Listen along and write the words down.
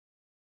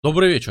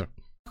Добрый вечер.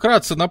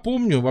 Вкратце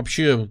напомню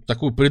вообще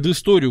такую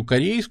предысторию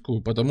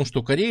корейскую, потому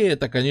что Корея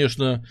это,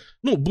 конечно,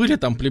 были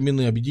там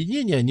племенные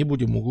объединения, не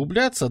будем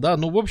углубляться, да,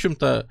 но, в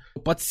общем-то,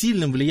 под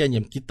сильным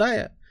влиянием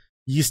Китая,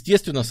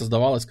 естественно,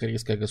 создавалось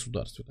корейское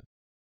государство.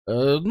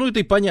 Это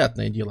и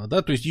понятное дело,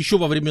 да, то есть еще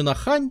во времена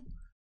Хань,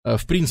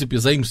 в принципе,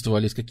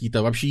 заимствовались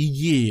какие-то вообще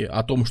идеи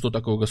о том, что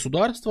такое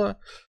государство,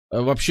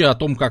 вообще о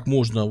том, как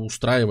можно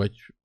устраивать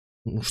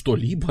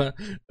что-либо,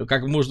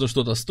 как можно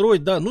что-то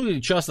строить, да,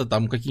 и часто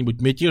там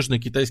какие-нибудь мятежные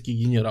китайские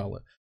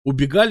генералы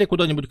убегали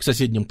куда-нибудь к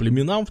соседним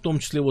племенам, в том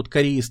числе вот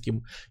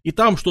корейским, и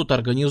там что-то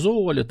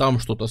организовывали, там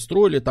что-то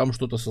строили, там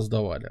что-то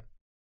создавали.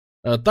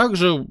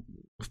 Также,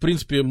 в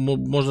принципе,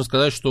 можно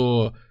сказать,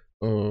 что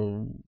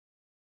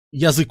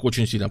язык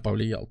очень сильно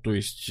повлиял, то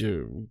есть,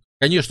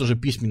 конечно же,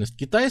 письменность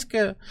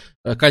китайская,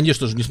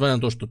 конечно же, несмотря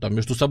на то, что там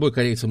между собой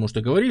корейцы, может,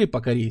 и говорили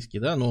по-корейски,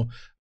 да, но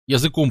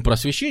языком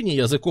просвещения,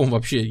 языком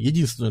вообще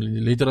единственного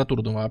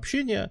литературного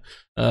общения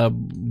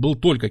был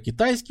только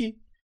китайский,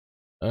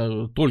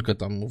 только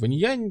там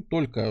вэньянь,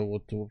 только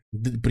вот,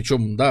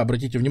 причем, да,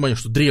 обратите внимание,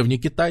 что древний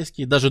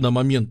китайский, даже на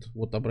момент,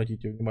 вот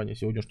обратите внимание,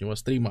 сегодняшнего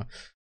стрима,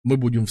 мы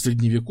будем в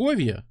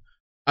средневековье,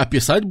 а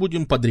писать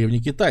будем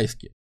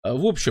по-древнекитайски.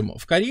 В общем,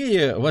 в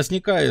Корее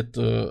возникает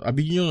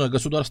объединенное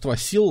государство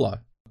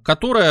Силла,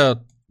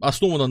 которое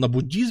основано на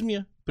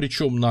буддизме,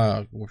 причем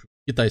на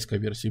китайской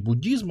версии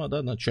буддизма,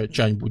 да, на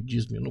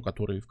чань-буддизме,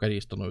 который в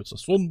Корее становится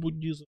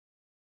сон-буддизм.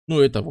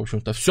 Это, в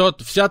общем-то,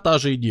 вся та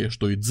же идея,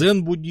 что и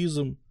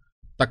дзен-буддизм.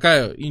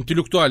 Такая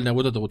интеллектуальная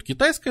вот это вот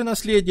китайское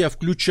наследие,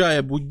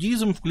 включая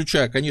буддизм,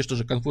 включая, конечно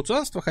же,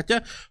 конфуцианство,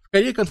 хотя в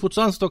Корее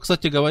конфуцианство,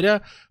 кстати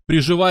говоря,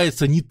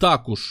 приживается не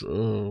так уж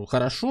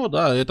хорошо,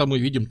 да, это мы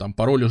видим там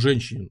по роли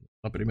женщин,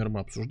 например, мы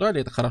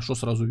обсуждали, это хорошо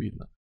сразу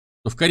видно.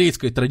 В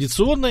корейской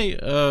традиционной,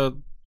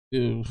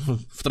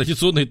 в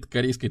традиционной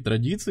корейской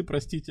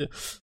традиции,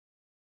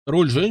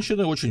 роль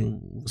женщины очень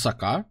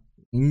высока,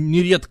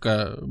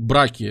 нередко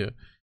браки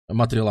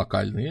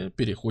матрилокальные,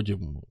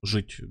 переходим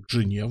жить к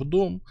жене в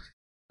дом.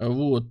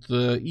 Вот,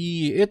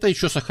 и это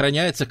еще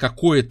сохраняется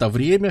какое-то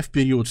время в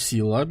период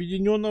Силла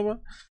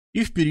объединенного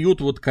и в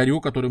период вот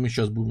Корё, который мы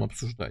сейчас будем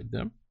обсуждать,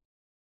 да.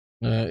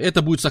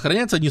 Это будет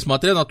сохраняться,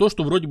 несмотря на то,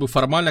 что вроде бы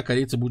формально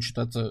корейцы будут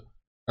считаться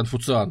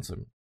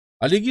конфуцианцами.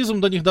 А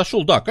легизм до них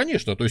дошел, да,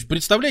 конечно, то есть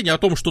представление о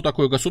том, что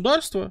такое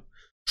государство,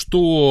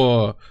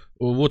 что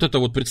вот это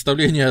вот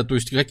представление, то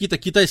есть какие-то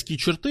китайские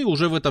черты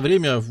уже в это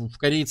время в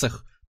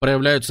корейцах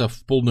проявляются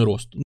в полный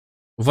рост.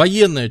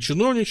 Военное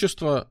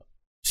чиновничество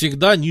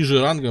всегда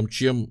ниже рангом,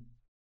 чем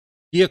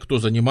те, кто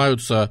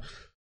занимаются,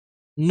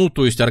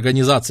 то есть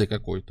организацией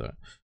какой-то.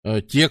 То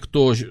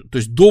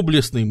есть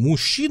доблестный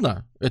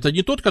мужчина, это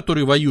не тот,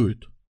 который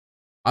воюет,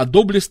 а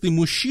доблестный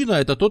мужчина,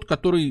 это тот,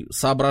 который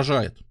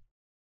соображает.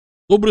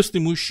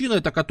 Доблестный мужчина,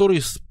 это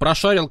который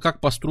прошарил, как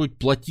построить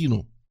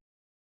плотину.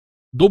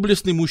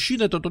 Доблестный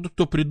мужчина, это тот,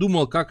 кто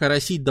придумал, как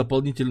оросить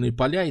дополнительные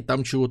поля и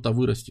там чего-то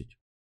вырастить.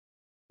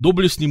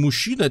 Доблестный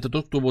мужчина, это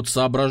тот, кто вот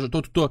соображает,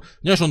 тот, кто,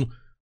 знаешь, он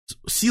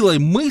силой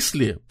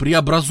мысли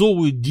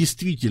преобразовывает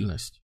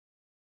действительность.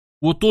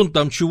 Вот он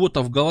там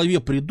чего-то в голове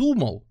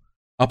придумал,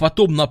 а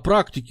потом на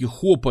практике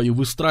хопа и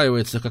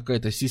выстраивается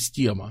какая-то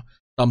система.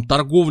 Там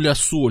торговля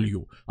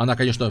солью. Она,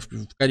 конечно,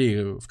 в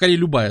Корее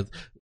любая.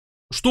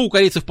 Что у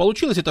корейцев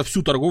получилось, это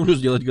всю торговлю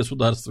сделать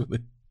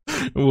государственной.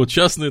 Вот,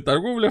 частная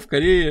торговля в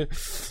Корее,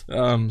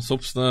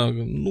 собственно,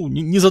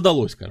 не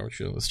задалось,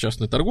 с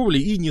частной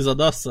торговлей и не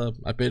задастся,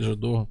 опять же,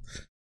 до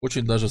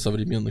очень даже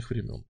современных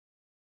времен.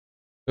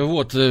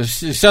 Вот,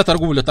 вся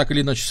торговля так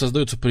или иначе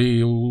создается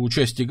при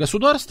участии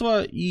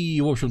государства, и,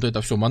 в общем-то,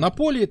 это все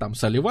монополии, там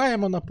солевая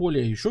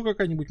монополия, еще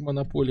какая-нибудь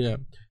монополия,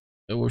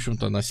 в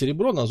общем-то, на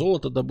серебро, на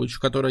золото добычу,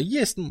 которая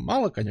есть,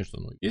 мало, конечно,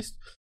 но есть.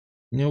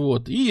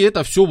 Вот, и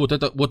это все, вот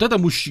это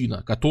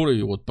мужчина,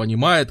 который вот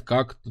понимает,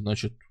 как,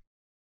 значит,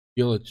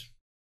 делать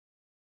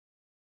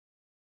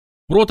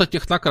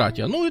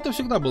прототехнократия. Это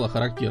всегда было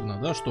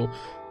характерно, да, что,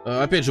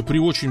 опять же, при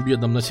очень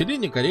бедном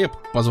населении Корея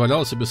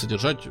позволяла себе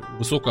содержать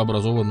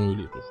высокообразованную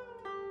элиту.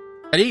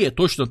 В Корее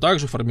точно так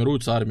же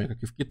формируется армия,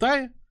 как и в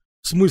Китае.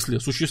 В смысле,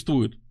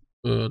 существует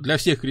для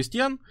всех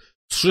крестьян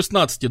с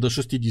 16 до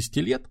 60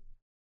 лет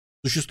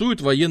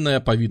существует военная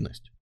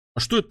повинность. А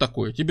что это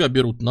такое? Тебя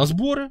берут на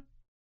сборы,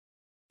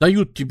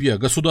 дают тебе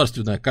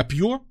государственное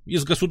копье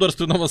из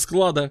государственного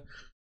склада,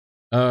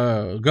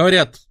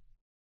 говорят,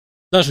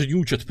 даже не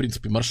учат, в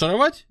принципе,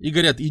 маршировать, и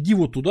говорят, иди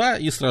вот туда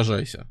и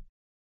сражайся.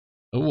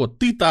 Вот,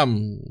 ты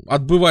там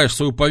отбываешь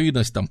свою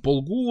повинность там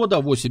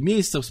полгода, 8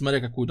 месяцев, смотря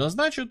какую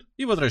назначат,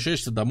 и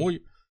возвращаешься домой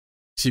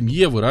к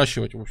семье,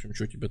 выращивать, в общем,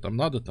 что тебе там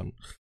надо, там,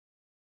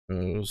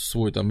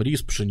 свой там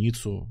рис,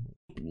 пшеницу.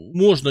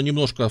 Можно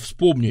немножко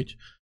вспомнить,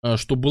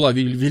 что была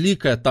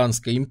Великая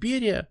Танская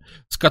империя,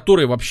 с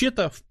которой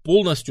вообще-то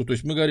полностью, то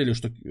есть мы говорили,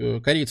 что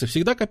корейцы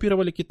всегда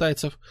копировали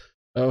китайцев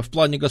в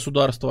плане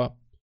государства,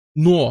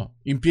 но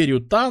империю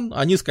Тан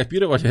они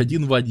скопировали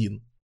один в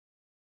один.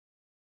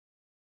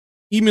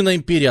 именно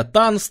империя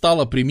Тан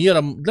стала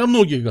примером для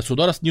многих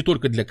государств, не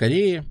только для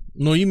Кореи,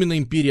 но именно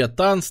империя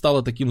Тан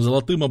стала таким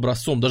золотым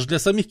образцом. Даже для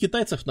самих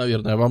китайцев,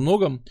 наверное, во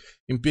многом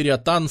империя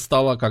Тан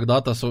стала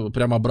когда-то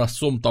прям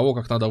образцом того,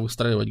 как надо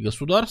выстраивать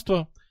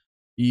государство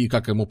и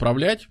как им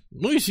управлять.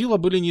 Ну и сила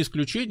были не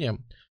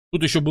исключением.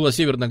 Тут еще было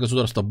северное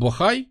государство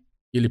Бохай,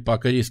 или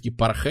по-корейски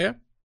Пархэ.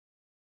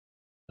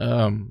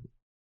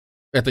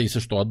 Это, если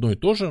что, одно и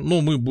то же.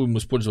 Но мы будем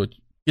использовать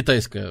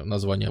китайское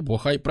название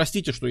Бохай.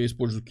 Простите, что я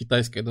использую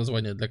китайское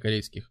название для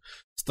корейских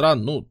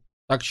стран. Ну,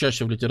 так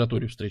чаще в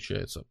литературе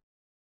встречается.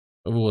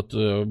 Вот.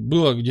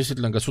 Было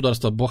действительно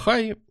государство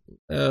Бохай.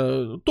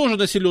 Тоже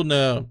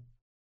населенное.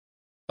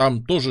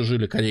 Там тоже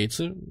жили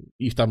корейцы.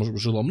 Их там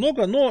жило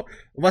много. Но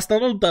в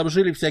основном там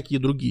жили всякие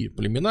другие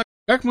племена.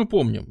 Как мы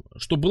помним,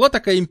 что была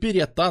такая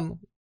империя Тан,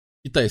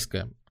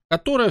 китайская,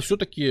 которая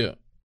все-таки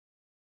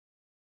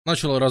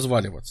начала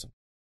разваливаться.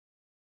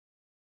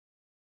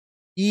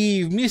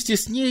 И вместе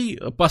с ней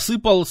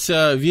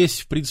посыпался весь,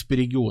 в принципе,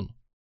 регион.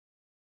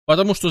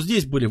 Потому что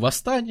здесь были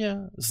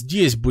восстания,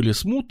 здесь были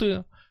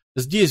смуты,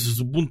 здесь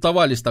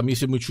взбунтовались, там,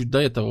 если мы чуть до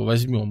этого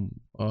возьмем,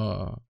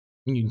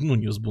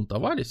 не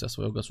взбунтовались, а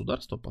свое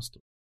государство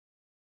построили.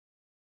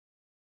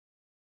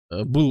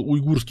 Был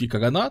уйгурский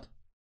каганат.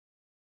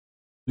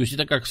 То есть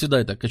это, как всегда,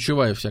 это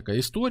кочевая всякая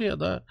история,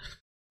 да,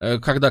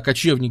 когда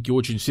кочевники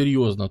очень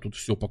серьезно тут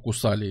все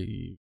покусали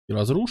и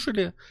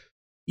разрушили.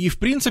 И, в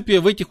принципе,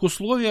 в этих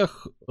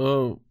условиях,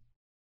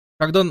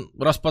 когда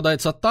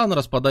распадается Тан,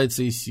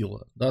 распадается и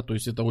сила, да, то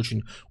есть это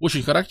очень,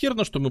 очень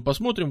характерно, что мы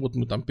посмотрим, вот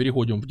мы там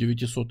переходим в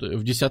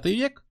 10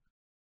 век,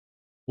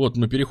 вот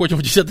мы переходим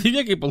в 10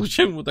 век и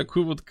получаем вот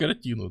такую вот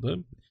картину, да.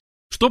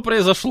 Что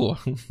произошло?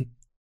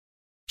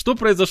 Что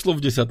произошло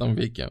в X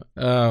веке?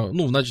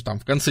 Ну, значит, там,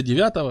 в конце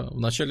 9-го, в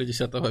начале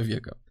X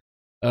века.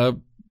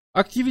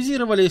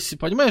 Активизировались,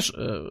 понимаешь,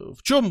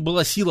 в чем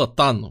была сила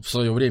Тан в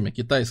свое время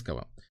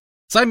китайского?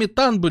 Сами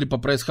Тан были по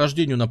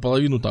происхождению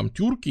наполовину там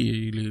тюрки,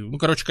 или, ну,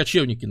 короче,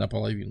 кочевники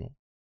наполовину.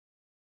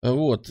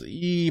 Вот,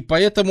 и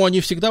поэтому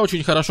они всегда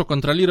очень хорошо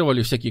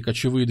контролировали всякие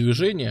кочевые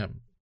движения.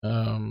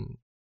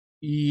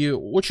 И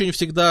очень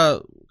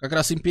всегда, как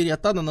раз империя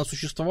Тан, она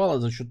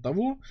существовала за счет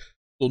того,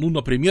 ну,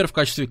 например, в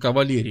качестве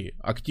кавалерии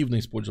активно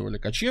использовали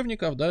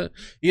кочевников, да,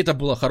 и это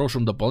было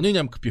хорошим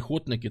дополнением к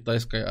пехотной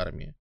китайской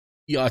армии.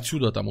 И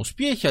отсюда там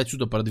успехи,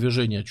 отсюда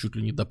продвижение чуть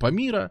ли не до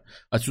Памира,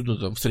 отсюда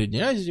там в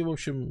Средней Азии, в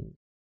общем,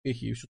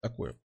 успехи и все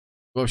такое.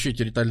 Вообще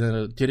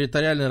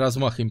территориальный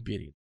размах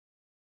империи.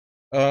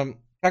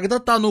 Когда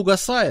Тан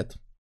угасает,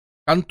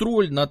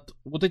 контроль над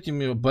вот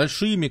этими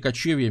большими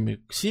кочевьями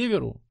к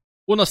северу,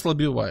 он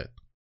ослабевает.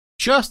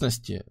 В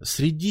частности,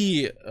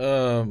 среди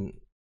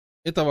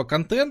этого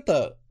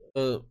контента,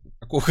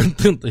 какого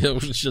контента, я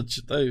уже сейчас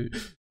читаю,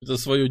 это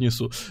свое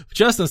несу. В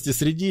частности,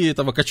 среди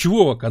этого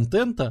кочевого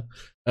контента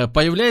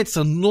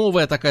появляется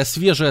новая такая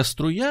свежая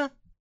струя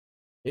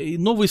и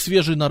новый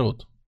свежий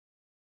народ,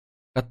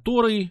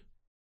 который,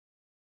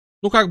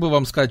 ну как бы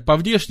вам сказать, по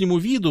внешнему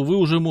виду вы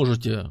уже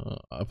можете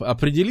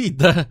определить,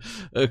 да,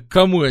 к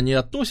кому они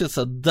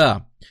относятся,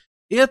 да.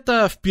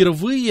 Это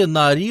впервые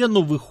на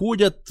арену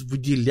выходят,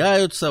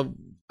 выделяются,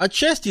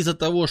 отчасти из-за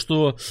того,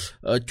 что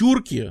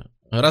тюрки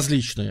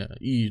различные,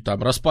 и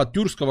там распад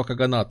тюркского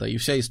каганата, и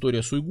вся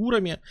история с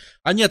уйгурами,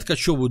 они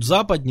откачевывают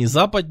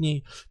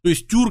западней, то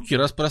есть тюрки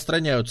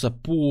распространяются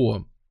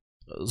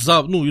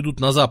идут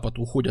на запад,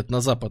 уходят на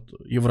запад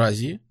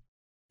Евразии,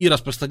 и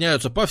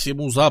распространяются по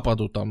всему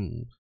западу,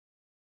 там,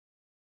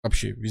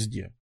 вообще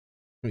везде,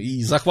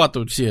 и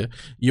захватывают все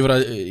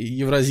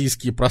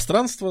евразийские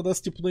пространства, да,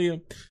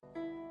 степные.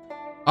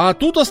 А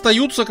тут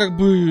остаются как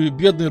бы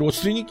бедные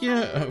родственники.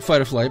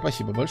 Firefly,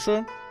 спасибо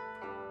большое.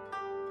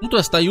 Тут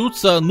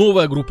остаются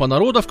новая группа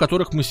народов,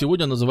 которых мы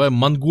сегодня называем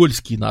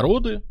монгольские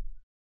народы.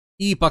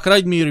 И, по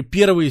крайней мере,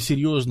 первые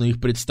серьезные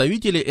их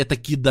представители — это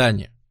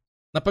кидане.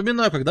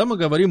 Напоминаю, когда мы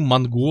говорим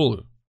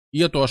монголы, и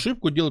эту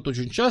ошибку делают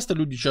очень часто,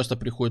 люди часто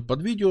приходят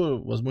под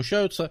видео,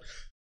 возмущаются.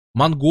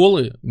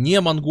 Монголы,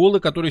 не монголы,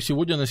 которые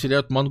сегодня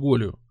населяют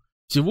Монголию.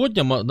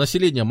 Сегодня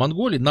население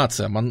Монголии,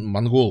 нация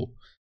монгол,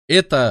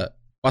 это,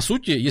 по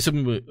сути, если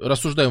мы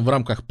рассуждаем в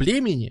рамках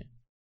племени,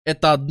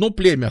 это одно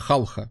племя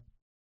халха.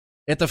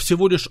 Это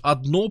всего лишь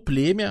одно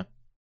племя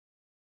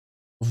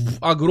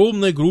в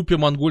огромной группе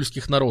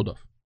монгольских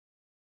народов.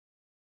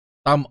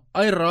 Там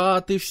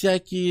айраты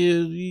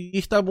всякие,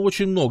 их там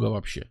очень много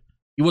вообще.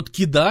 И вот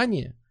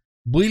кидане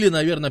были,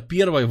 наверное,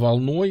 первой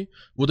волной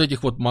вот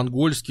этих вот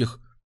монгольских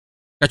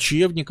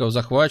кочевников,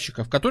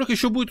 захватчиков, которых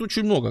еще будет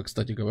очень много,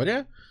 кстати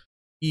говоря.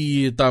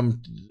 И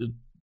там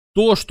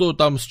то, что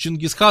там с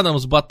Чингисханом,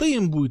 с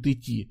Батыем будет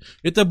идти,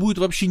 это будет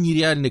вообще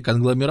нереальный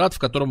конгломерат, в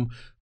котором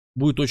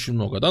будет очень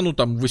много, да, ну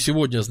там вы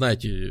сегодня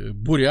знаете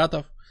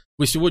бурятов,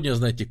 вы сегодня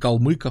знаете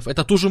калмыков,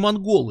 это тоже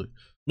монголы,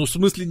 но в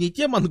смысле не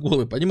те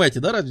монголы, понимаете,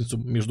 да, разницу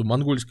между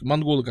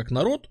монголы как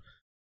народ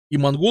и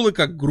монголы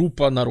как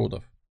группа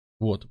народов.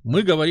 Вот,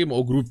 мы говорим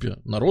о группе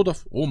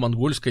народов, о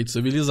монгольской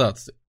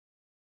цивилизации.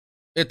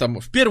 Это,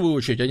 в первую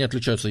очередь, они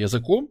отличаются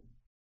языком,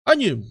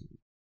 они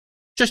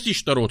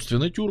частично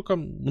родственны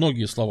тюркам,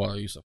 многие слова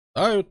из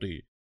знают,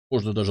 и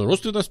можно даже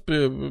родственность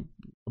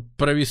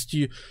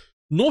провести,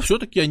 но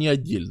все-таки они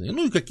отдельные.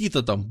 Ну и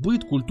какие-то там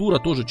быт, культура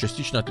тоже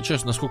частично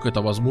отличаются, насколько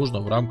это возможно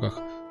в рамках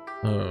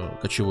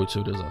кочевой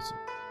цивилизации.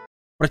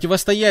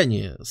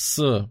 Противостояние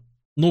с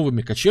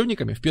новыми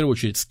кочевниками, в первую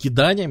очередь с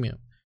киданиями,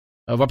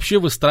 вообще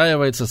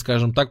выстраивается,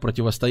 скажем так,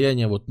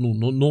 противостояние вот,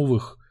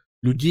 новых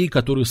людей,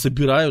 которые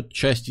собирают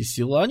части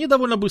села. Они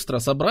довольно быстро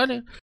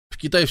собрали. В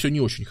Китае все не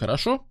очень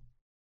хорошо.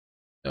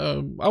 А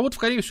вот в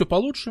Корее все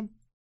получше.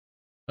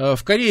 В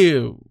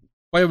Корее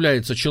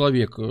появляется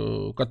человек,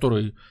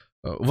 который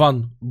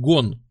Ван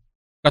Гон,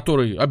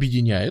 который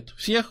объединяет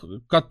всех,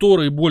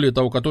 который, более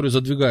того, который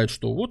задвигает,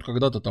 что вот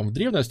когда-то там в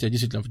древности, а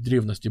действительно в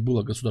древности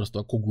было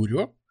государство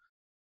Корё,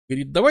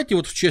 говорит, давайте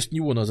вот в честь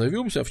него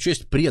назовемся, в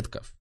честь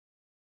предков.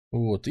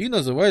 Вот, и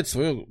называет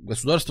свое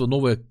государство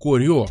новое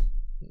Корё.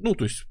 Ну,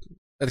 то есть,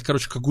 это,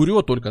 короче,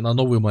 Корё, только на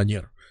новый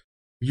манер.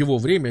 В его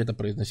время это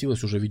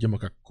произносилось уже, видимо,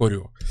 как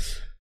Корё.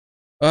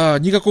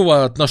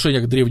 Никакого отношения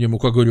к древнему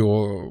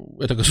Корё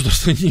это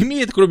государство не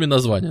имеет, кроме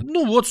названия.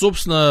 Ну вот,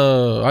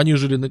 собственно, они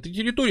жили на этой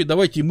территории,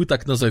 давайте и мы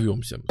так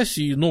назовемся.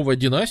 И новая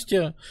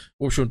династия,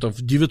 в общем-то,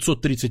 в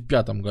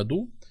 935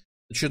 году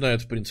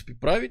начинает, в принципе,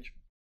 править.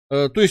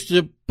 То есть,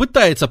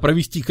 пытается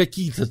провести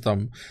какие-то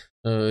там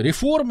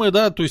реформы,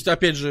 да, то есть,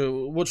 опять же,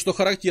 вот что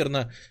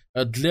характерно,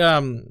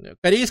 для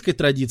корейской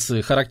традиции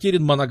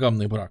характерен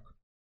моногамный брак.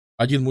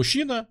 Один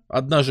мужчина,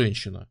 одна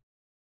женщина.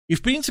 И,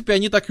 в принципе,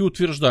 они так и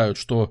утверждают,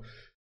 что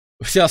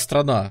вся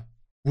страна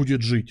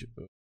будет жить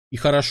и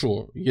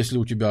хорошо, если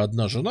у тебя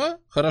одна жена,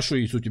 хорошо,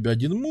 если у тебя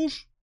один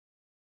муж,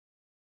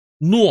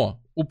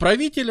 но у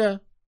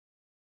правителя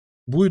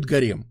будет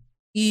гарем.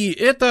 И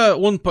это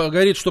он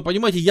говорит, что,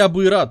 понимаете, я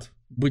бы и рад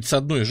быть с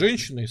одной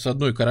женщиной, с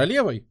одной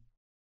королевой,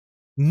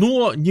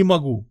 но не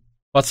могу.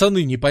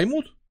 Пацаны не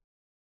поймут,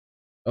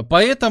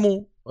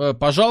 поэтому,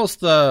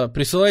 пожалуйста,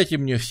 присылайте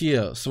мне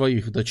все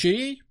своих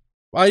дочерей.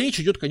 А речь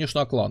идет, конечно,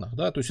 о кланах,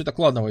 да, то есть это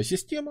клановая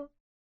система.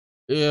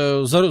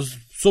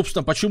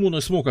 Собственно, почему он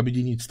и смог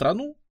объединить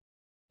страну.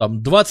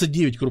 Там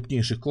 29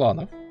 крупнейших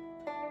кланов,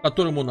 к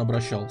которым он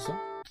обращался.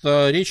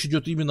 Речь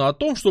идет именно о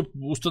том, чтобы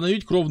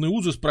установить кровные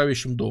узы с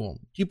правящим домом.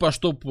 Типа,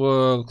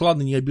 чтобы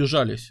кланы не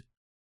обижались.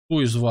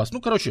 Кто из вас?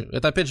 Ну, короче,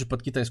 это опять же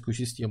под китайскую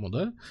систему,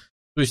 да.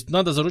 То есть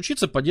надо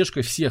заручиться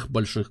поддержкой всех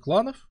больших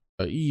кланов,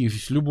 и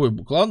любой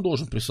клан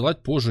должен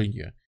присылать по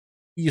жене.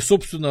 И,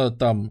 собственно,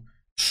 там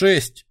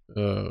 6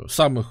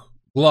 самых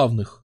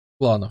главных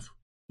кланов,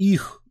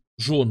 их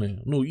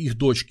жены, ну, их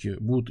дочки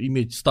будут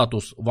иметь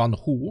статус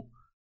ванху,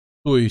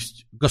 то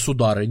есть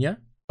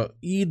государыня,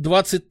 и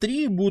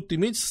 23 будут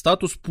иметь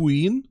статус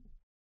пуин,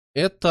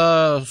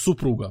 это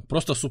супруга,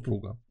 просто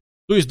супруга.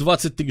 То есть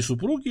 23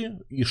 супруги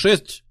и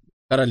 6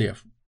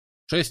 королев,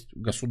 6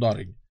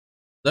 государынь.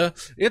 Да?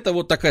 Это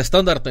вот такая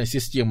стандартная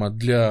система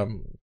для,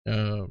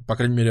 по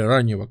крайней мере,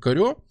 раннего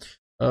Корё,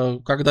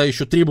 когда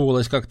еще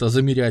требовалось как-то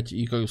замерять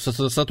и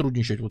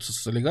сотрудничать вот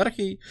с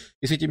олигархией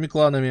и с этими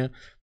кланами.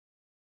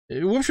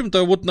 И, в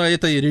общем-то, вот на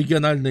этой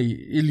региональной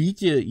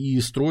элите и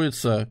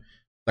строится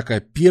такой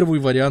первый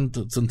вариант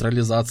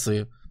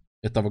централизации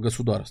этого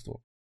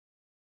государства.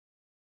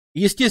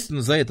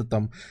 Естественно, за это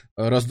там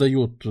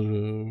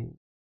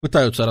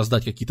пытаются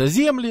раздать какие-то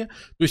земли.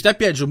 То есть,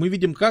 опять же, мы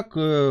видим, как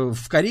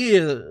в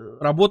Корее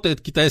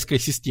работает китайская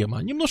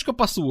система. Немножко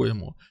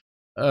по-своему.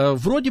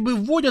 Вроде бы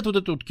вводят вот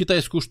эту вот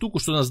китайскую штуку,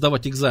 что надо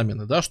сдавать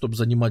экзамены, да, чтобы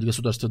занимать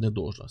государственную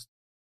должность.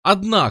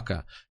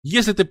 Однако,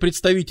 если ты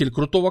представитель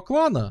крутого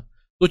клана,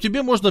 то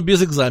тебе можно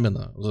без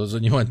экзамена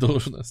занимать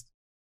должность.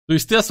 То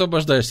есть ты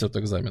освобождаешься от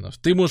экзаменов.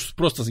 Ты можешь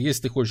просто,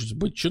 если ты хочешь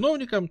быть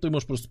чиновником, ты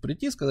можешь просто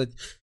прийти и сказать,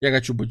 я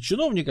хочу быть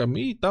чиновником,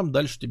 и там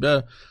дальше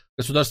тебя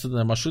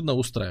государственная машина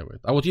устраивает.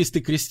 А вот если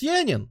ты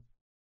крестьянин,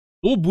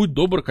 то будь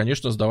добр,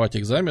 конечно, сдавать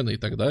экзамены и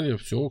так далее.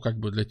 Все как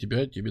бы для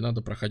тебя, тебе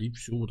надо проходить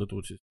всю вот эту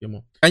вот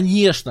систему.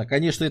 Конечно,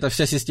 эта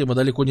вся система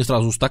далеко не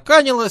сразу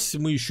устаканилась.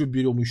 Мы еще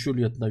берем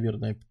лет,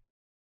 наверное,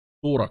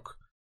 40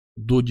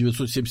 до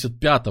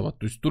 975-го.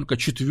 То есть только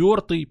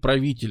 4-й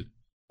правитель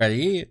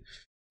Кореи,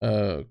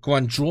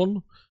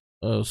 Кванчжон,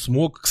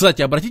 смог...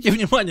 Кстати, обратите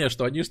внимание,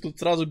 что они тут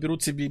сразу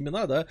берут себе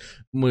имена, да?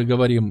 Мы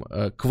говорим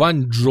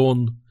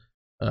Кванчжон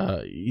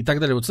и так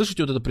далее. Вот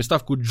слышите вот эту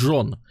приставку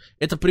Джон?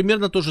 Это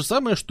примерно то же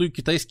самое, что и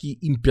китайский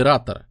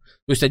император.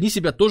 То есть они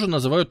себя тоже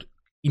называют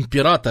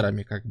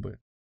императорами, как бы.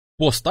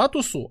 По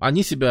статусу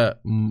они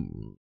себя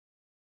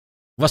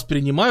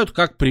воспринимают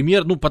как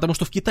пример, ну, потому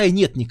что в Китае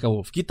нет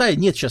никого. В Китае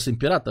нет сейчас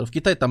императоров. В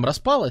Китае там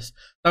распалось,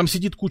 там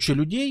сидит куча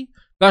людей,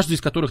 каждый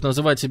из которых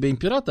называет себя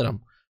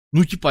императором.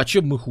 Ну, типа, а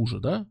чем мы хуже,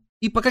 да?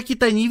 И пока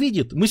Китай не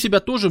видит, мы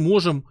себя тоже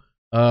можем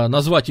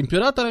назвать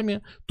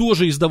императорами,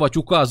 тоже издавать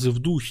указы в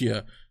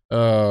духе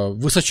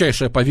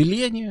высочайшее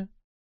повеление,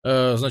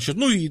 значит,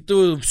 ну и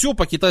все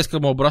по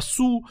китайскому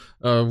образцу,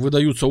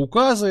 выдаются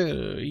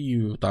указы,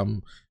 и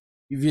там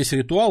весь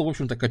ритуал, в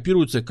общем-то,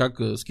 копируется как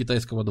с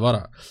китайского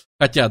двора.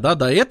 Хотя, да,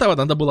 до этого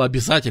надо было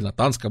обязательно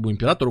танскому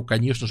императору,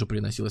 конечно же,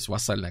 приносилась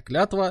вассальная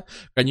клятва,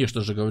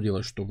 конечно же,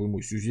 говорилось, что вы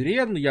мой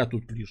сюзерен, я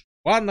тут лишь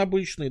пан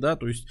обычный, да,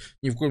 то есть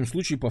ни в коем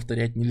случае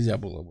повторять нельзя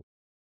было.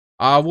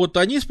 А вот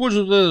они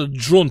используют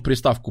Джон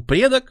приставку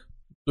предок,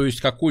 то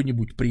есть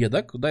какой-нибудь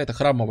предок, да, это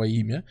храмовое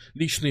имя.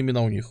 Личные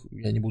имена у них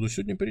я не буду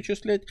сегодня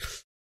перечислять.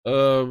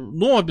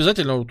 Но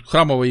обязательно вот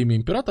храмовое имя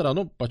императора,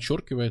 оно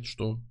подчеркивает,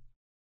 что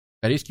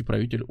корейский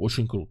правитель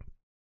очень крут.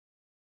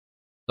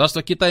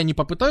 Царство Китая не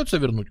попытаются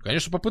вернуть?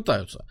 Конечно,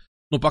 попытаются.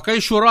 Но пока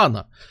еще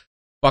рано.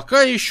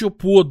 Пока еще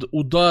под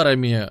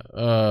ударами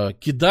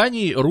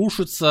киданий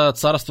рушится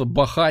царство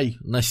Бахай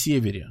на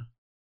севере.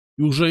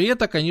 И уже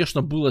это,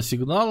 конечно, было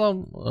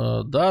сигналом,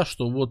 да,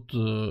 что вот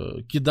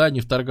кидани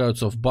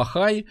вторгаются в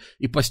Бахай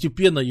и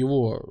постепенно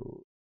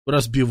его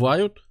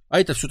разбивают. А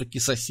это все-таки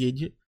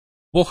соседи.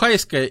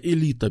 Бохайская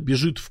элита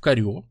бежит в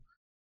Корё.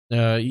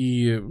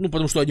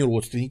 Потому что они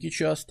родственники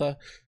часто.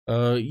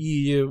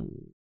 И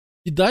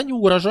кидани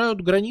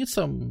угрожают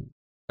границам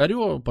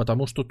Корё,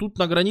 потому что тут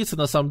на границе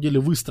на самом деле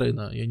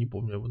выстроена, я не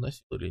помню, я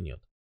выносил или нет.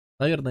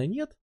 Наверное,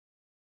 нет.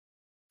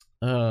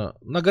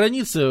 На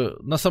границе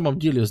на самом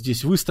деле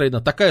здесь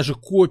выстроена такая же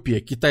копия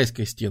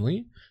китайской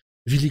стены,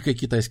 Великой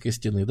Китайской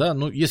стены, да,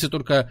 но если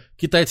только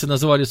китайцы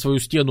называли свою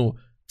стену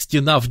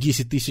 «стена в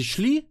 10 тысяч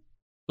ли»,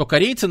 то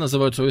корейцы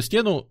называют свою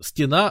стену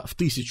 «стена в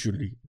 1000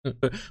 ли».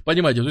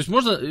 Понимаете, то есть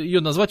можно ее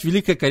назвать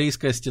Великая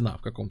Корейская стена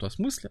в каком-то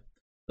смысле.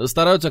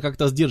 Стараются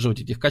как-то сдерживать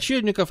этих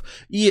кочевников.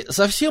 И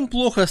совсем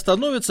плохо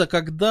становится,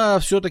 когда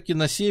все-таки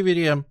на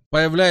севере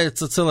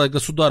появляется целое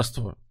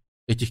государство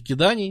этих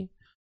киданий.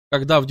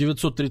 Когда в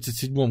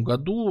 937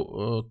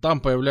 году там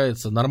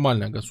появляется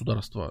нормальное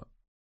государство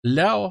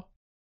Ляо.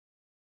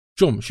 В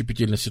чем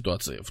щепетильная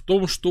ситуация? В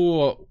том,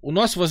 что у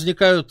нас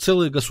возникают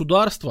целые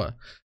государства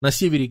на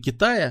севере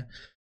Китая,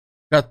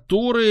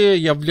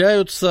 которые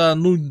являются,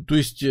 то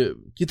есть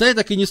Китай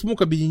так и не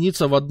смог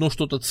объединиться в одно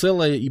что-то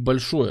целое и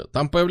большое.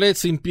 Там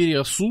появляется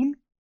империя Сун,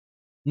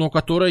 но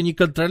которая не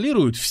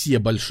контролирует все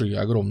большие,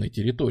 огромные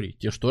территории,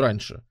 те, что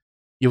раньше.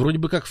 И вроде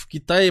бы как в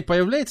Китае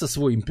появляется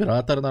свой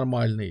император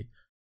нормальный,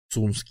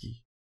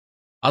 Сунский.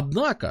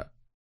 Однако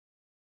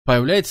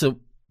появляется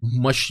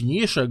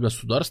мощнейшее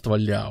государство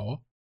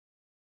Ляо,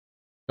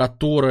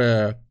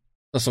 которое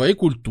со своей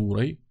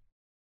культурой,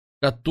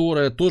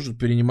 которое тоже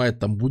перенимает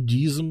там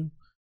буддизм,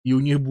 и у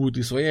них будет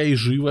и своя и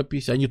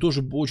живопись, они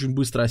тоже очень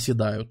быстро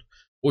оседают,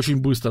 очень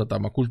быстро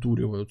там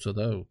окультуриваются,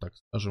 да, так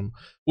скажем,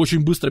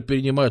 очень быстро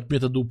перенимают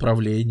методы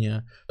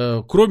управления.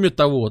 Кроме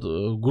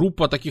того,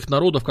 группа таких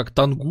народов, как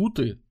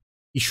тангуты,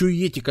 еще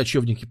и эти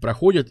кочевники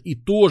проходят, и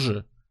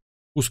тоже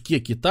в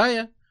куске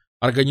Китая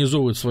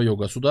организовывают свое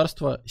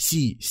государство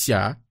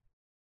Си-Ся,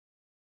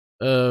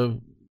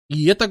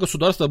 и это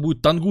государство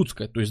будет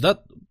тангутское, то есть,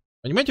 да,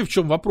 понимаете, в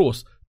чем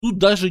вопрос? Тут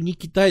даже не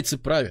китайцы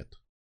правят.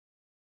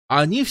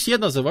 Они все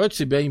называют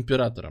себя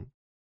императором.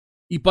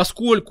 И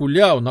поскольку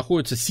Ляо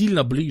находится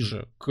сильно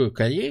ближе к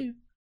Корее,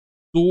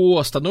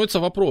 то становится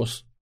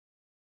вопрос,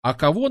 а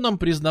кого нам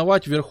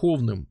признавать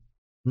верховным?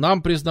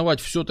 Нам признавать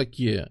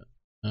все-таки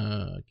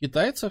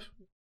китайцев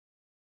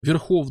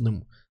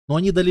верховным, но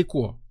они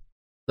далеко.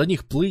 До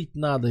них плыть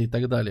надо и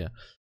так далее.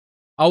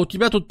 А у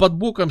тебя тут под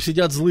боком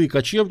сидят злые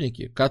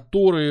кочевники,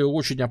 которые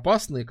очень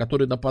опасные,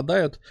 которые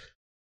нападают.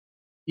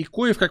 И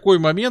в какой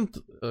момент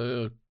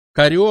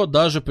Корё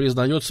даже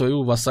признает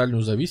свою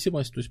вассальную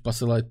зависимость, то есть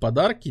посылает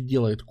подарки,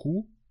 делает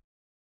ку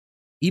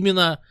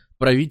именно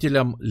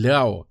правителям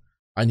Ляо,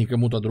 а не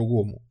кому-то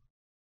другому.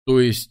 То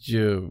есть,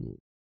 в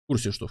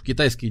курсе, что в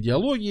китайской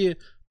идеологии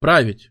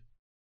править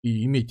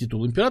и иметь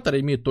титул императора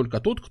имеет только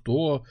тот,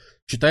 кто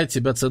считает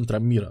себя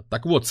центром мира.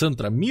 Так вот,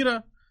 центром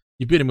мира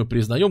теперь мы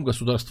признаем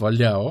государство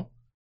Ляо,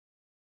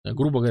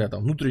 грубо говоря,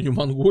 там внутреннюю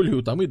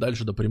Монголию, там и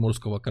дальше до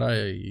Приморского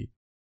края и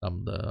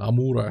там до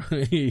Амура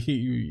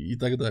и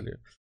так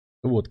далее.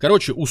 Вот,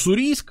 короче,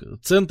 Уссурийск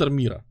 — центр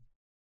мира,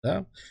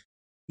 да,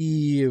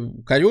 и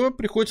Корё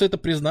приходится это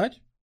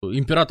признать.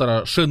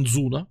 Императора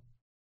Шэньцзуна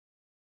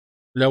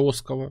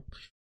ляосского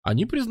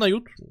они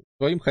признают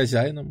своим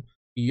хозяином,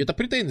 и это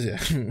претензия.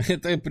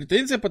 Это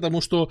претензия,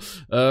 потому что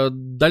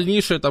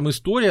дальнейшая там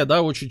история,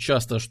 да, очень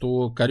часто,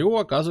 что Корё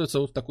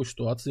оказывается вот в такой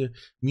ситуации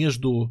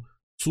между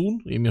Цун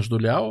и между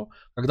Ляо,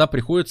 когда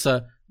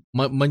приходится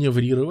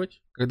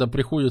маневрировать, когда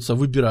приходится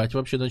выбирать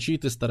вообще, на чьей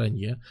ты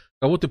стороне,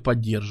 кого ты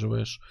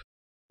поддерживаешь.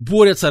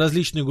 Борются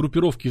различные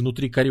группировки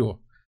внутри Корё.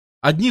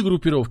 Одни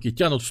группировки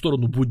тянут в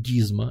сторону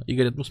буддизма и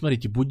говорят,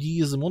 смотрите,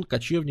 буддизм, он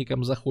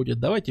кочевникам заходит,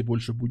 давайте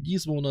больше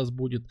буддизма у нас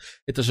будет,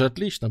 это же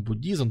отлично,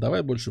 буддизм,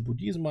 давай больше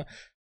буддизма.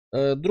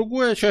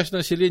 Другая часть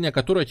населения,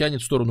 которая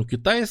тянет в сторону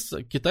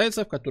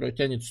китайцев, которая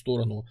тянет в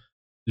сторону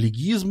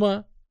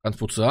легизма,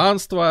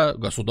 конфуцианства,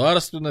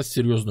 государственность,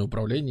 серьезное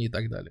управление и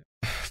так далее.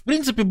 В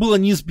принципе, было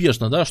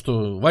неизбежно, да,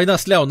 что война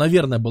с Ляо,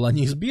 наверное, была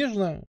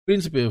неизбежна. В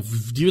принципе,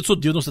 в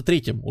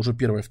 993-м уже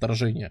первое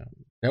вторжение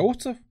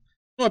ляовцев.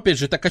 Опять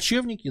же, это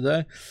кочевники,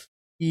 да.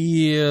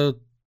 И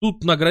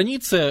тут на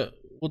границе,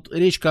 вот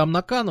речка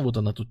Амнакан, вот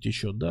она тут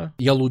течет, да,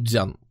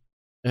 Ялудзян.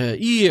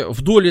 И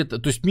вдоль,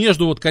 то есть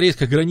между вот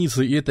корейской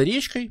границей и этой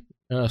речкой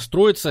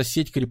строится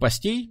сеть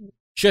крепостей,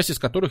 часть из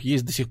которых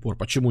есть до сих пор.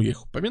 Почему я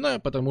их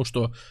упоминаю? Потому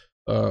что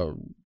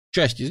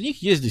часть из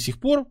них есть до сих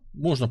пор,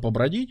 можно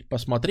побродить,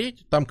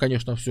 посмотреть. Там,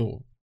 конечно,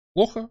 все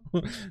плохо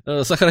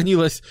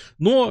сохранилось,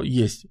 но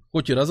есть.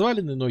 Хоть и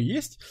развалины, но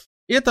есть.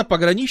 Это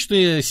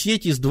пограничные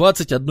сети из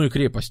 21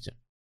 крепости.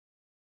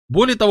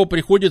 Более того,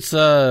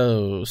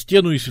 приходится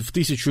стену в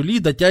 1000 ли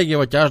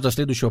дотягивать аж до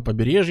следующего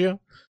побережья.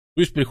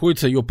 То есть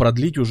приходится ее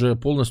продлить уже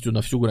полностью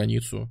на всю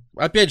границу.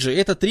 Опять же,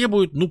 это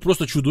требует,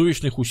 просто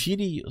чудовищных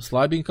усилий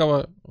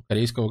слабенького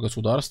корейского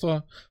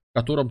государства, в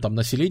котором там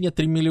население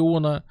 3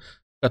 миллиона,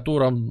 в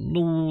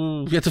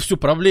котором, это все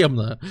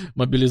проблемно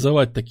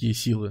мобилизовать такие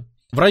силы.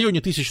 В районе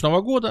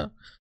 1000 года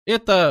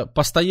это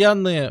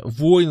постоянные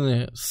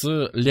войны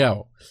с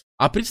Ляо.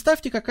 А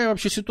представьте, какая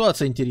вообще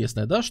ситуация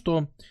интересная, да,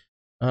 что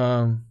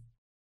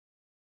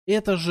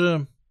это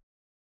же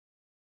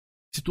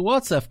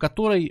ситуация, в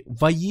которой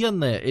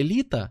военная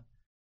элита,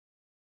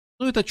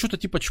 это что-то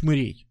типа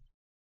чмырей.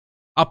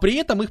 А при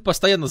этом их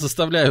постоянно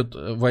заставляют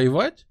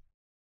воевать,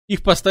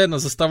 их постоянно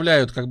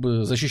заставляют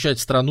защищать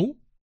страну.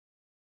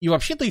 И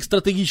вообще-то их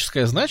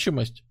стратегическая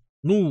значимость,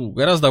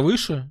 гораздо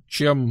выше,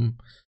 чем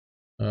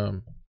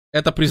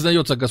это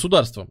признается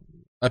государством.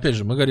 Опять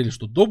же, мы говорили,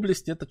 что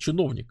доблесть — это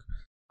чиновник,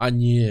 а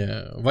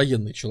не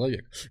военный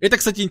человек. Это,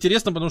 кстати,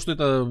 интересно, потому что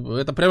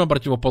это прямо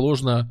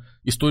противоположно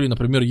истории,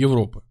 например,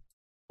 Европы.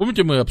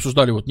 Помните, мы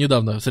обсуждали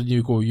недавно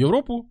средневековую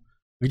Европу,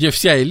 где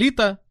вся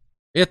элита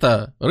 —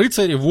 это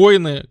рыцари,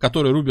 воины,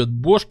 которые рубят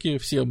бошки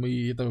всем,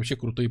 и это вообще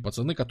крутые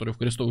пацаны, которые в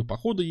крестовые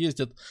походы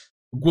ездят,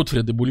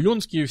 Готфриды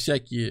бульонские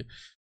всякие,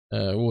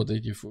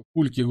 эти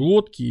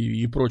кульки-глотки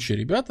и прочие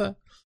ребята.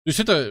 То есть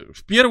это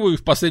в первую и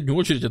в последнюю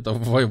очередь это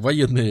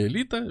военная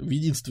элита, в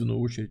единственную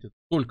очередь это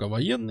только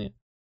военные.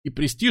 И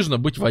престижно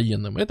быть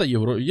военным. Это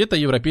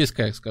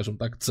европейская, скажем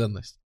так,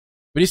 ценность.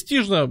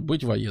 Престижно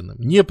быть военным.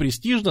 Не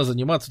престижно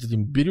заниматься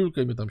этими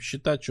бирюльками,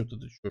 считать что-то.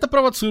 Это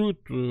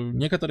провоцирует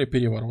некоторые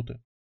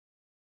перевороты.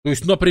 То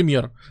есть,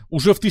 например,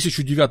 уже в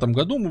 1009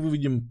 году мы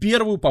выведем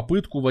первую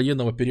попытку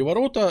военного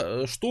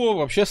переворота, что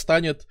вообще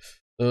станет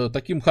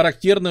таким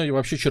характерной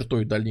вообще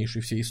чертой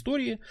дальнейшей всей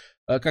истории,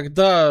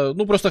 когда,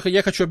 просто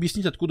я хочу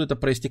объяснить, откуда это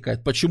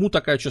проистекает. Почему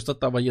такая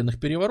частота военных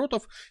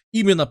переворотов?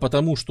 Именно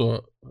потому,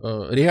 что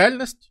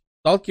реальность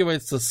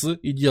сталкивается с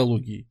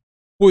идеологией.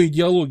 По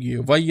идеологии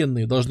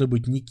военные должны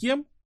быть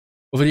никем,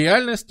 в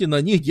реальности на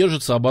них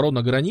держится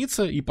оборона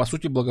границы и, по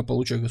сути,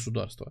 благополучие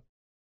государства.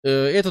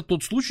 Это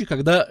тот случай,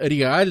 когда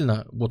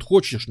реально,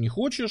 хочешь не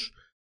хочешь,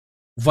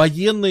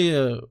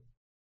 военные...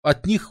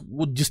 От них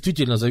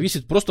действительно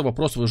зависит просто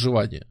вопрос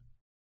выживания.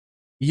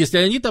 И если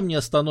они там не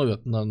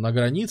остановят на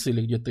границе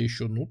или где-то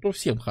еще, то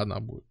всем хана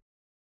будет.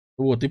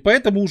 И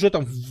поэтому уже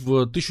там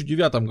в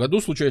 1009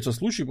 году случается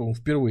случай, по-моему,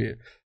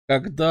 впервые,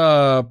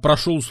 когда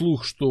прошел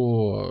слух,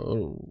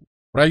 что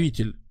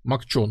правитель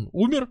Макчон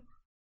умер,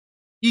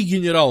 и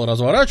генерал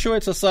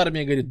разворачивается с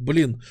армией,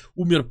 говорит,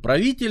 умер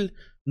правитель,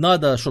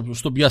 надо,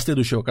 чтобы я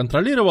следующего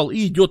контролировал,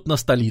 и идет на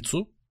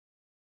столицу.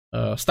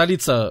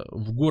 Столица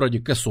в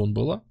городе Кэсон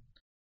была.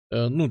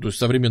 То есть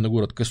современный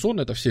город Кэсон,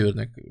 это в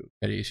Северной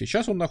Корее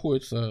сейчас он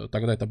находится,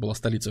 тогда это была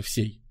столица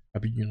всей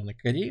Объединенной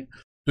Кореи.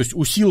 То есть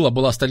у Сила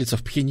была столица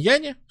в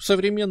Пхеньяне, в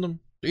современном,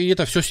 и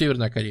это все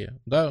Северная Корея,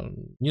 да,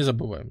 не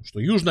забываем, что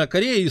Южная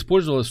Корея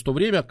использовалась в то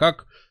время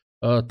как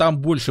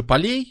там больше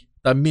полей,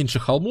 там меньше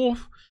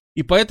холмов,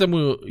 и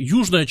поэтому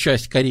южная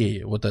часть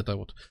Кореи,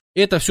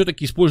 это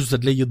все-таки используется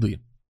для еды.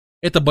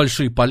 Это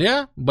большие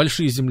поля,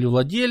 большие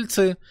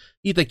землевладельцы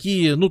и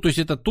такие, то есть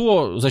это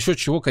то, за счет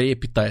чего Корея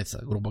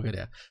питается, грубо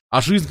говоря.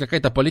 А жизнь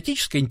какая-то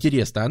политическая,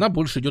 интересная, она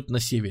больше идет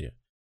на севере.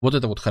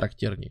 Это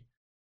характерней.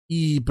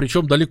 И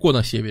причем далеко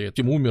на севере.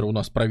 Умер у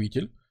нас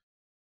правитель.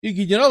 И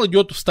генерал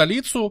идет в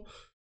столицу,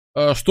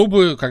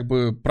 чтобы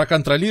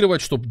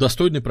проконтролировать, чтобы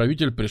достойный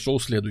правитель пришел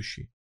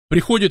следующий.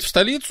 Приходит в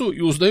столицу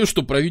и узнает,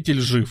 что правитель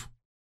жив.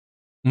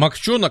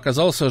 Макчон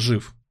оказался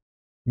жив.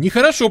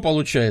 Нехорошо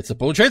получается.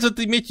 Получается,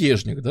 ты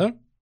мятежник, да?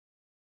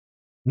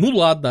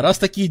 Ладно, раз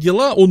такие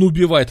дела, он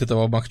убивает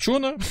этого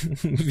Макчона,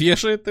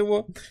 вешает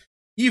его,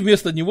 и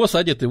вместо него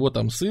садит его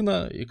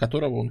сына,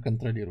 которого он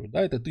контролирует.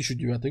 Да, это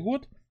 1009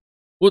 год.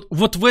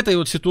 Вот в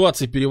этой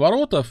ситуации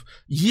переворотов,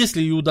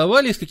 если и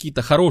удавались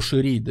какие-то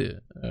хорошие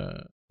рейды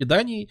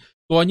киданий,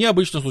 то они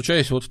обычно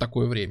случались в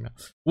такое время.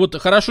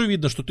 Хорошо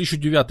видно, что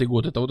 1009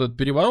 год это этот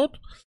переворот,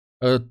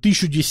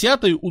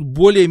 1010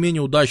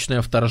 более-менее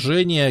удачное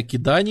вторжение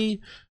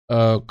киданий,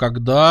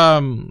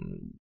 когда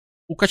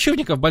у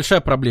кочевников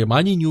большая проблема.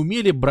 Они не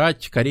умели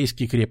брать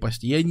корейские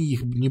крепости, и они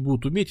их не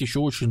будут уметь еще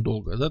очень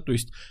долго. Да? То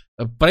есть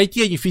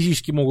пройти они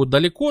физически могут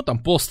далеко,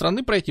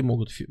 полстраны пройти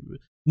могут,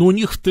 но у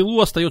них в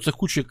тылу остается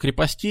куча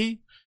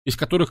крепостей, из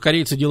которых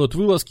корейцы делают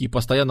вылазки и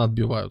постоянно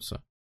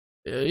отбиваются.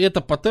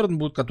 Это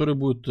паттерн, который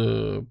будет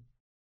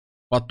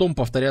потом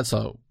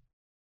повторяться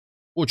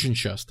очень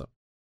часто.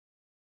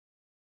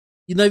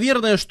 И,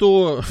 наверное,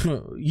 что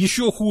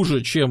еще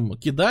хуже, чем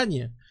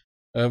кидание,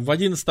 в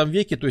XI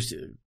веке, то есть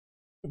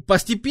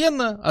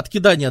постепенно от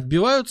кидания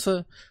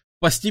отбиваются,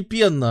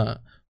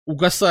 постепенно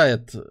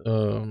угасает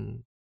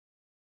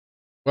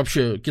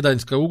вообще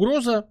киданская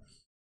угроза,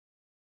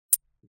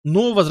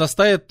 но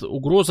возрастает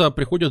угроза,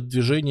 приходит в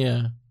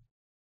движение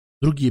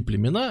другие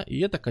племена, и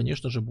это,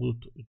 конечно же,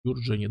 будут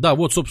джурджени. Да,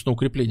 вот, собственно,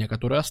 укрепления,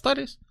 которые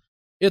остались.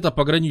 Это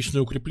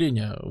пограничные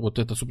укрепления, вот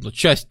это, собственно,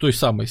 часть той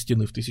самой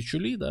стены в 1000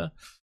 ли, да.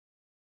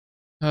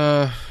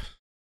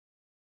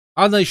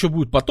 Она еще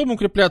будет потом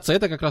укрепляться.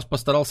 Это как раз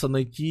постарался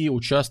найти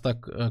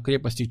участок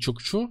крепости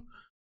Чукчу,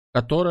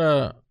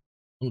 которая,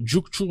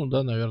 Джукчу,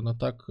 да, наверное,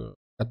 так,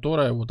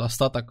 которая вот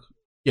остаток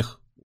тех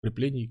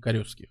укреплений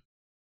корейских.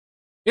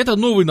 Это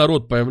новый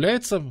народ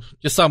появляется,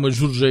 те самые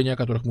джурджени, о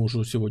которых мы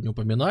уже сегодня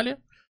упоминали.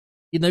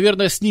 И,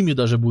 наверное, с ними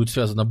даже будет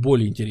связана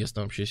более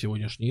интересная вообще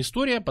сегодняшняя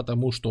история,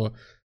 потому что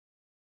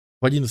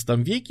в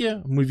XI веке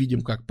мы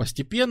видим, как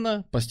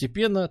постепенно,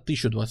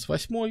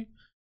 1028,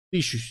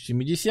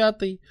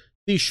 1070,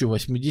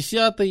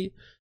 1080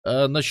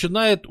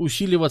 начинает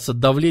усиливаться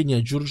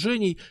давление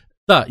джурдженей.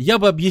 Да, я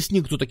бы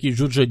объяснил, кто такие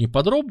джурджени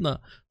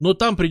подробно, но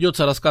там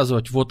придется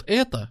рассказывать вот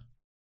это.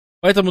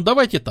 Поэтому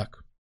давайте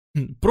так.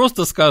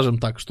 Просто скажем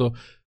так, что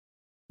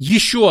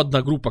еще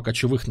одна группа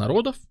кочевых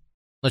народов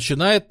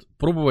начинает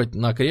пробовать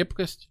на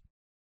крепкость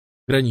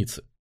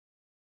границы.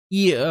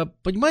 И,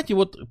 понимаете,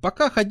 вот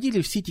пока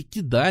ходили все эти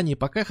кидани,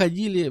 пока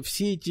ходили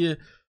все эти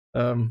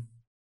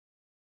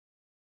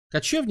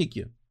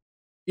кочевники,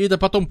 и это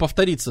потом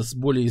повторится с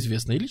более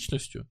известной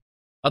личностью,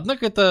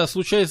 однако это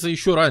случается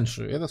еще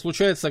раньше. Это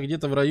случается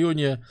где-то в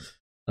районе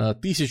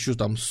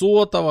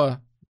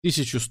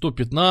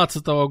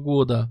 1100-1115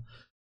 года,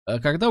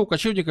 когда у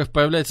кочевников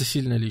появляется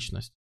сильная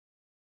личность.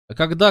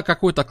 Когда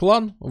какой-то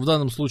клан, в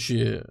данном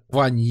случае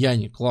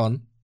Вань-Янь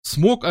клан,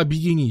 смог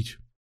объединить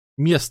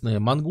местные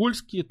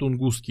монгольские,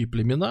 тунгусские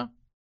племена,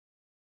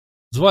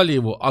 звали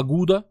его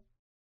Агуда,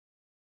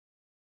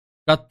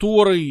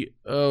 который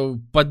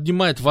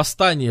поднимает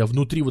восстание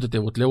внутри вот этой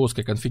вот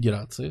Ляосской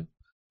конфедерации.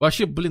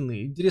 Вообще, блин,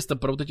 интересно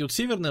про вот эти вот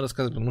северные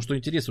рассказы, потому что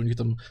интересно, у них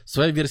там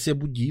своя версия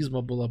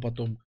буддизма была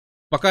потом.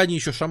 Пока они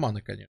еще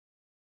шаманы, конечно.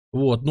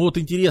 Вот, но вот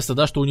интересно,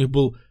 да, что у них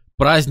был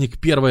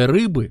праздник первой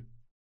рыбы,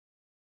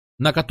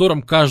 на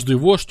котором каждый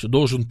вождь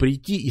должен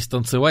прийти и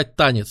станцевать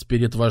танец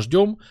перед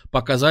вождем,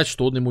 показать,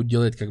 что он ему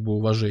делает как бы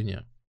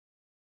уважение.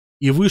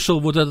 И вышел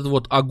вот этот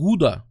вот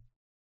Агуда,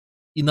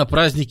 и на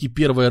празднике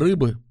первой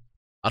рыбы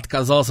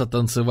отказался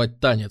танцевать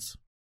танец.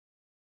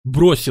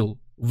 Бросил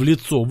в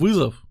лицо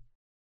вызов,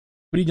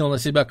 принял на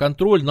себя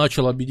контроль,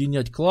 начал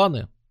объединять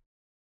кланы,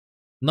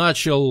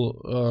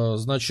 начал,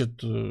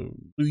 значит,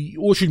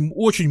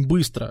 очень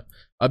быстро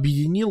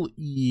объединил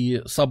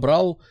и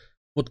собрал.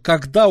 Вот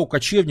когда у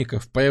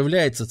кочевников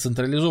появляется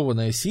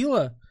централизованная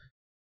сила,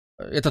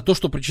 это то,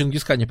 что при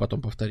Чингисхане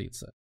потом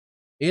повторится.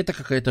 Это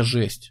какая-то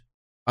жесть.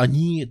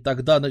 Они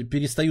тогда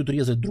перестают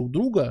резать друг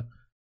друга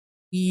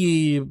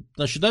и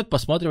начинают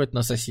посматривать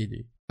на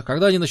соседей. А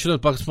когда они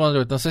начинают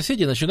посматривать на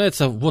соседей,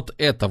 начинается вот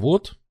это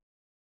вот.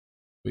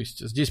 То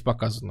есть здесь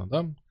показано,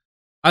 да?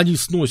 Они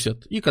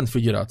сносят и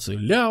конфедерации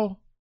Ляо,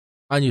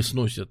 они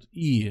сносят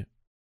и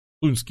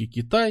Тунский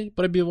Китай,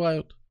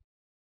 пробивают,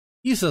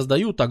 и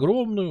создают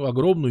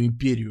огромную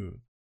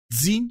империю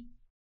Цзинь.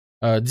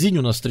 Цзинь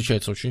у нас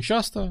встречается очень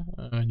часто,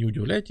 не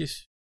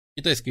удивляйтесь. В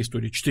китайской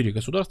истории 4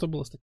 государства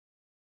было.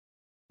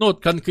 Но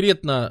вот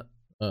конкретно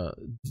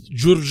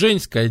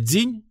джурдженская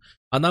Цзинь,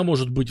 она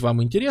может быть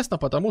вам интересна,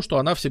 потому что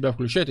она в себя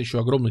включает еще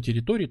огромную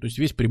территорию, то есть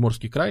весь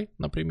Приморский край,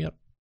 например.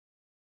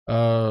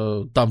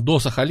 Там до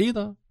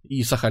Сахалина,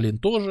 и Сахалин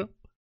тоже.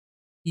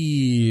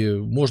 И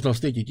можно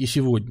встретить и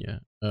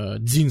сегодня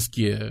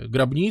дзинские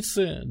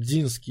гробницы,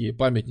 дзинские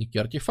памятники,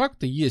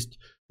 артефакты есть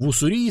в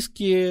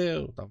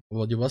Уссурийске, там, в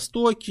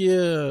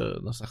Владивостоке,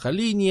 на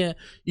Сахалине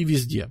и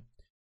везде.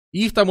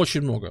 И их там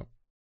очень много.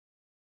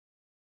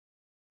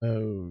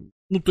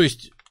 Ну, то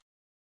есть,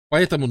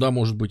 поэтому, да,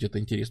 может быть, это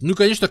интересно. Ну и,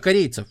 конечно,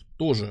 корейцев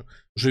тоже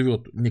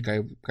живет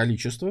некое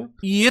количество.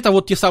 И это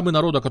вот те самые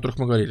народы, о которых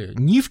мы говорили.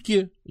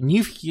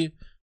 Нивки,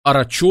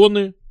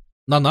 арачоны,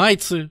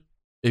 нанайцы,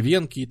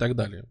 эвенки и так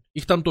далее.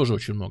 Их там тоже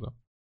очень много.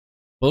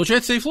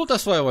 Получается, и флот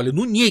осваивали.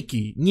 Ну,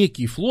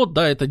 некий флот,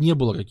 да, это не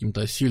было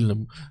каким-то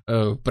сильным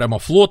прямо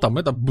флотом.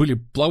 Это были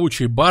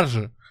плавучие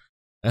баржи.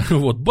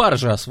 Вот,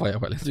 баржи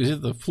осваивали. То есть,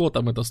 это,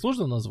 флотом это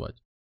сложно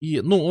назвать.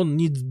 И, ну, он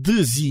не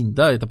дзинь,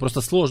 да, это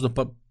просто сложно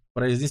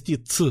произнести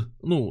ц.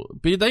 Ну,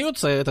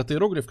 передается этот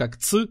иероглиф как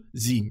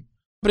цзинь.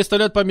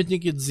 Представляют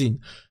памятники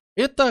дзинь.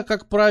 Это,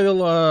 как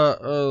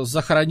правило,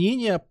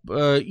 захоронения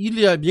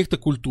или объекты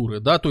культуры,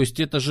 да, то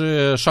есть это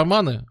же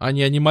шаманы,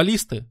 они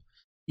анималисты,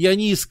 и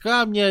они из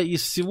камня,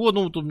 из всего,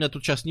 ну, вот у меня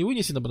тут сейчас не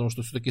вынесено, потому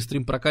что все-таки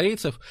стрим про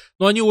корейцев,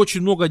 но они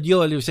очень много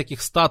делали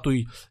всяких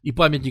статуй и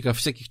памятников,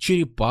 всяких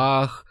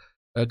черепах,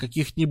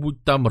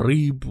 каких-нибудь там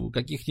рыб,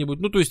 каких-нибудь,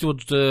 ну, то есть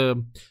вот,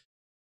 как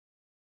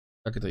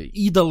это,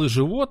 идолы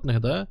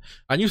животных, да,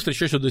 они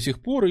встречаются до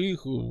сих пор, и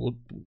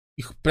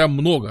их прям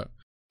много.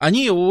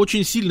 Они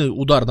очень сильный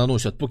удар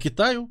наносят по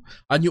Китаю,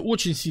 они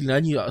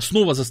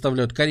снова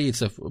заставляют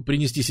корейцев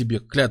принести себе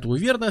клятву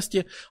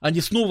верности, они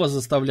снова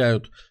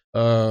заставляют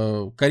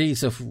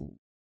корейцев,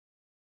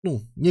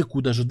 ну,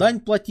 некую даже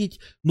дань платить,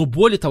 но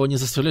более того, они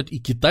заставляют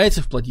и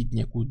китайцев платить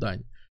некую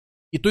дань.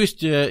 И то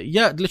есть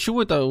я для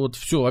чего это вот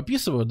все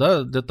описываю,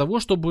 да, для того,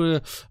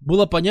 чтобы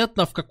было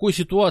понятно, в какой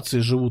ситуации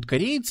живут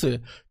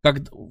корейцы,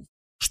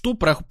 что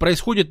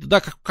происходит, да,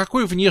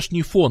 какой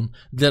внешний фон,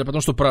 потому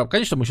что,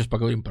 конечно, мы сейчас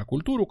поговорим про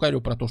культуру Корё,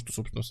 про то, что,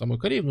 собственно, в самой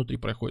Корее внутри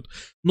происходит,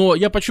 но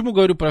я почему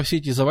говорю про все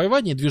эти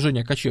завоевания,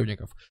 движения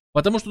кочевников,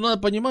 потому что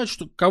надо понимать,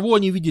 что кого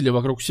они видели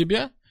вокруг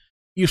себя,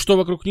 и что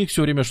вокруг них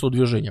все время шло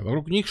движение,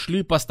 вокруг них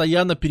шли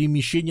постоянно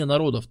перемещения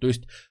народов, то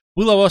есть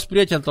было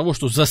восприятие того,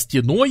 что за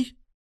стеной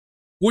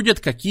ходят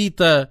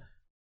какие-то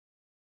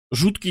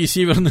жуткие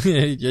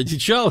северные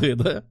одичалые,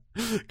 да,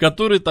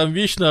 которые там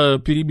вечно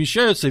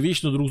перемещаются,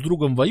 вечно друг с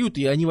другом воюют,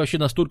 и они вообще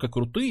настолько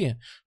крутые,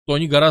 что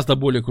они гораздо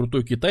более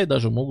крутой Китай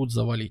даже могут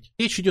завалить.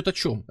 Речь идет о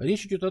чем?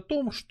 Речь идет о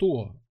том,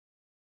 что в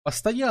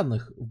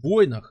постоянных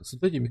войнах с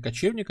этими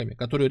кочевниками,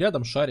 которые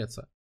рядом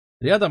шарятся,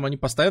 рядом они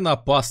постоянно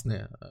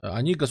опасные,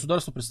 они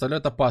государству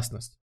представляют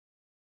опасность.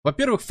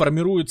 Во-первых,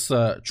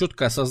 формируется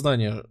четкое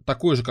осознание,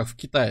 такое же, как в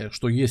Китае,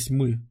 что есть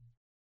мы,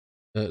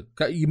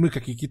 и мы,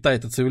 как и Китай,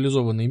 это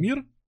цивилизованный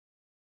мир,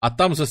 а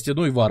там за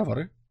стеной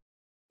варвары.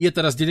 И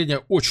это разделение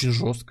очень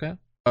жесткое.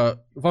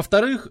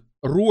 Во-вторых,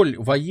 роль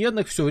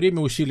военных все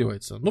время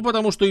усиливается. Ну,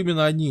 потому что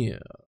именно они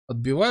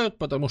отбивают,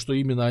 потому что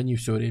именно они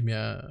все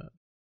время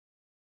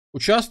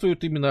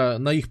участвуют, именно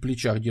на их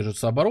плечах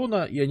держится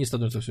оборона, и они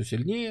становятся все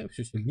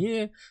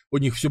сильнее, у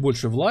них все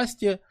больше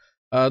власти.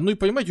 Ну и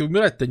понимаете,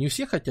 умирать-то не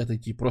все хотят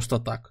идти просто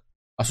так.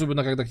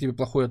 Особенно, когда к тебе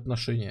плохое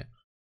отношение.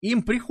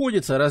 Им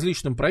приходится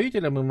различным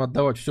правителям им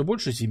отдавать все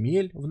больше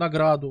земель в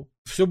награду,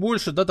 все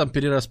больше, да, там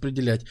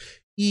перераспределять.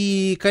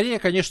 И Корея,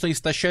 конечно,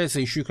 истощается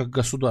еще и как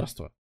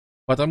государство.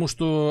 Потому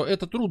что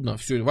это трудно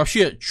все.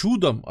 Вообще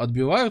чудом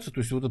отбиваются, то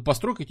есть вот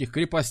постройка этих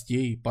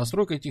крепостей,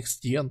 постройка этих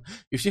стен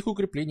и всех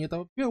укреплений, это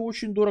вообще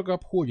очень дорого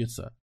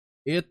обходится.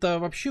 Это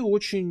вообще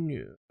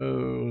очень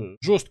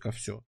жестко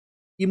все.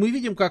 И мы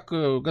видим, как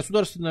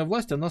государственная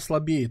власть, она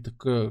слабеет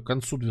к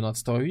концу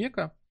 12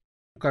 века.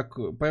 Как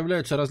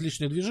появляются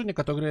различные движения,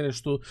 которые говорят,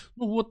 что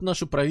ну вот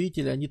наши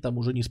правители, они там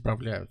уже не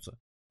справляются.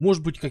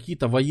 Может быть,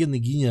 какие-то военные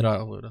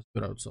генералы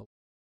разбираются.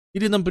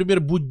 Или,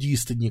 например,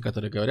 буддисты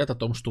некоторые говорят о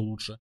том, что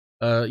лучше.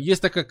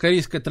 Есть такая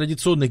корейская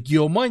традиционная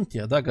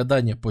геомантия, да,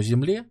 гадание по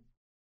земле.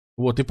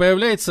 Вот, и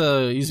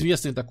появляется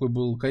известный такой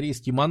был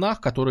корейский монах,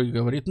 который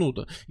говорит, ну,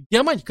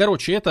 геомантия,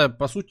 короче, это,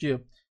 по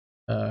сути,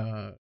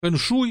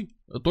 фэншуй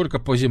только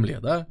по земле,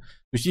 да.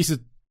 То есть, если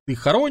ты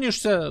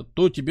хоронишься,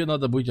 то тебе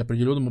надо быть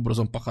определенным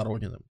образом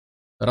похороненным.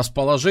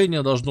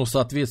 Расположение должно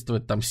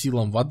соответствовать там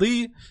силам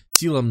воды,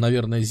 силам,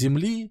 наверное,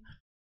 земли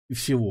и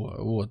всего.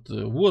 Вот.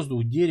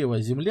 Воздух,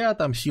 дерево, земля,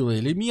 там сила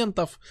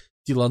элементов,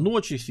 сила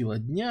ночи, сила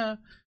дня.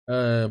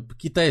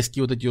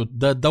 Китайские вот эти вот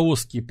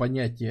даосские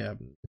понятия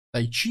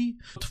тайчи.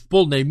 В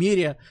полной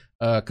мере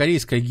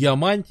корейская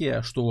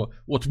геомантия, что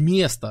от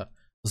места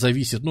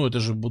зависит, ну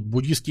это же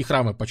буддийские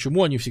храмы,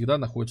 почему они всегда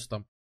находятся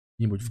там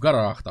где-нибудь в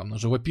горах, там, на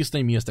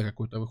живописное место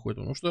какое-то выходит,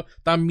 потому что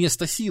там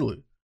место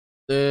силы.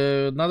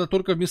 Надо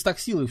только в местах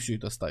силы все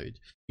это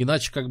ставить,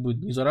 иначе как бы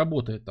не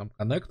заработает там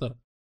коннектор.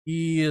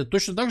 И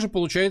точно так же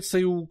получается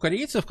и у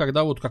корейцев,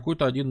 когда вот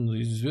какой-то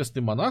один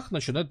известный монах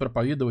начинает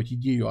проповедовать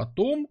идею о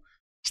том,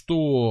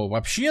 что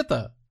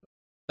вообще-то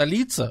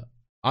столица,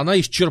 она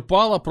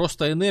исчерпала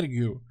просто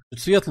энергию,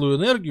 светлую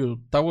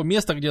энергию того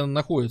места, где она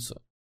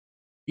находится.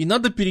 И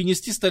надо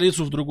перенести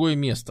столицу в другое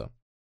место.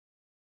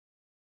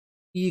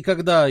 И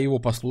когда его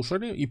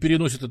послушали и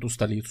переносят эту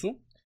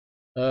столицу,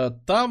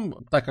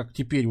 там, так как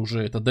теперь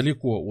уже это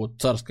далеко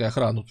от царской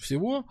охраны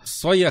всего,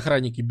 свои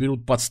охранники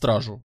берут под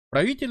стражу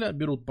правителя,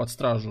 берут под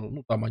стражу,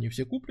 ну там они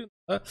все куплены,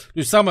 да? То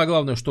есть самое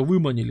главное, что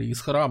выманили из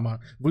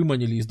храма,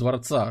 выманили из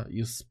дворца,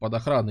 из-под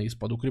охраны,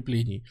 из-под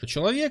укреплений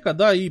человека,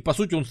 да, и по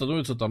сути он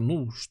становится там,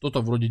 ну,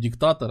 что-то вроде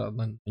диктатора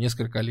на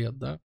несколько лет,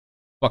 да,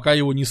 пока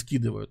его не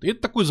скидывают. И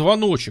это такой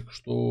звоночек,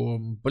 что,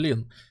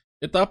 блин,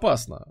 это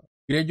опасно.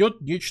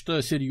 Грядет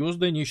нечто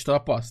серьезное, нечто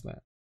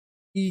опасное.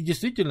 И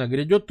действительно,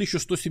 грядет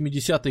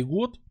 1170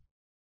 год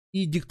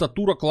и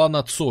диктатура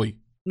клана Цой.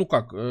 Ну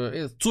как,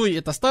 Цой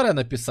это старое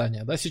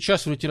написание, да,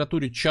 сейчас в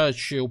литературе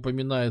чаще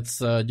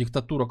упоминается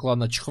диктатура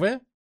клана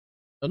Чхве.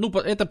 Ну,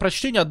 это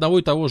прочтение одного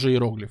и того же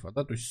иероглифа,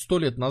 да, то есть 100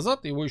 лет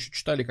назад его еще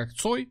читали как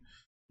Цой,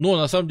 но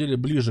на самом деле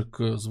ближе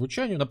к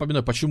звучанию.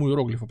 Напоминаю, почему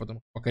иероглифы, потому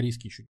что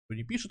по-корейски еще никто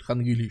не пишет,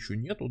 хангыли еще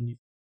нет,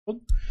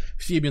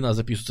 все имена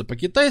записываются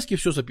по-китайски,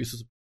 все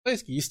записывается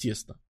по-китайски,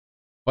 естественно.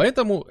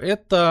 Поэтому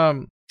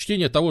это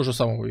чтение того же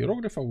самого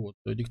иероглифа, вот,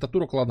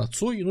 диктатура клана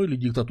Цой, ну или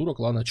диктатура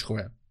клана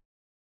Чхве.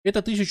 Это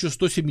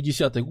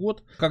 1170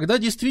 год, когда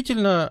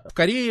действительно в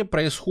Корее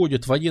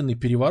происходит военный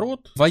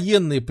переворот,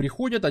 военные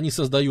приходят, они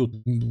создают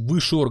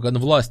высший орган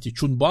власти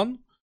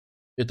Чунбан,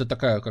 это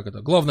такая, как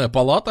это, главная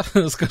палата,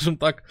 скажем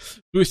так,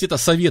 то есть это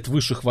совет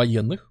высших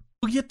военных.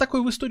 Вы где-то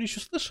такое в истории еще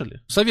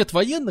слышали? Совет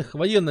военных,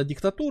 военная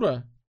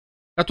диктатура,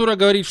 которая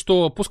говорит,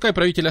 что пускай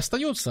правитель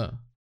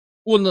остается,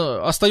 он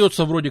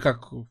остается вроде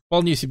как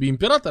вполне себе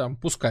императором,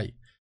 пускай,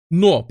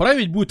 но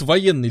править будет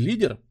военный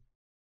лидер,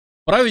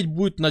 править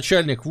будет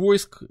начальник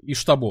войск и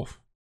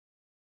штабов.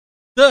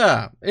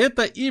 Да,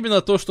 это именно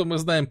то, что мы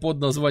знаем под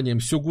названием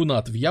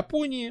сёгунат в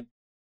Японии.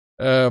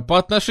 по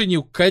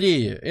отношению к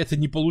Корее это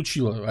не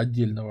получило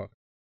отдельного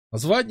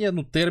названия,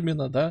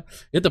 термина, да.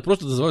 Это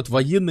просто называют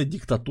военной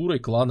диктатурой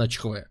клана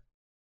Чхве.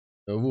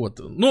 Вот.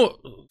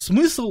 Но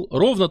смысл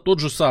ровно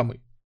тот же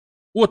самый.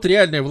 От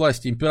реальной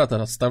власти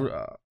император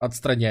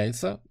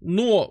отстраняется,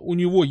 но у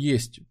него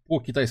есть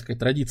по китайской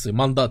традиции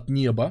мандат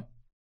неба,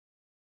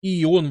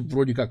 и он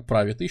вроде как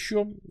правит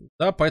еще,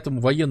 да,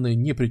 поэтому военные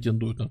не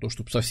претендуют на то,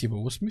 чтобы совсем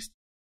его сместить.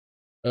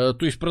 То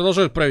есть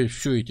продолжают править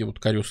все эти вот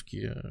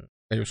корейская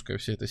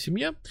вся эта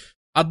семья.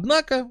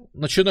 Однако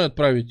начинают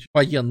править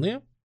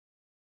военные.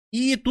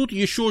 И тут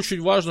еще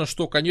очень важно,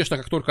 что, конечно,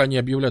 как только они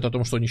объявляют о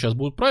том, что они сейчас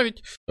будут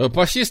править,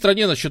 по всей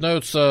стране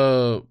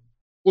начинаются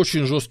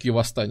очень жесткие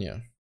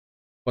восстания.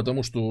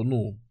 Потому что,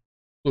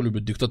 кто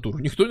любит диктатуру?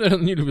 Никто,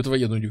 наверное, не любит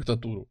военную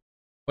диктатуру.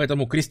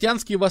 Поэтому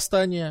крестьянские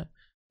восстания,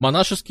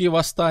 монашеские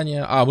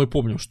восстания, а мы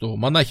помним, что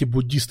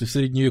монахи-буддисты в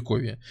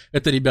Средневековье,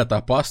 это ребята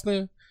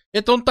опасные.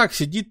 Это он так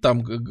сидит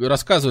там,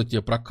 рассказывает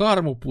тебе про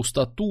карму,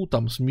 пустоту,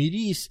 там,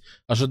 смирись,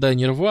 ожидай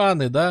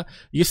нирваны, да.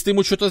 Если ты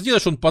ему что-то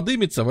сделаешь, он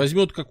подымется,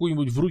 возьмет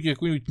в руки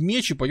какой-нибудь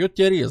меч и пойдет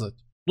тебя резать.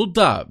 Ну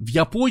да, в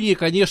Японии,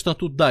 конечно,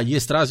 тут да,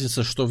 есть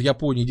разница, что в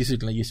Японии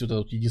действительно есть вот эта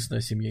вот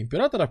единственная семья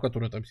императоров,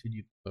 которая там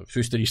сидит.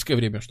 Все историческое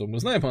время, что мы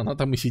знаем, она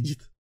там и сидит.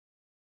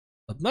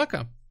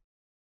 Однако,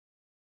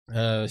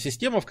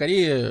 система в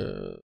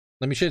Корее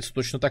намечается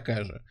точно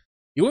такая же.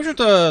 И, в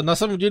общем-то, на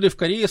самом деле в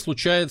Корее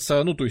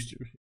случается, то есть,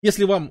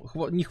 если вам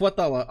не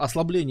хватало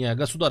ослабления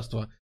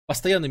государства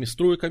постоянными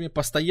стройками,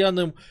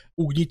 постоянным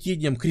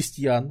угнетением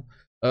крестьян,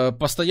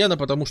 постоянно,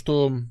 потому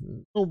что,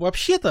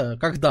 вообще-то,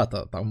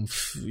 когда-то, там,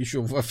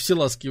 еще в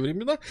селазские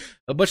времена,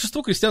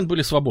 большинство крестьян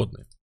были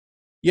свободны.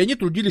 И они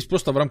трудились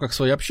просто в рамках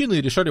своей общины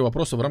и решали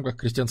вопросы в рамках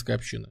крестьянской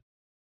общины.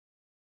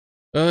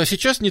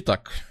 Сейчас не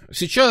так.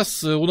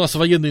 Сейчас у нас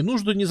военные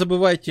нужды, не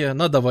забывайте,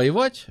 надо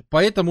воевать,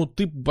 поэтому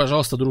ты,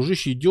 пожалуйста,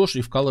 дружище, идешь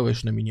и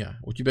вкалываешь на меня.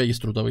 У тебя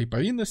есть трудовые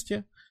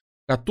повинности,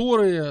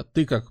 которые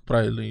ты, как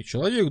правильный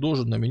человек,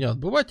 должен на меня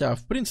отбывать, а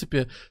в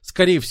принципе,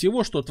 скорее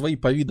всего, что твои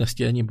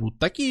повинности, они будут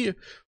такие,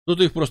 что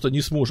ты их просто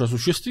не сможешь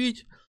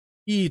осуществить,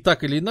 и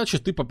так или иначе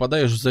ты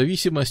попадаешь в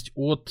зависимость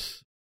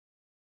от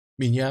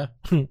меня,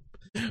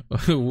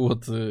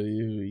 вот,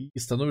 и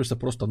становишься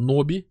просто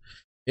ноби.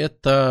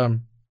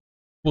 Это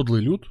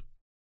подлый люд,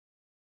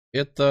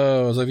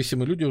 это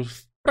зависимые люди,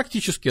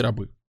 практически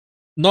рабы.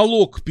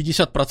 Налог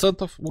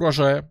 50%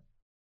 урожая,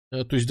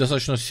 то есть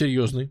достаточно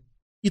серьезный.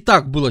 И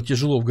так было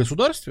тяжело в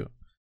государстве,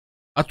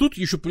 а тут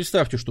еще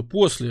представьте, что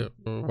после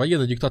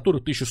военной диктатуры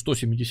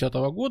 1170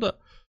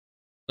 года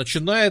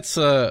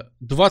начинается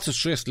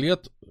 26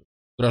 лет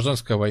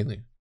гражданской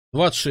войны.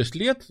 26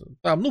 лет,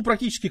 там,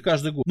 практически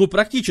каждый год,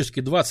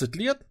 практически 20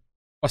 лет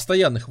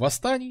постоянных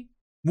восстаний,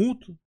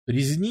 мут,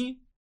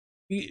 резни.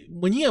 И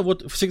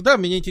всегда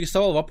меня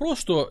интересовал вопрос,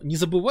 что не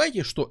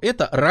забывайте, что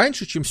это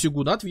раньше, чем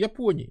сёгунат в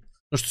Японии.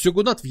 Потому что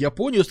сёгунат в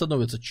Японии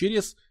становится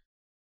через,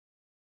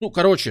 в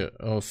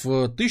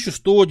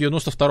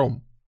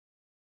 1192.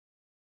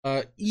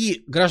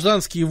 И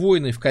гражданские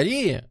войны в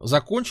Корее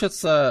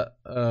закончатся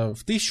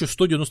в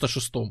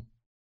 1196.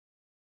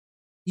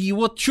 И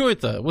вот что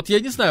это? Вот я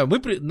не знаю,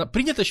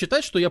 принято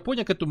считать, что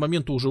Япония к этому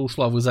моменту уже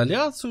ушла в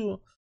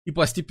изоляцию, и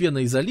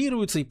постепенно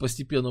изолируется, и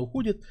постепенно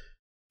уходит.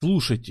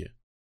 Слушайте,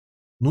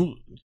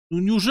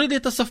 неужели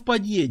это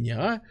совпадение,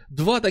 а?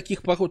 Два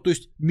таких похода, то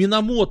есть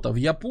Минамото в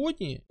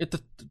Японии, это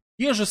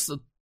те же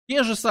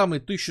самые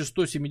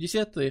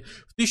 1170-е,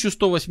 в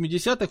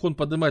 1180-х он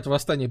поднимает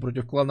восстание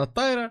против клана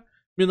Тайра,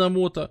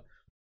 Минамото,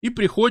 и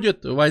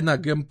приходит война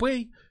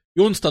Гэмпэй, и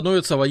он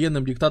становится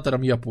военным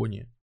диктатором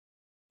Японии.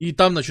 И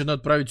там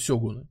начинают править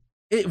сёгуны.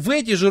 И в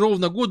эти же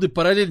ровно годы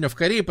параллельно в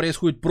Корее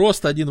происходит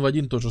просто один в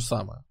один то же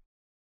самое.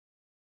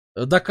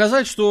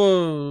 Доказать,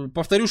 что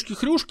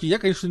повторюшки-хрюшки, я,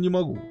 конечно, не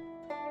могу.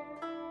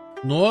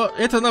 Но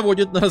это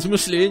наводит на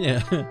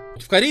размышления.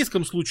 В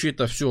корейском случае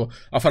это все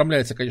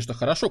оформляется, конечно,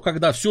 хорошо,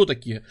 когда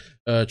все-таки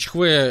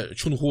Чхве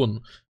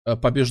Чунхон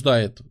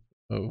побеждает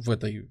в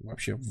этой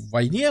вообще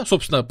войне.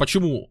 Собственно,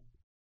 почему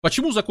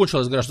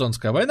закончилась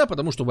гражданская война?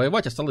 Потому что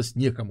воевать осталось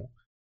некому.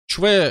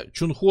 Чхве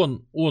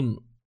Чунхон,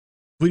 он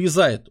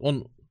вырезает,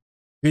 он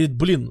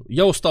говорит,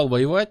 я устал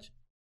воевать,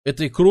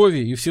 этой крови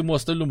и всему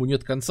остальному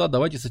нет конца,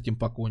 давайте с этим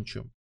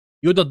покончим.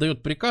 И он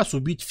отдает приказ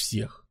убить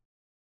всех.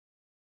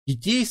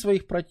 Детей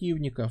своих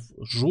противников,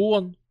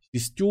 жен,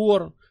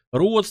 сестер,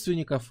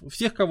 родственников,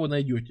 всех, кого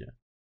найдете.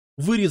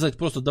 Вырезать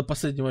просто до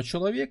последнего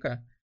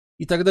человека,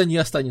 и тогда не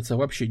останется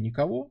вообще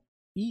никого,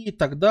 и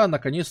тогда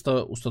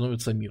наконец-то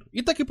установится мир.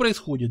 И так и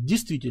происходит.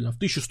 Действительно,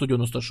 в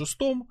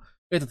 1196-м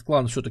этот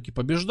клан все-таки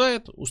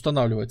побеждает,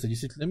 устанавливается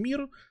действительно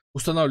мир,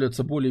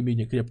 устанавливается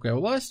более-менее крепкая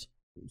власть,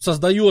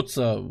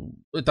 создается,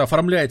 это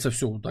оформляется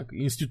все вот так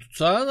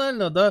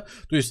институционально, да,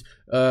 то есть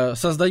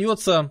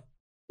создается...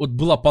 Вот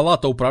была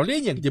палата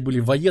управления, где были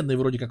военные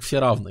вроде как все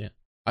равные,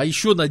 а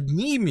еще над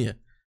ними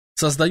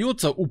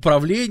создается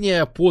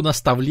управление по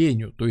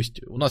наставлению. То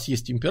есть у нас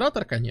есть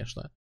император,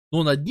 конечно,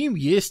 но над ним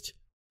есть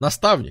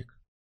наставник.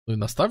 Ну и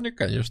наставник,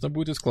 конечно,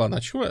 будет из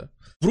клана Чуэ.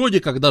 Вроде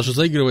как даже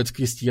заигрывает с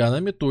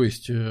крестьянами, то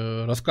есть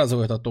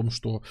рассказывает о том,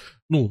 что,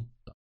 ну,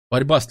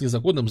 борьба с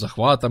незаконным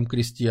захватом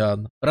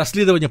крестьян,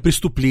 расследование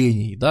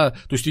преступлений, да,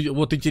 то есть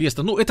вот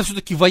интересно, ну это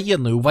все-таки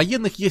военные, у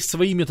военных есть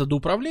свои методы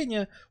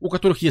управления, у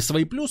которых есть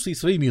свои плюсы и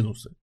свои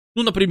минусы.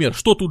 Ну, например,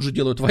 что тут же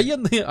делают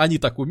военные, они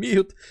так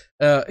умеют,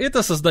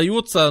 это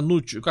создается, ну,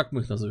 как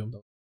мы их назовем,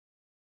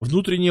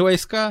 внутренние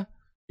войска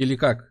или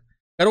как?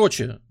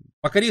 Короче,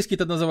 по-корейски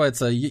это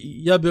называется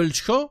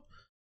ябельчхо,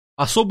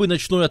 особый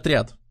ночной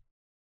отряд.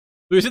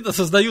 То есть это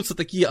создаются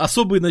такие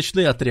особые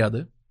ночные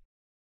отряды,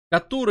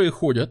 которые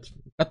ходят,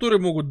 которые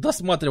могут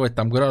досматривать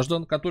там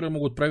граждан, которые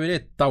могут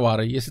проверять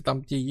товары, если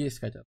там те есть,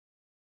 хотя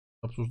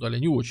обсуждали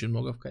не очень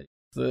много в Корее.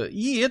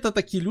 И это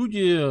такие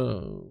люди,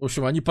 в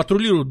общем, они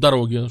патрулируют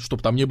дороги,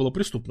 чтобы там не было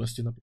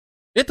преступности, например.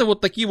 Это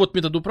вот такие вот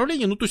методы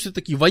управления, ну, то есть это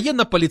такие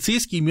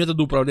военно-полицейские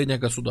методы управления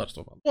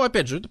государством. Ну,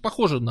 опять же, это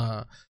похоже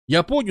на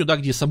Японию, да,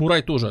 где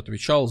самурай тоже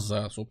отвечал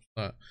за,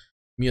 собственно,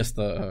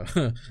 место,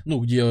 ну,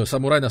 где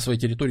самурай на своей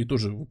территории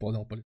тоже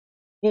выполнял полицию.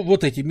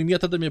 Вот этими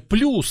методами.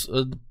 Плюс,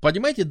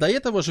 понимаете, до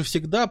этого же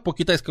всегда по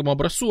китайскому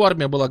образцу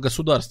армия была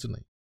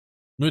государственной.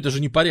 Но это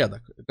же не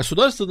порядок.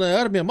 Государственная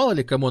армия, мало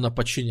ли кому она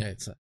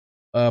подчиняется.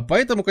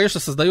 Поэтому, конечно,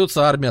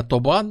 создается армия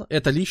Тобан,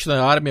 это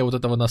личная армия вот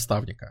этого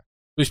наставника.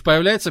 То есть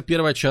появляется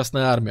первая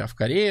частная армия в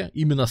Корее,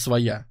 именно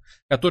своя,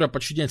 которая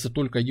подчиняется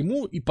только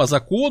ему и по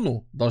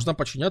закону должна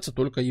подчиняться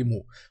только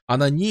ему.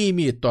 Она не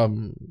имеет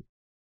там...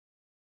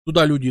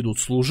 Туда люди идут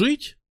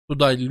служить,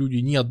 туда люди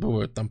не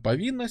отбывают там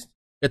повинность.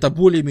 Это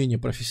более-менее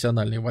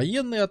профессиональные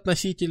военные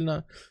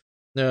относительно.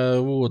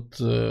 Вот.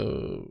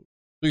 То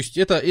есть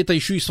это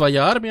еще и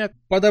своя армия.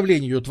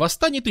 Подавление идет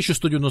восстание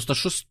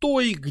 1196,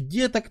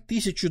 где-то к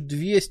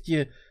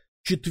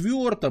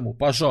 1204,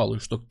 пожалуй,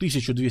 что к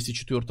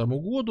 1204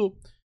 году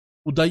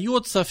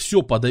удается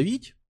все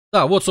подавить.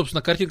 Да, вот,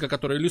 собственно, картинка,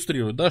 которая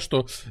иллюстрирует, да,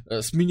 что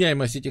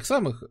сменяемость этих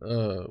самых,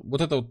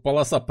 вот эта вот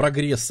полоса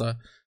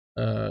прогресса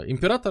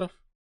императоров,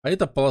 а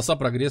это полоса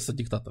прогресса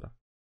диктаторов.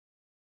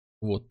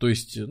 Вот, то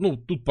есть, ну,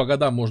 тут по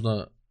годам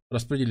можно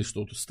распределить,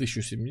 что с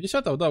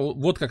 1070-го, да,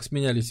 вот как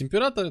сменялись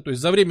императоры, то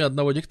есть за время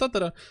одного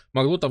диктатора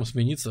могло там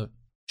смениться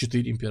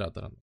 4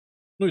 императора,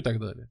 ну и так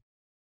далее.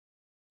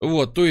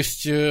 Вот, то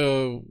есть,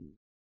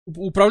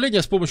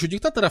 управление с помощью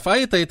диктаторов, а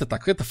это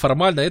так, это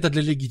формально, это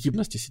для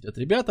легитимности сидят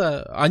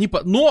ребята,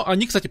 но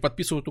они, кстати,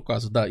 подписывают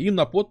указы, да, им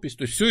на подпись,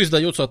 то есть все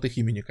издается от их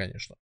имени,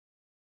 конечно.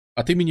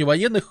 От имени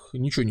военных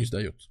ничего не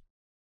издается.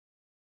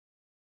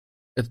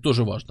 Это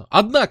тоже важно.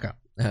 Однако,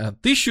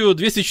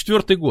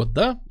 1204 год,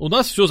 да, у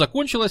нас все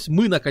закончилось,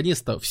 мы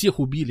наконец-то всех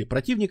убили,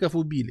 противников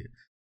убили.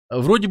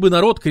 Вроде бы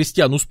народ,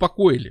 крестьян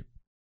успокоили.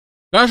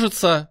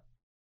 Кажется,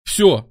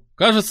 все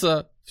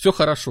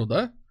хорошо,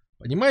 да?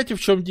 Понимаете, в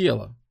чем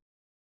дело?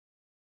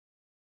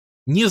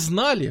 Не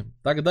знали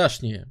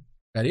тогдашние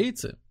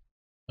корейцы,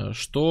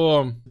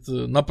 что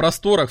на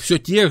просторах все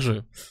тех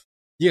же,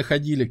 где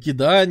ходили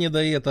кидане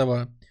до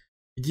этого,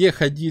 где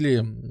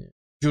ходили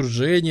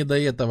джурджени до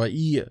этого,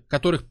 и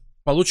которых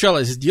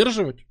получалось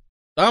сдерживать,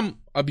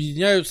 там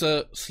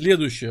объединяются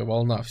следующая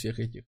волна всех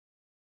этих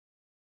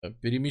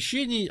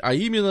перемещений, а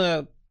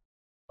именно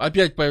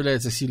опять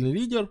появляется сильный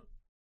лидер,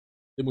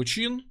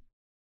 Темучин,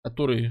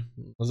 который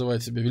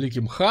называет себя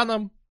великим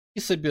ханом, и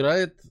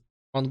собирает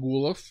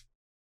монголов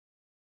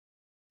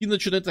и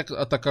начинает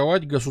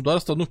атаковать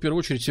государства, ну, в первую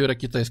очередь,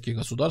 северокитайские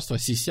государства,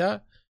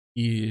 Сися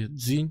и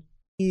Цзинь.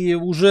 И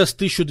уже с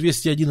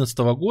 1211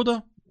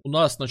 года у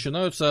нас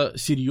начинаются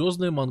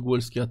серьезные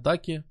монгольские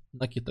атаки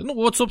на Китай. Ну,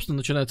 вот, собственно,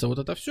 начинается вот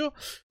это все.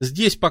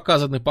 Здесь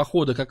показаны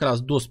походы как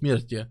раз до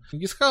смерти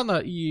Чингисхана,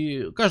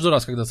 и каждый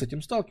раз, когда с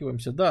этим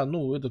сталкиваемся, да,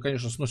 ну, это,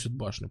 конечно, сносит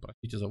башню,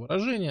 простите за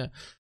выражение,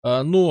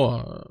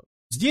 но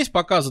здесь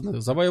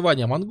показаны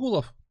завоевания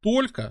монголов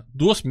только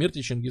до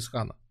смерти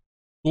Чингисхана,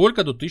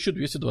 только до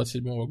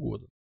 1227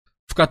 года.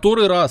 В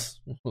который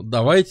раз,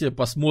 давайте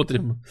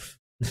посмотрим,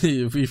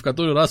 и в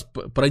который раз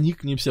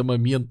проникнемся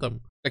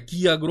моментом,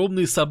 какие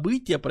огромные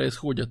события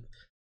происходят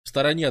в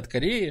стороне от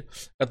Кореи,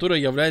 которая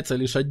является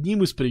лишь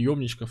одним из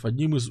приемничков,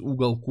 одним из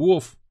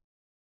уголков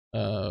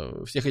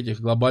всех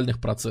этих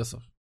глобальных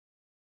процессов.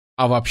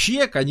 А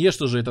вообще,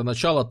 конечно же, это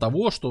начало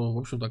того, что, в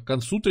общем-то, к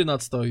концу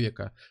 13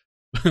 века,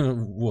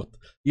 вот,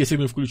 если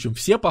мы включим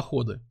все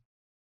походы,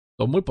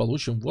 то мы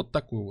получим вот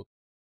такую вот.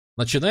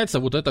 Начинается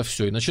вот это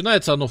все. И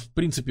начинается оно, в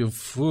принципе,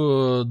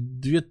 в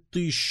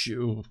 2000...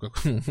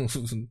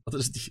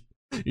 Подожди,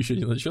 еще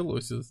не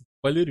началось.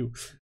 Полярю.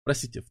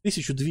 Простите, в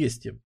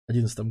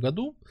 1211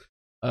 году,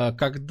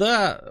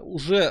 когда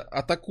уже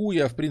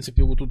атакуя, в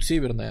принципе, вот тут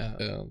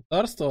северное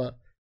царство,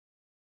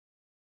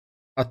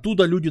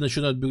 оттуда люди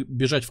начинают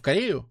бежать в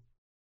Корею,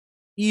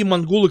 и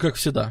монголы, как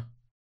всегда.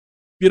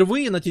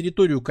 Впервые на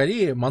территорию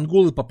Кореи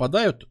монголы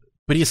попадают,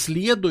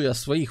 преследуя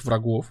своих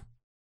врагов.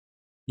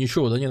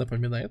 Ничего, да, не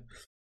напоминает.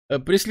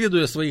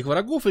 Преследуя своих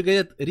врагов и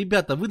говорят: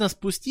 ребята, вы нас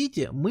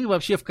пустите, мы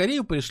вообще в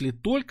Корею пришли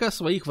только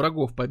своих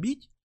врагов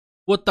побить.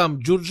 Вот там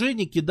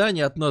джурджени,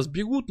 кидане от нас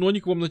бегут, но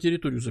они к вам на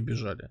территорию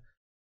забежали.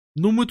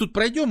 Ну мы тут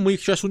пройдем, мы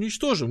их сейчас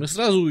уничтожим и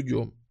сразу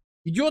уйдем.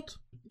 идет,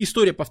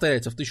 история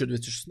повторяется в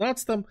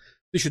 1216,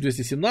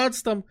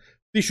 1217,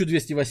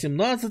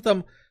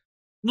 1218,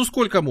 ну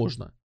сколько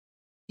можно.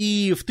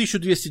 И в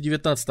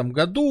 1219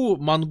 году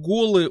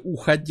монголы,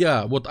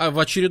 уходя, вот в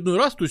очередной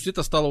раз, то есть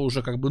это стало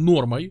уже как бы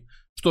нормой,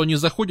 что они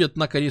заходят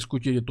на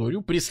корейскую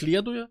территорию,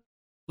 преследуя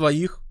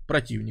своих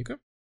противников.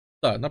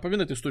 Да,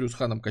 напоминает историю с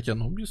ханом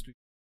Катяном,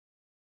 действительно.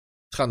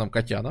 С ханом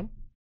Катяном.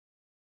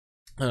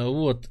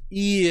 Вот.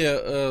 И,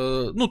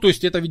 ну, то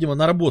есть это, видимо,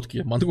 наработки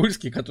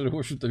монгольские, которые, в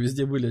общем-то,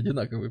 везде были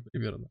одинаковые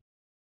примерно.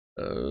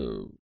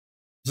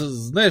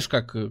 Знаешь,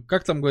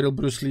 как там говорил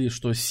Брюс Ли,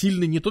 что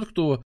сильный не тот,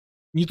 кто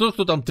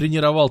там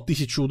тренировал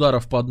 1000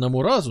 ударов по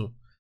одному разу,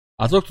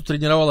 а тот, кто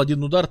тренировал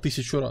один удар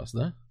 1000 раз,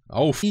 да?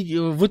 И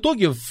в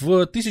итоге в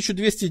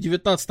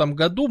 1219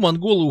 году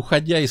монголы,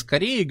 уходя из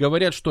Кореи,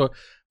 говорят, что,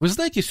 вы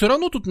знаете, все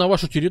равно тут на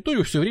вашу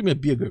территорию все время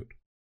бегают.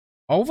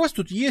 А у вас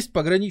тут есть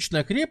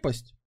пограничная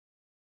крепость,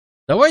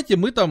 давайте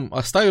мы там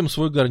оставим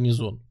свой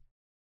гарнизон.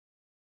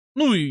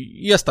 Ну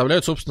и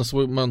оставляют, собственно,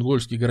 свой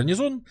монгольский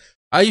гарнизон.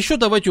 А еще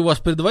давайте у вас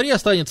при дворе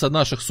останется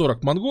наших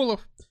 40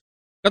 монголов,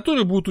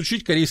 которые будут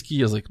учить корейский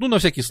язык. Ну, на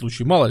всякий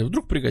случай, мало ли,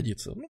 вдруг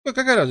пригодится. Ну,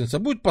 какая разница,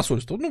 будет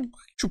посольство. Ну,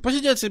 что,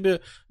 посидят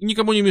себе,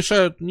 никому не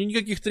мешают,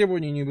 никаких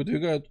требований не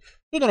выдвигают.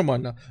 Ну,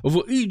 нормально.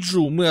 В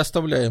Иджу мы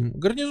оставляем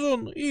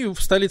гарнизон, и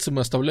в столице мы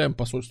оставляем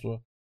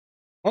посольство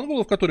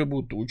монголов, которые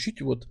будут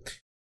учить. Вот.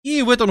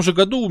 И в этом же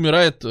году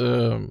умирает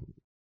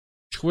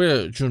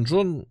Чхве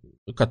Чунчжон,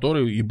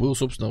 который и был,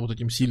 собственно, вот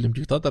этим сильным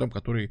диктатором,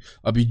 который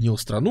объединил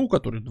страну,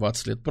 который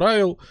 20 лет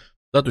правил.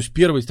 Да, то есть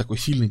первый такой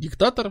сильный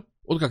диктатор,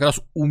 он как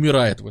раз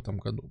умирает в этом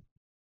году.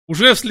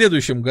 Уже в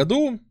следующем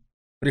году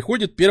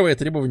приходит первое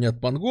требование от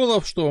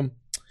монголов, что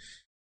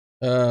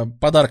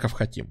подарков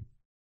хотим,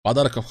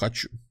 подарков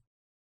хочу.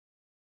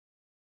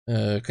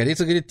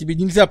 Корейцы говорят, тебе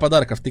нельзя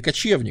подарков, ты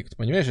кочевник, ты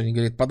понимаешь? Они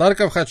говорят,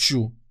 подарков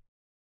хочу.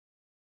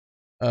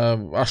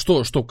 А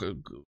что,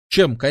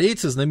 чем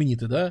корейцы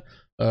знамениты, да?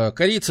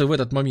 Корейцы в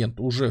этот момент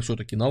уже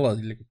все-таки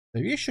наладили какие-то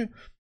вещи.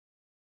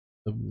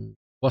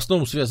 В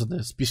основном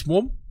связанное с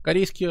письмом,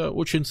 корейское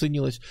очень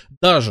ценилось.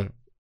 Даже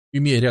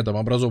имея рядом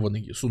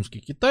образованный Сунский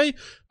Китай,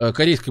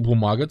 корейская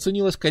бумага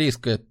ценилась,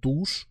 корейская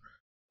тушь,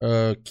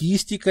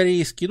 кисти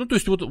корейские. Ну, то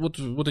есть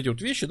вот эти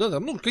вот вещи, да,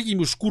 там, ну,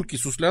 какие-нибудь шкурки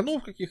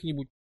суслянов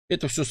каких-нибудь.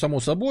 Это все само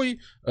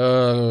собой.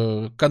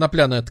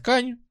 Конопляная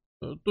ткань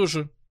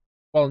тоже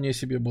вполне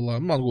себе была.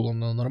 Монголам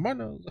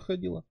нормально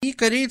заходила. И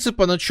корейцы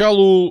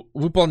поначалу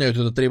выполняют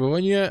это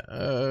требование.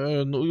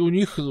 У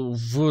них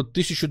в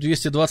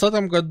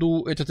 1220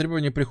 году это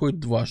требование приходит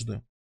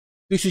дважды.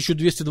 В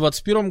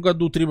 1221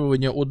 году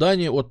требование о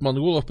дани от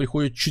монголов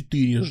приходит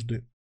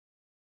 4-жды.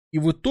 И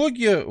в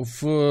итоге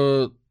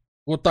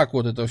вот так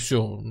вот это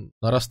все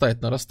нарастает.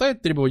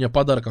 Требование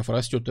подарков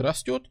растет и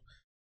растет.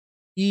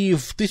 И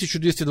в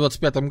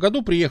 1225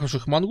 году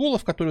приехавших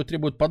монголов, которые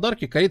требуют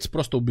подарки, корейцы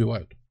просто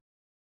убивают.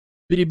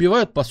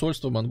 Перебивают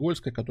посольство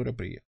монгольское, которое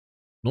приехало.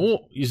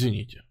 Ну,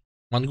 извините.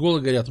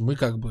 Монголы говорят, мы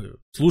как бы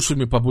с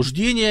лучшими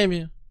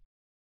побуждениями,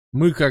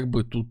 мы как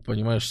бы тут,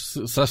 понимаешь,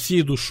 со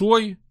всей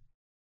душой,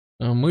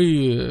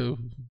 мы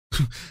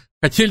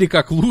хотели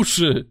как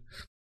лучше,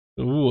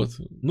 вот.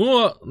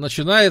 Но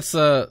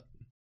начинается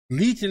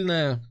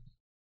длительная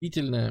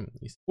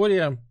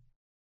история.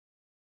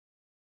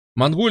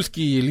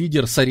 Монгольский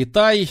лидер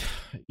Саритай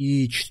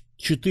и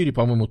 4,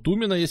 по-моему,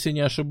 Тумена, если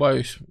не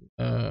ошибаюсь,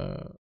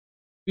 в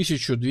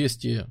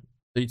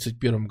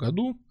 1231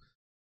 году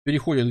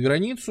переходят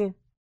границу,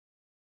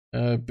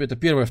 это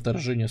первое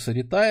вторжение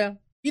Саритая,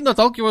 и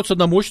наталкиваются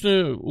на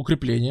мощные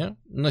укрепления,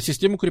 на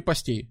систему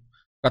крепостей,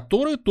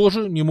 которые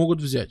тоже не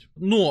могут взять.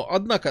 Но,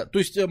 однако, то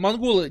есть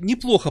монголы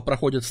неплохо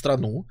проходят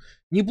страну,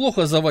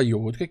 неплохо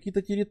завоевывают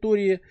какие-то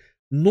территории,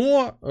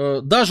 но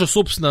даже,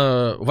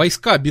 собственно,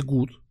 войска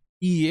бегут,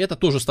 и это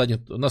тоже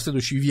станет на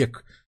следующий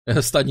век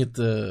станет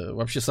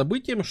вообще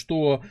событием,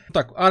 что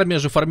так, армия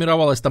же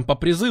формировалась там по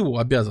призыву,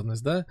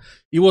 обязанность, да,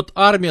 и вот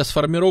армия,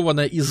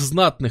 сформированная из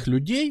знатных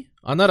людей,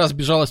 она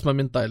разбежалась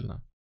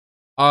моментально.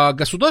 А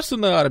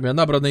государственная армия,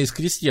 набранная из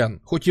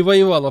крестьян, хоть и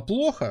воевала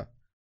плохо,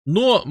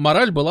 но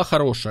мораль была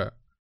хорошая,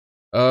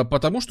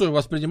 потому что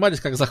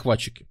воспринимались как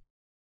захватчики.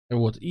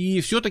 Вот.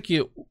 И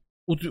все-таки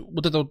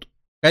вот эта вот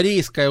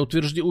корейская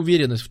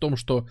уверенность в том,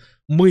 что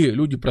мы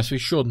люди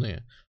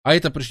просвещенные, а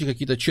это пришли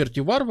какие-то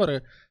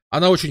черти-варвары,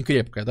 она очень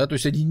крепкая, да, то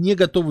есть они не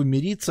готовы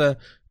мириться,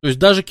 то есть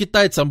даже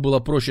китайцам было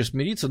проще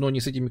смириться, но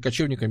они с этими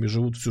кочевниками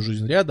живут всю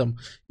жизнь рядом,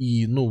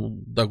 и,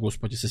 ну, да,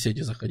 господи,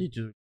 соседи,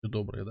 заходите,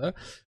 добрые, да.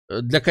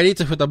 Для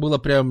корейцев это было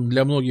прям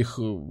для многих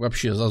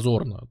вообще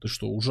зазорно, ты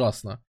что,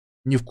 ужасно,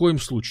 ни в коем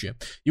случае.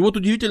 И вот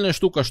удивительная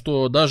штука,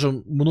 что даже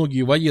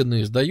многие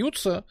военные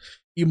сдаются,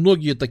 и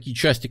многие такие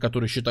части,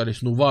 которые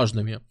считались, ну,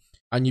 важными,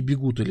 они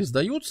бегут или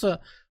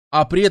сдаются,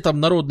 а при этом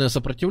народное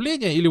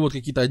сопротивление или вот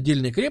какие-то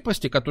отдельные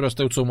крепости, которые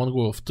остаются у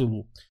монголов в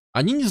тылу,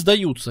 они не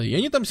сдаются, и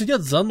они там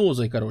сидят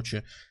занозой,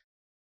 короче.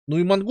 Ну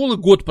и монголы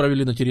год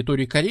провели на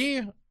территории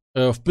Кореи.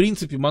 В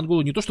принципе,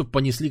 монголы не то чтобы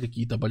понесли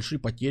какие-то большие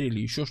потери или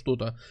еще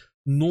что-то,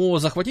 но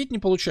захватить не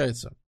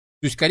получается.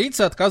 То есть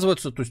корейцы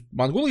отказываются, то есть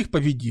монголы их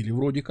победили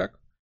вроде как,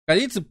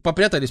 Корейцы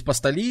попрятались по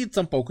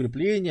столицам, по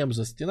укреплениям,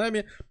 за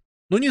стенами,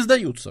 но не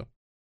сдаются.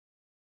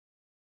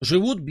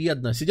 Живут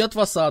бедно, сидят в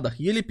осадах,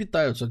 еле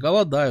питаются,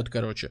 голодают,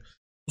 короче.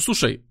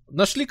 Слушай,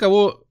 нашли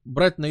кого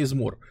брать на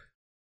измор.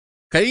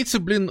 Корейцы,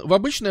 в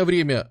обычное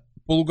время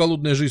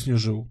полуголодной жизнью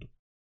живут.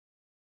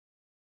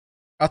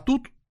 А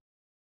тут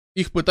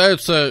их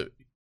пытаются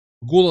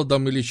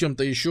голодом или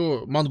чем-то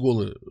еще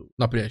монголы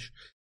напрячь.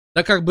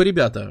 Да как бы,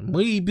 ребята,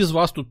 мы и без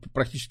вас тут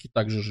практически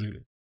так же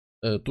жили.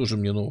 Тоже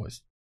мне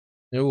новость.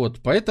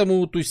 Вот,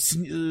 поэтому, то есть,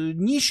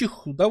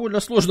 нищих довольно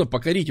сложно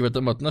покорить в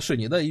этом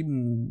отношении, да,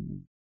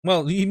 им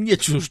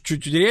нечего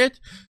чуть терять,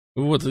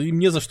 вот, им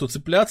не за что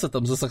цепляться,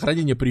 там, за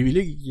сохранение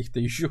привилегий каких-то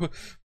еще,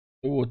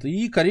 вот,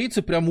 и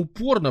корейцы прям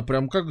упорно,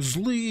 прям как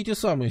злые эти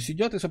самые,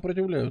 сидят и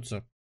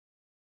сопротивляются.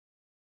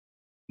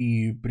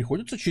 И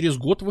приходится через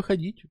год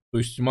выходить, то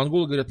есть,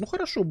 монголы говорят, ну,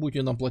 хорошо,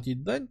 будете нам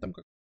платить дань, там,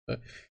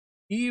 как-то,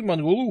 и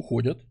монголы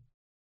уходят.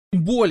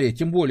 Тем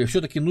более,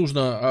 все-таки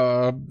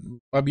нужно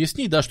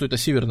объяснить, да, что это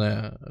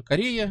Северная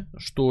Корея,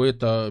 что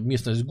это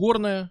местность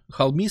горная,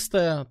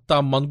 холмистая,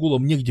 там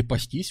монголам негде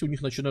пастись, у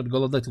них начинают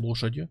голодать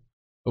лошади.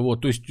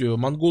 Вот, то есть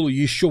монголы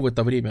еще в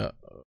это время,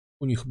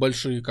 у них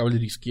большие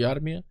кавалерийские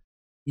армии,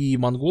 и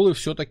монголы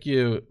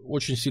все-таки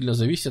очень сильно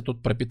зависят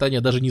от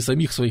пропитания даже не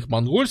самих своих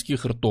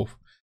монгольских ртов,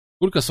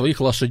 только своих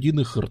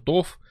лошадиных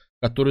ртов,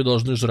 которые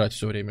должны жрать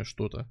все время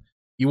что-то.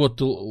 И вот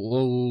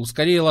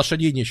скорее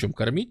лошадей нечем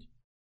кормить.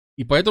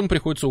 И поэтому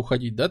приходится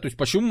уходить, да, то есть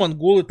почему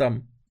монголы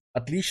там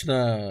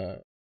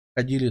отлично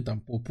ходили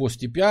там по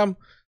степям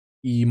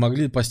и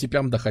могли по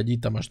степям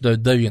доходить там аж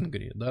до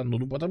Венгрии, да,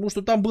 ну потому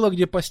что там было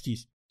где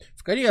пастись.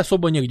 В Корее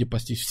особо негде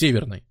пастись, в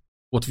Северной.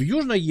 Вот в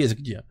Южной есть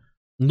где,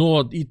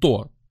 но и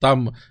то,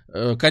 там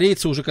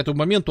корейцы уже к этому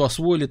моменту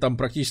освоили там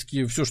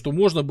практически все, что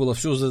можно было,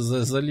 все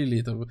залили,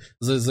 это,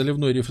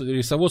 заливное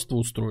рисоводство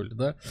устроили,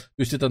 да, то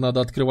есть это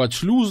надо открывать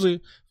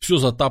шлюзы, все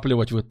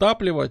затапливать,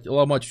 вытапливать,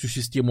 ломать всю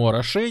систему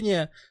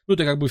орошения, ну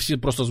это как бы все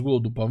просто с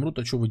голоду помрут,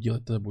 а что вы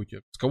делать тогда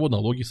будете, с кого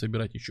налоги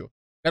собирать еще.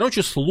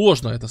 Короче,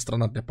 сложно эта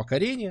страна для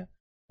покорения,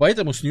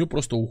 поэтому с нее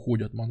просто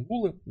уходят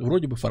монголы,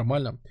 вроде бы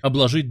формально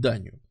обложить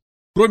данью.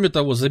 Кроме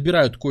того,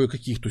 забирают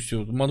кое-каких, то есть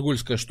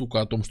монгольская штука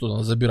о том, что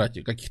надо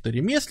забирать каких-то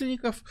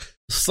ремесленников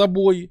с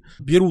собой,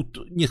 берут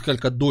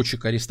несколько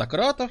дочек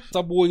аристократов с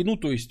собой, ну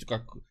то есть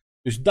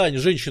дань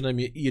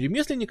женщинами и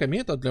ремесленниками,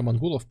 это для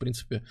монголов в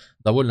принципе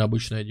довольно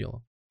обычное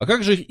дело. А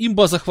как же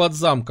имба-захват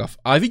замков?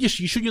 А видишь,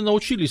 еще не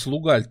научились,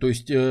 Лугаль, то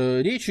есть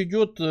речь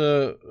идет,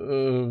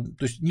 то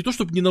есть не то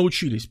чтобы не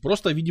научились,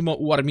 просто, видимо,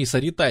 у армии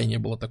Сарьтай не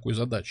было такой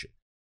задачи.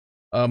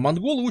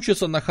 Монголы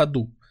учатся на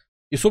ходу.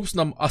 И,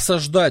 собственно,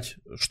 осаждать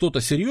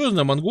что-то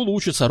серьезное монголы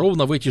учатся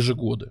ровно в эти же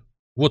годы.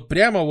 Вот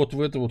прямо вот в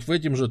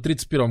этом же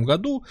 31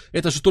 году,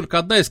 это же только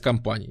одна из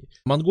кампаний.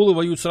 Монголы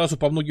воюют сразу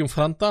по многим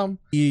фронтам,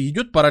 и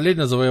идет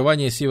параллельно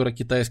завоевание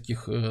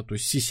северокитайских, то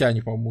есть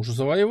сисяне, по-моему, уже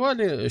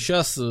завоевали,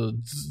 сейчас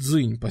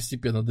Цзинь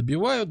постепенно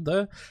добивают,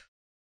 да,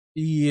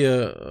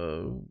 и,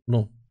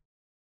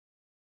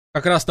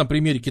 как раз на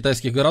примере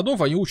китайских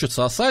городов они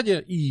учатся осаде,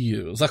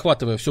 и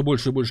захватывая все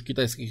больше и больше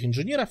китайских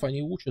инженеров,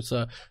 они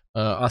учатся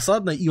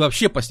осадной, и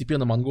вообще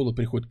постепенно монголы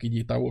приходят к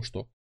идее того,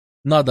 что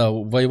надо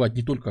воевать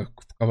не только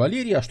в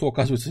кавалерии, а что,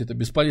 оказывается, это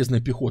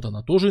бесполезная пехота,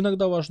 она тоже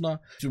иногда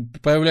важна.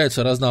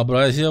 Появляется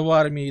разнообразие в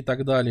армии и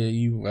так далее,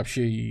 и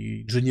вообще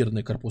и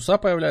инженерные корпуса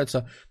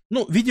появляются.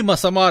 Ну, видимо,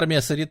 сама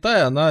армия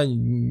Сарьтай, она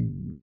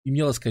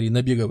имела скорее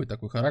набеговый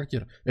такой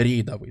характер,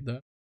 рейдовый, да.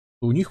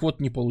 У них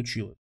вот не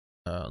получилось.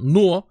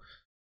 Но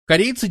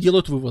корейцы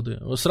делают выводы.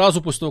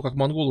 Сразу после того, как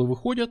монголы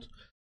выходят,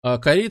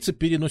 корейцы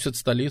переносят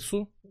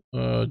столицу,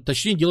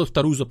 точнее делают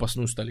вторую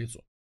запасную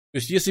столицу. То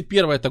есть, если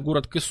первая это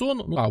город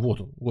Кэсон,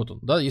 вот он,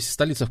 да, если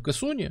столица в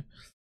Кэсоне,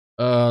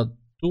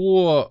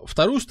 то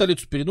вторую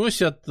столицу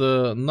переносят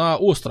на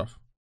остров,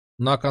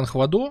 на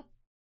Канхвадо.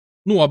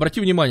 Ну,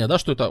 обрати внимание, да,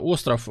 что это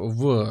остров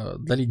в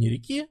долине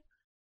реки,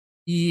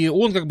 и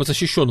он как бы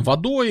защищен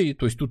водой,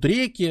 то есть тут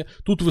реки,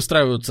 тут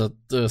выстраиваются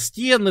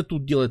стены,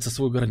 тут делается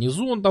свой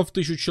гарнизон там в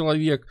 1000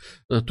 человек,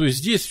 то есть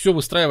здесь все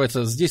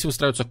выстраивается, здесь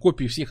выстраиваются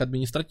копии всех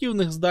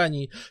административных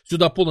зданий,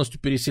 сюда полностью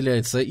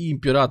переселяется и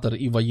император,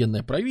 и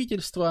военное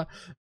правительство,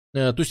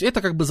 то есть это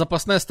как бы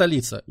запасная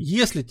столица.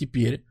 Если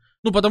теперь,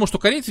 потому что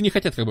корейцы не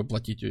хотят как бы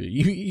платить,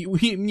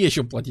 им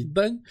нечем платить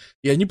дань,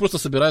 и они просто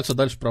собираются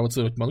дальше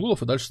провоцировать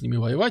монголов и дальше с ними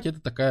воевать,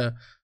 это такая,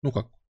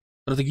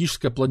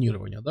 стратегическое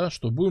планирование, да,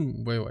 что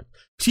будем воевать.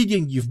 Все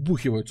деньги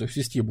вбухиваются в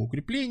систему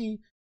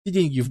укреплений, все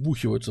деньги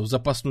вбухиваются в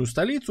запасную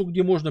столицу,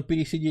 где можно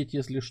пересидеть,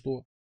 если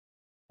что.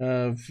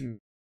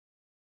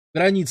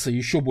 Граница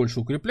еще больше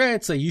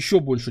укрепляется,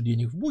 еще больше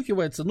денег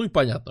вбухивается, и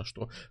понятно,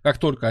 что как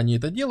только они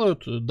это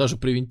делают, даже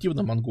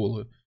превентивно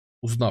монголы,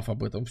 узнав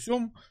об этом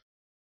всем,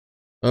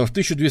 в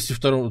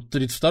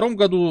 1232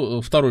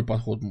 году второй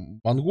подход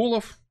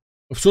монголов,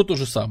 все то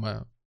же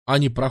самое.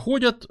 Они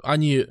проходят,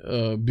 они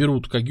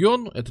берут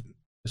Кагён, этот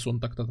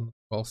он так-то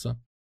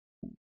назывался.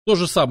 То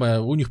же самое,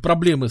 у них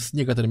проблемы с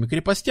некоторыми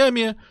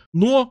крепостями,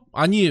 но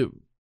они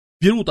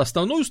берут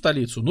основную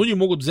столицу, но не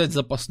могут взять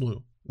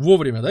запасную.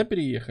 Вовремя, да,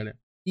 переехали.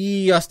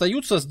 и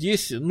остаются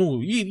здесь,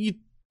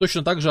 и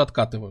точно так же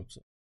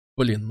откатываются.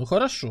 Блин, ну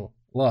хорошо,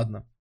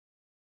 ладно.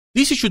 В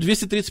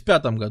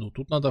 1235 году,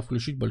 тут надо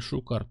включить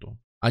большую карту,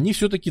 они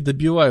все-таки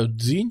добивают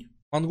Цзинь.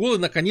 Монголы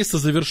наконец-то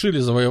завершили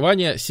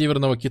завоевание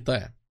Северного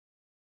Китая.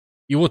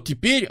 И вот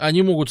теперь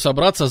они могут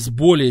собраться с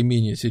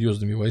более-менее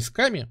серьезными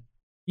войсками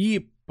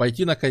и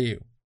пойти на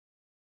Корею.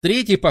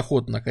 Третий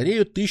поход на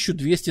Корею,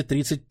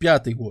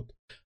 1235 год.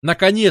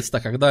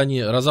 Наконец-то, когда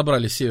они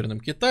разобрались с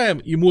Северным Китаем,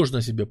 и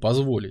можно себе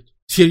позволить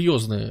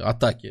серьезные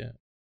атаки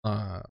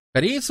на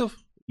корейцев,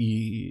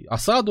 и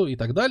осаду, и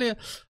так далее,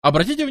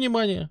 обратите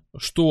внимание,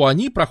 что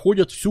они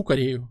проходят всю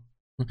Корею.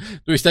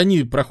 То есть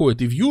они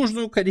проходят и в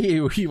Южную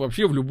Корею, и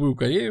вообще в любую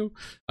Корею.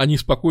 Они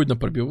спокойно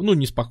пробивают,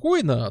 не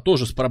спокойно, а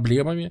тоже с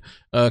проблемами.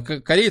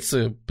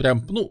 Корейцы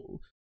прям,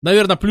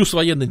 наверное, плюс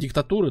военной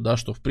диктатуры, да,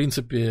 что в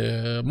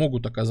принципе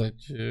могут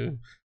оказать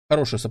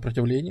хорошее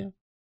сопротивление.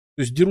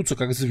 То есть дерутся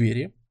как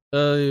звери.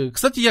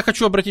 Кстати, я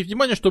хочу обратить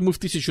внимание, что мы в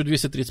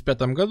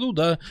 1235 году,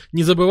 да,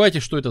 не забывайте,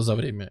 что это за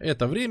время.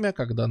 Это время,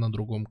 когда на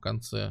другом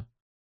конце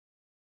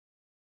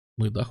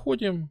мы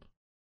доходим.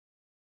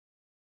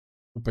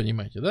 Вы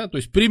понимаете, да? То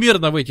есть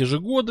примерно в эти же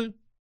годы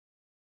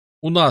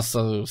у нас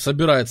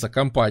собирается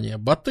компания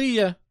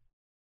Батыя,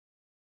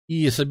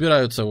 и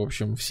собираются, в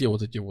общем, все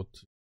вот эти вот...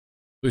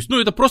 То есть,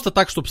 это просто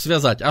так, чтобы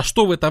связать. А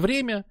что в это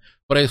время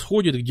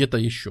происходит где-то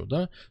еще,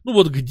 да?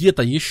 Вот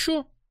где-то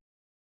еще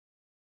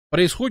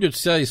происходит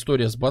вся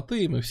история с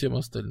Батыем и всем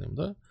остальным,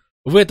 да?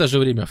 В это же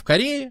время в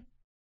Корее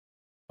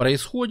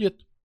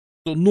происходит...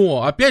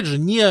 Но, опять же,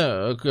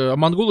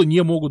 монголы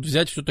не могут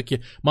взять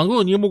все-таки...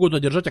 Монголы не могут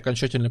одержать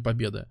окончательной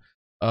победы.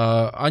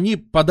 Они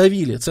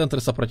подавили центры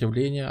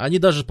сопротивления, они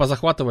даже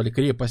позахватывали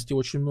крепости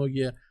очень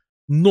многие,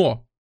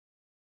 но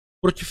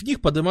против них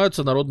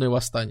поднимаются народные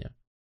восстания.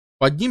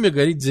 Под ними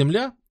горит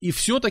земля, и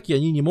все-таки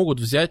они не могут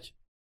взять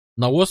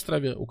на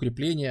острове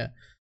укрепления,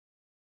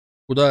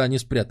 куда они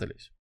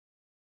спрятались.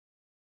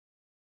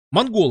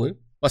 Монголы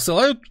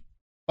посылают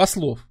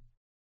послов.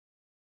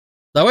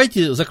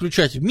 Давайте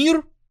заключать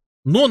мир,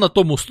 но на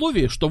том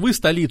условии, что вы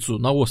столицу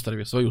на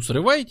острове свою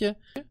срываете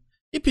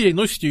и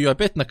переносите ее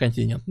опять на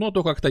континент. Но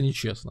то как-то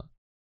нечестно.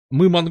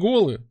 Мы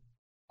монголы,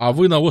 а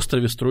вы на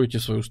острове строите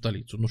свою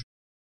столицу.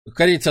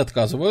 Корейцы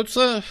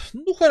отказываются.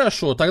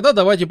 Хорошо, тогда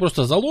давайте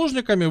просто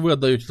заложниками. Вы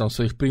отдаете там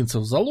своих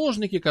принцев в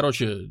заложники.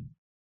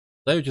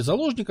 Даете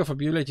заложников,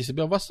 объявляете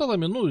себя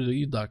вассалами.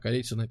 И да,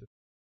 корейцы на это.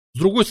 С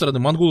другой стороны,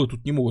 монголы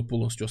тут не могут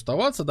полностью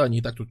оставаться. Да, они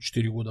и так тут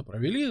 4 года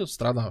провели.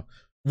 Страна,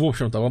 в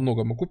общем-то, во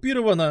многом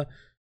оккупирована.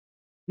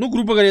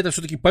 Грубо говоря, это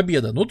все-таки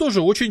победа. Но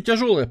тоже очень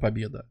тяжелая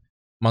победа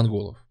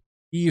монголов.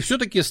 И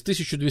все-таки с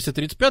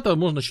 1235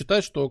 можно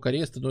считать, что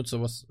Корея становится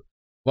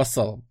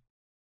вассалом.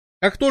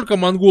 Как только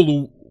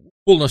монголы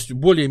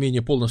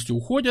более-менее полностью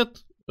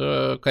уходят,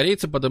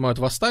 корейцы поднимают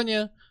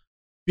восстание,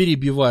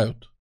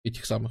 перебивают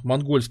этих самых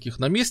монгольских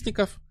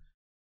наместников,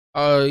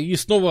 и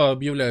снова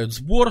объявляют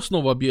сбор,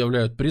 снова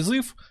объявляют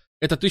призыв.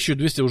 Это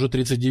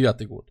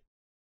 1239 год.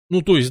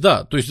 То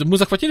есть мы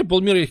захватили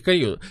полмира их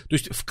Корею. То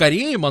есть в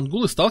Корее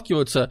монголы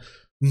сталкиваются,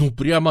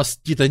 прямо с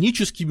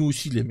титаническими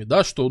усилиями,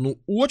 да, что,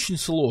 очень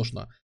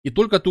сложно. И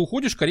только ты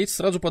уходишь, корейцы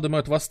сразу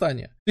поднимают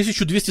восстание. В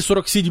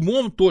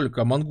 1247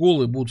 только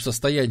монголы будут в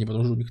состоянии,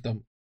 потому что у них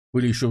там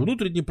были еще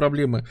внутренние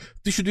проблемы.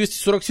 В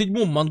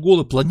 1247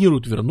 монголы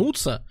планируют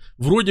вернуться,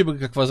 вроде бы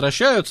как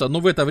возвращаются, но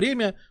в это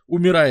время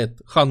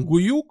умирает хан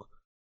Гуюк,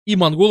 и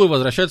монголы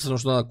возвращаются, потому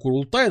что надо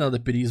Курултай, надо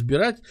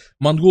переизбирать.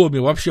 Монголами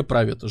вообще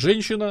правит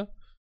женщина,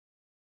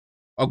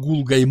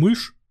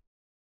 Агул-Гаймыш.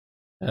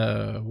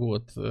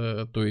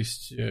 То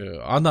есть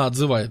она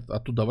отзывает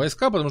оттуда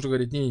войска, потому что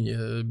говорит,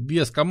 не,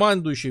 без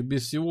командующих,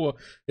 без всего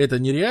это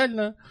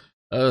нереально.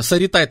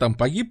 Саритай там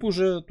погиб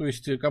уже, то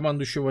есть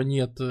командующего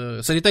нет.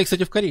 Саритай,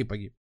 кстати, в Корее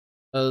погиб.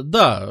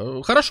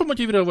 Да, хорошо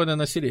мотивированное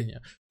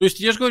население. То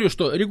есть я же говорю,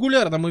 что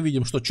регулярно мы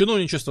видим, что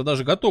чиновничество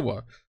даже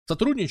готово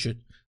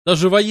сотрудничать.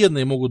 Даже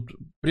военные могут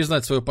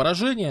признать свое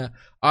поражение,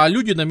 а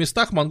люди на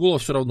местах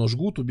монголов все равно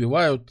жгут,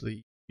 убивают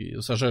и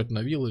сажают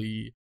на вилы.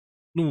 И,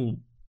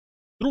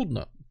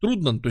 трудно.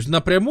 То есть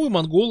напрямую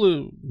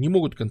монголы не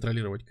могут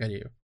контролировать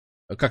Корею.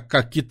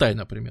 Как Китай,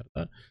 например.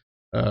 Да?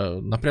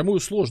 Напрямую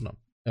сложно.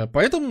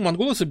 Поэтому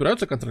монголы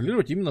собираются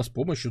контролировать именно с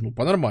помощью,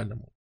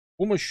 по-нормальному. С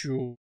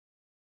помощью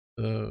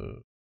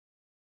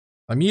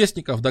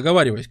наместников,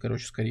 договариваясь,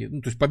 с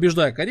Кореей. То есть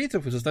побеждая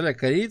корейцев и заставляя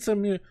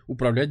корейцами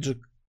управлять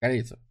же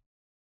корейцев.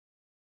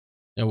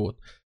 Вот.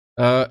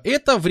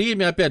 Это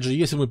время, опять же,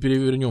 если мы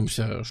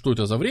перевернемся, что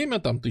это за время,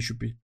 там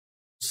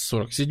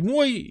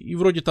 1047 и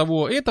вроде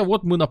того, это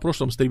вот мы на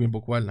прошлом стриме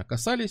буквально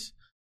касались.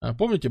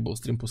 Помните, был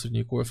стрим по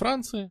средневековой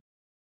Франции,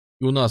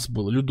 и у нас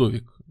был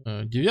Людовик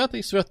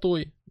IX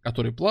святой,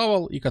 который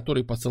плавал и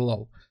который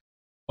посылал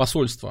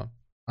посольство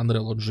Андре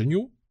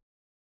Лодженю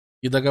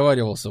и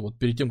договаривался, вот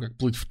перед тем, как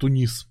плыть в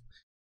Тунис,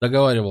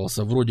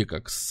 договаривался вроде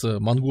как с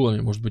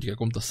монголами, может быть, в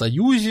каком-то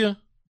союзе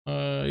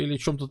или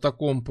чем-то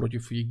таком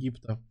против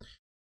Египта.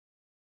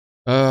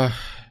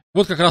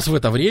 Вот как раз в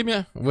это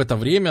время,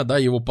 да,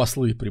 его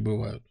послы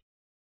прибывают.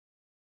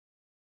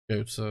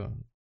 Общаются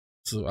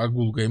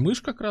Агулга и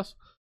мышь как раз.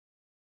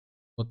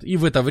 Вот. И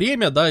в это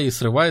время, да, и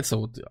срывается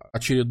вот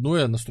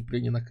очередное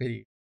наступление на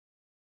Корею.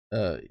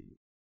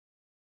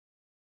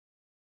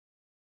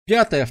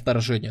 Пятое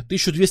вторжение,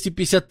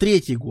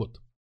 1253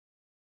 год.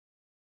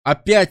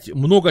 Опять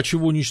много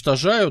чего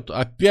уничтожают,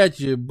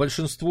 опять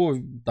большинство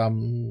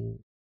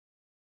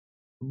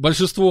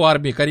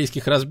армий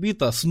корейских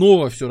разбито,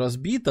 снова все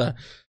разбито,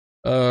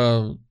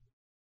 но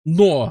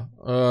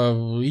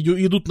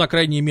идут на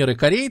крайние меры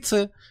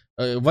корейцы,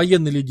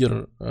 военный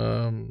лидер,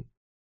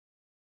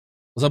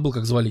 забыл,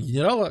 как звали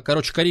генерала,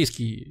 короче,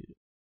 корейский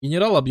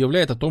генерал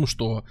объявляет о том,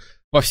 что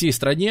по всей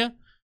стране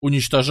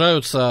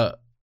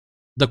уничтожаются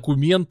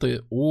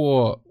документы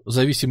о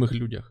зависимых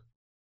людях.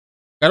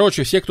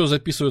 Короче, все, кто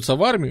записывается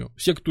в армию,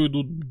 все, кто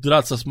идут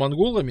драться с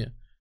монголами,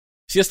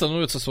 все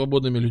становятся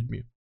свободными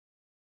людьми.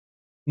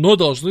 Но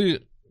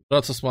должны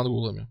драться с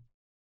монголами.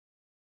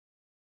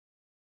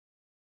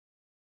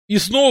 И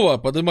снова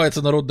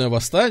поднимается народное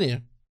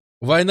восстание.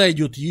 Война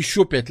идет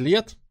еще 5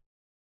 лет.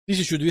 В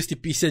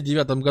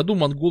 1259 году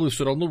монголы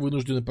все равно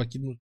вынуждены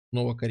покинуть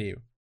Новую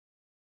Корею.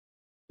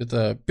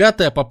 Это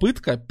 5-я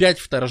попытка, 5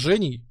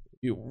 вторжений.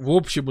 И в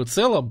общем и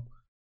целом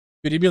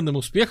переменным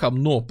успехом,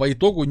 но по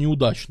итогу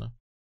неудачно.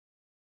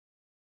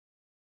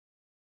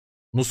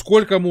 Ну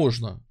сколько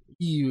можно?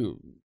 И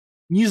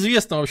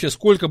неизвестно вообще,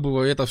 сколько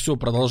бы это все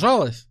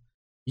продолжалось,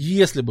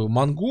 если бы в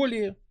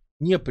Монголии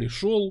не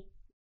пришел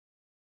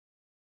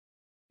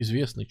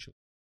известный человек.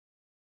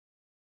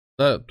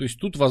 Да, то есть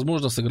тут,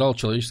 возможно, сыграл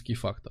человеческий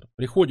фактор.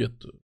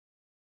 Приходит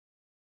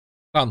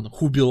хан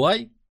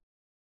Хубилай,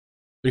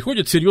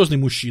 приходит серьезный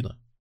мужчина.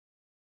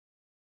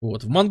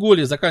 Вот. В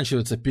Монголии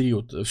заканчивается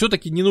период.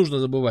 Все-таки не нужно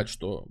забывать,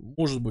 что,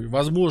 может быть,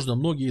 возможно,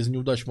 многие из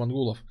неудач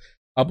монголов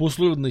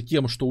обусловлены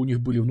тем, что у них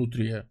были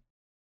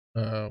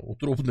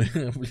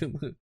утробные, в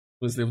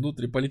смысле,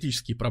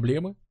 внутриполитические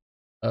проблемы.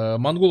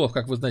 Монголов,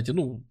 как вы знаете,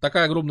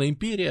 такая огромная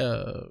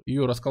империя,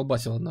 ее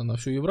расколбасила на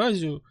всю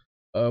Евразию,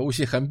 у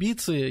всех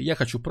амбиции, я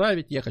хочу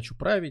править,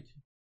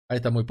 а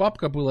это мой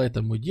папка был, а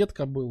это мой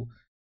дедка был.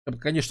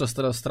 Конечно,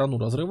 страну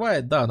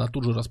разрывает, да, она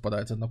тут же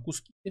распадается на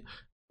куски,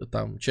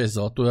 там часть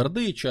Золотой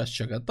Орды, часть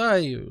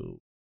Чагатай,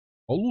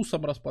 по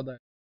улусам распадает.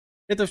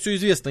 Это все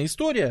известная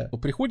история.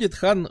 Приходит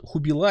хан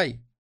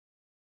Хубилай,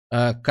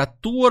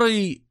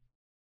 который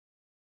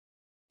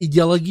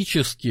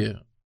идеологически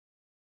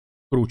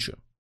круче.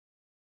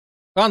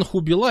 Хан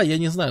Хубилай, я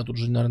не знаю, тут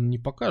же, наверное, не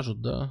покажут,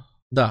 да?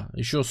 Да,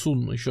 еще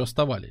Сун, еще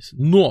оставались.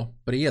 Но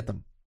при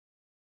этом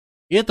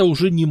это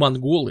уже не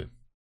монголы.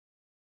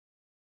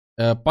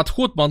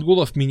 Подход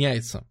монголов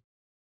меняется.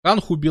 Хан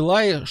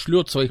Хубилай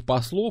шлет своих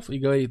послов и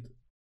говорит: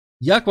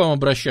 я к вам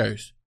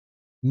обращаюсь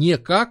не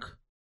как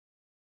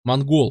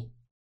монгол,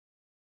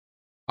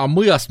 а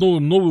мы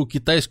основываем новую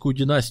китайскую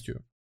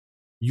династию.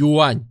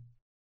 Юань.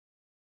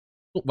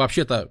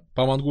 Вообще-то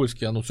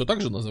по-монгольски оно все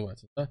так же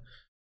называется, да?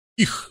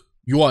 Их,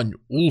 Юань,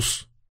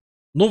 Улс.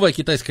 Новая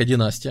китайская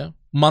династия.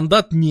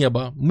 Мандат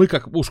неба. Мы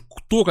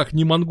кто как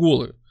не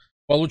монголы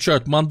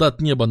получают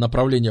мандат неба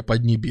направления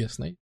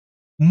Поднебесной.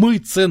 Мы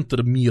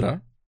центр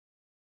мира.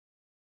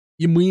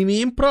 И мы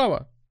имеем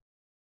право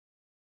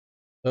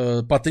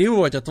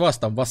потребовать от вас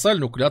там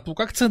вассальную клятву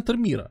как центр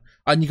мира,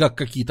 а не как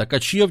какие-то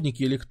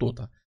кочевники или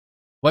кто-то.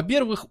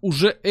 Во-первых,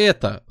 уже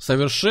это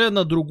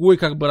совершенно другой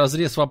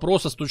разрез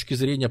вопроса с точки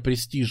зрения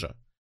престижа.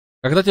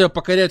 Когда тебя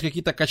покоряют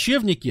какие-то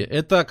кочевники,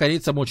 это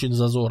корейцам очень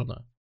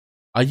зазорно.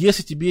 А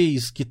если тебе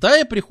из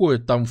Китая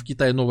приходит, там в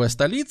Китае новая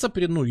столица,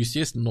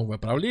 естественно, новое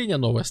правление,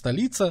 новая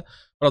столица.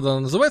 Правда,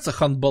 она называется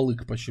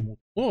Ханбалык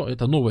почему-то. Но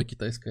это новая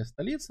китайская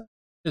столица.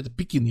 Это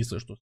Пекин, если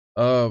что.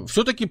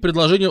 Все-таки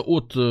предложение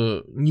от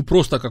не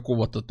просто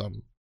какого-то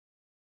там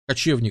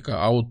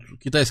кочевника, а от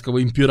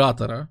китайского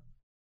императора.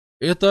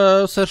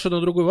 Это совершенно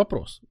другой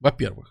вопрос,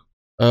 во-первых.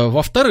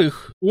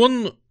 Во-вторых,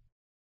 он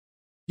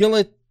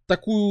делает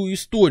такую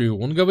историю.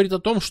 Он говорит о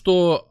том,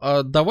 что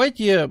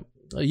давайте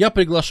я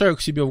приглашаю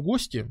к себе в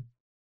гости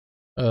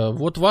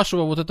вот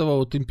вашего вот этого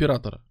вот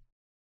императора.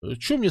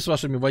 Что мне с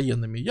вашими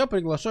военными? Я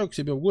приглашаю к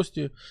себе в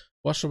гости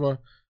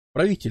вашего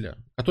правителя,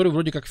 который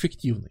вроде как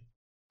фиктивный.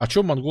 О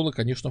чем монголы,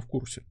 конечно, в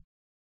курсе.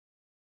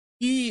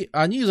 И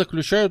они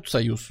заключают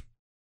союз.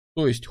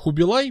 То есть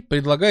Хубилай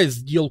предлагает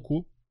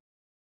сделку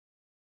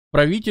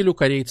правителю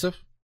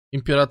корейцев,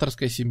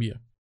 императорской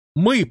семье.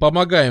 Мы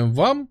помогаем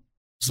вам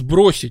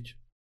сбросить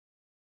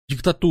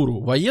диктатуру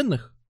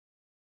военных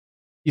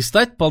и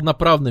стать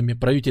полноправными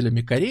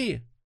правителями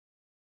Кореи,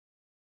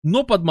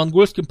 но под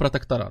монгольским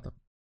протекторатом.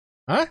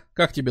 А?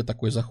 Как тебе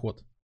такой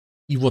заход?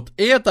 И вот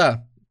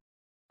это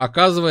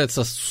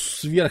оказывается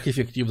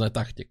сверхэффективной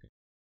тактикой.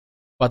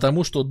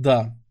 Потому что,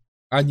 да,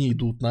 они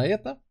идут на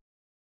это,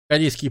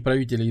 корейские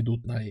правители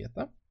идут на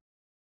это,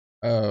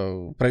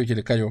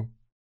 правители Корё,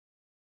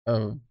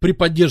 при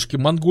поддержке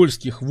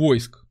монгольских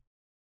войск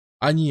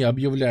они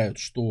объявляют,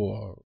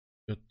 что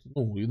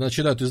и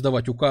начинают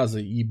издавать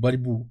указы и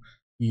борьбу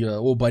и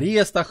об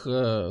арестах,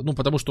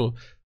 потому что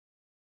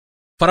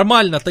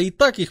формально-то и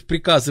так их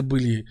приказы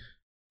были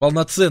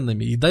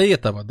полноценными и до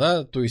этого,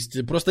 да, то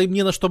есть просто им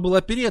не на что было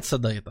опереться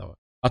до этого.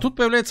 А тут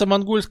появляется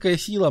монгольская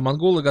сила,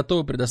 монголы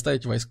готовы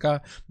предоставить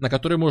войска, на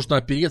которые можно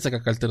опереться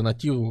как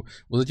альтернативу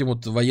вот этим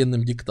вот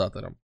военным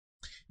диктаторам.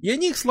 И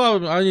они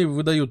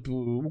выдают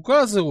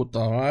указы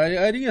о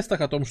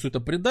арестах, о том, что это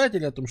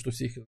предатели, о том, что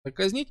всех их надо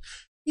казнить.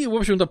 И, в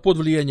общем-то, под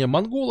влиянием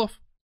монголов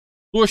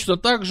точно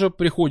так же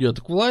приходят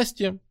к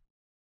власти.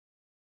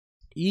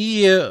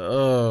 И,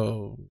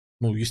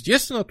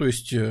 естественно, то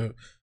есть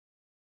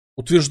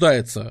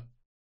утверждается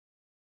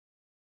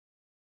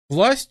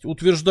власть,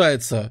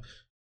 утверждается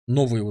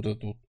новый вот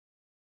этот вот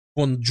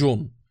фон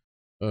Джон,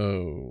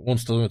 он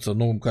становится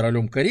новым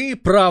королем Кореи.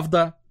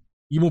 Правда,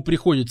 ему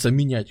приходится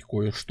менять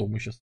кое-что, мы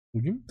сейчас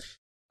будем.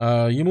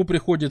 Ему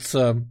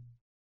приходится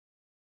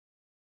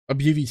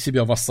объявить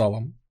себя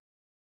вассалом.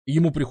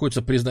 Ему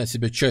приходится признать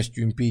себя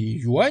частью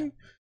империи Юань.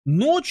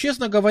 Но,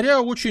 честно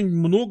говоря, очень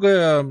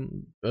многое...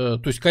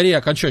 То есть Корея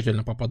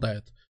окончательно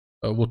попадает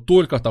вот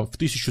только там в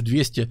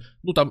 1200...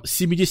 Ну, там с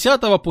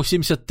 70 по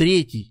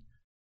 73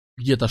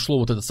 где-то шло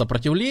вот это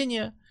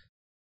сопротивление.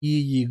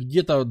 И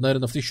где-то,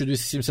 наверное, в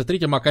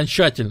 1273-м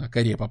окончательно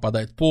Корея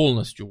попадает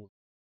полностью в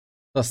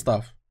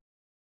состав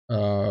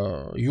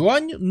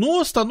Юань.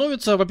 Но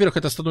становится, во-первых,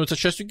 это становится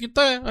частью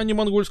Китая, а не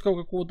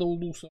монгольского какого-то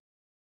улуса.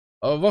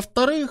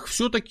 Во-вторых,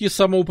 все-таки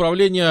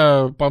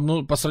самоуправление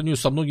по сравнению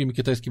со многими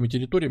китайскими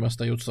территориями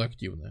остается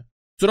активное.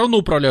 Все равно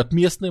управляют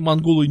местные,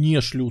 монголы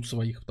не шлют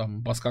своих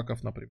там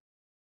баскаков, например.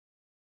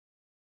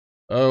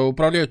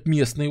 Управляют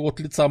местные от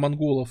лица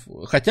монголов,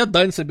 хотя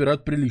дань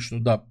собирают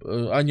приличную, да,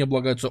 они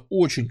облагаются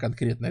очень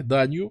конкретной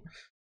данью,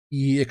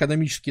 и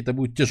экономически это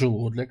будет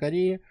тяжело для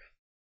Кореи.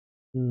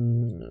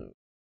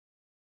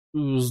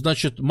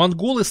 Значит,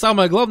 монголы,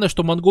 самое главное,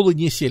 что монголы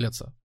не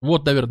селятся.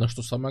 Вот, наверное,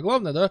 что самое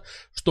главное, да,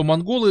 что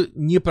монголы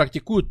не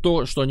практикуют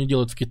то, что они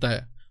делают в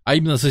Китае, а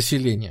именно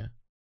заселение.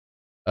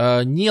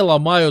 Не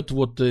ломают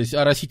вот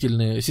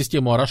оросительную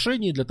систему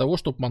орошений для того,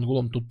 чтобы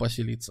монголам тут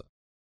поселиться.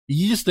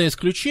 Единственное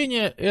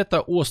исключение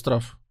это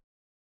остров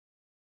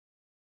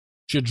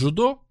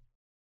Чеджудо,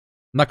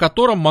 на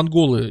котором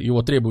монголы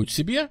его требуют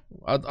себе,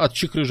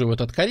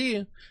 отчекрыживают от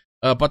Кореи,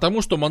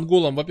 потому что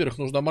монголам, во-первых,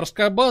 нужна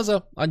морская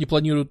база, они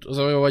планируют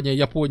завоевание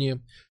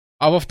Японии,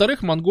 а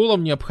во-вторых,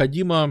 монголам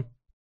необходимо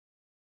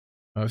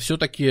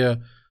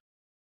все-таки,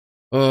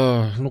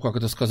 как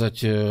это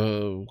сказать,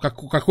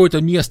 какое-то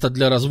место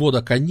для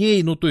развода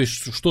коней, ну, то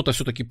есть что-то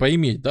все-таки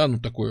поиметь, да, ну,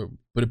 такое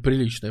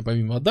приличное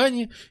помимо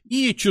дани.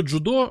 И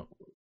Чеджудо,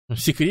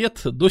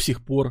 секрет, до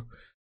сих пор,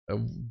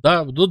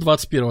 да, до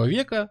 21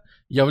 века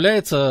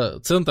является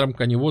центром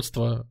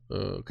коневодства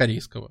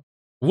корейского.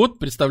 Вот,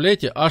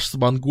 представляете, аж с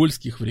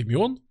монгольских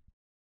времен.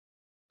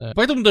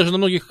 Поэтому даже на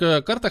многих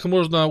картах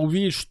можно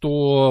увидеть,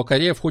 что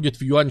Корея входит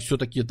в Юань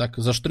все-таки так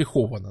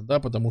заштриховано, да,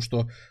 потому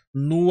что,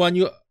 ну,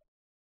 они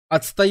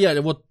отстояли,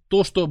 вот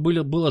то, что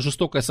было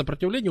жестокое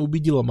сопротивление,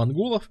 убедило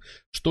монголов,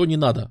 что не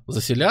надо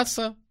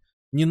заселяться,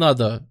 не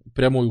надо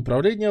прямое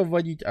управление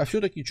вводить, а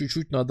все-таки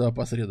чуть-чуть надо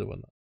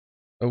опосредованно.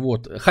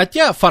 Вот.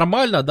 Хотя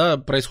формально, да,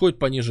 происходит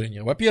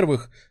понижение.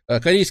 Во-первых,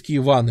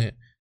 корейские ваны,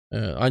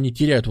 они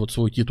теряют вот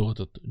свой титул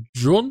этот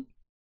Джон,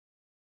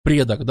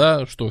 предок,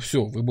 да, что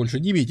все, вы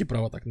больше не имеете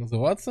права так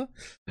называться.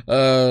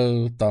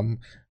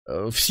 Там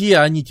все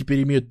они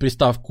теперь имеют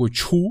приставку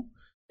Чху,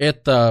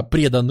 это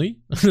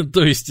преданный,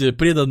 то есть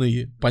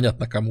преданный,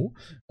 понятно кому,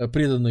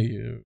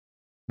 преданный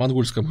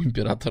монгольскому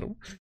императору,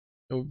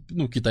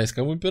 ну,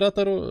 китайскому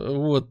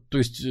императору, вот, то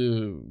есть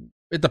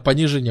это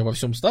понижение во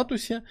всем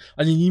статусе,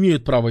 они не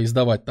имеют права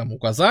издавать там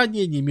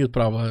указания, не имеют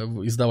права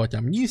издавать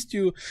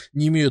амнистию,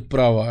 не имеют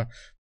права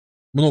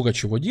много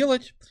чего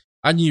делать,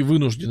 они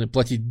вынуждены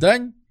платить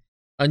дань,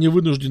 они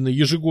вынуждены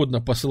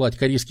ежегодно посылать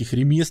корейских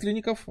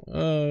ремесленников,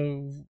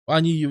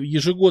 они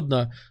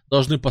ежегодно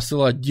должны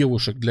посылать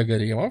девушек для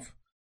гаремов,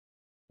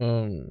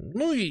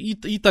 ну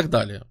и так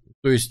далее.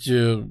 То есть,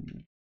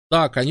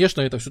 да,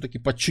 конечно, это все-таки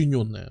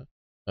подчиненное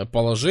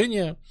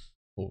положение,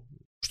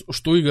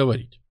 что и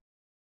говорить.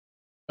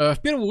 В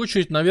первую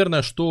очередь,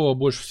 наверное, что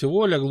больше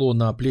всего легло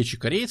на плечи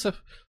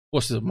корейцев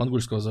после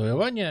монгольского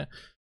завоевания,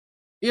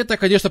 это,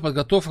 конечно,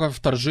 подготовка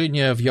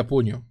вторжения в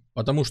Японию,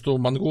 потому что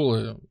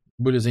монголы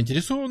были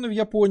заинтересованы в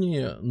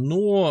Японии,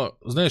 но,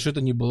 знаешь,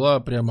 это не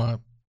была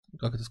прямо,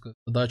 как это сказать,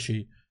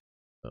 задачей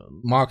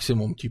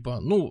максимум,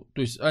 типа, ну,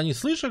 то есть они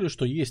слышали,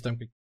 что есть там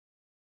какие-то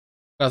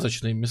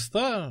сказочные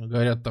места,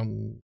 говорят,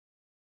 там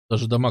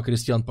даже дома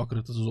крестьян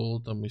покрыты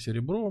золотом и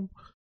серебром,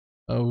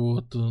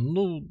 вот,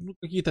 ну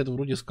какие-то это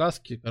вроде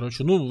сказки,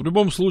 короче, ну, в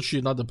любом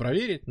случае надо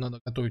проверить,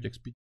 надо готовить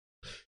экспедицию.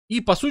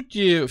 И, по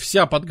сути,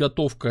 вся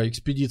подготовка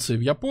экспедиции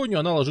в Японию,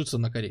 она ложится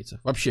на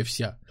корейцев, вообще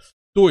вся.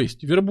 То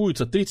есть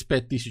вербуется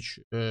 35 тысяч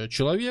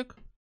человек,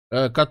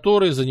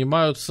 которые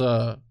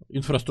занимаются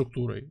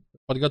инфраструктурой,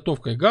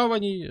 подготовкой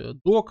гаваней,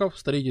 доков,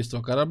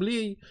 строительство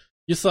кораблей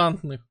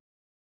десантных,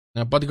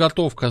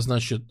 подготовка,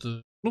 значит,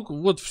 ну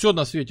вот все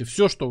на свете,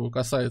 все, что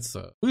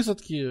касается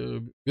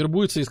высадки,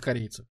 вербуется из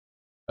корейцев.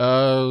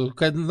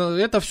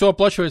 Это все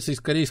оплачивается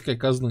из корейской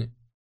казны,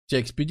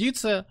 вся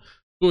экспедиция,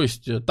 то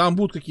есть там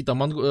будут какие-то,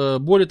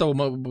 более того,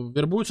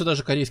 вербуются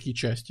даже корейские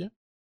части.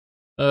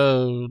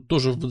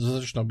 тоже в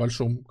достаточно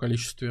большом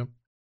количестве.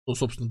 Ну,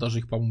 собственно, даже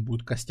их, по-моему,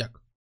 будет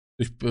костяк.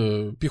 То есть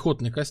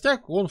пехотный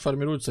костяк, он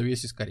формируется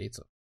весь из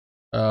корейцев.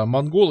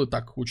 Монголы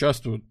так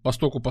участвуют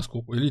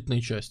постольку-поскольку,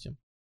 элитные части.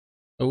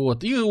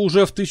 Вот. И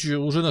уже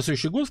на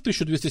следующий год, в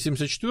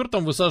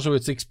 1274-м,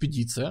 высаживается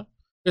экспедиция.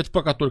 Это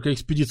пока только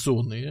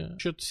экспедиционные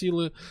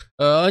силы.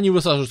 Они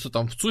высаживаются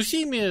там в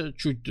Цусиме,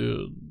 чуть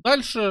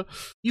дальше,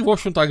 и, в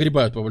общем-то,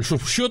 огребают, по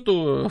большому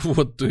счету.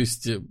 Вот, то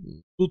есть,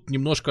 тут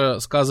немножко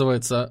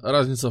сказывается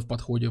разница в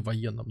подходе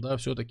военном, да,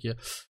 все-таки.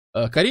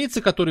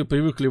 Корейцы, которые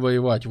привыкли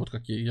воевать, вот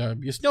как я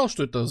объяснял,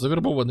 что это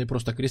завербованные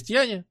просто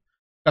крестьяне,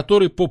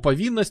 которые по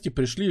повинности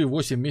пришли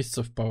 8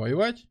 месяцев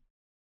повоевать,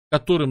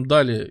 которым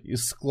дали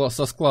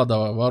со склада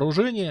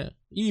вооружение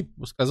и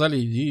сказали: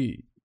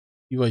 иди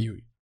и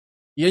воюй.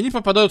 И они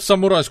попадают в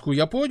самурайскую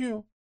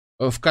Японию,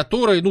 в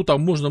которой, ну,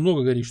 там можно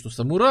много говорить, что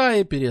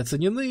самураи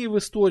переоценены в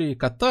истории,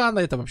 катана,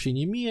 это вообще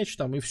не меч,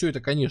 там, и все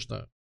это,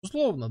 конечно,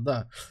 условно,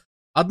 да.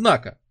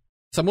 Однако,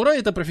 самураи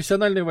это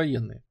профессиональные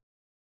военные,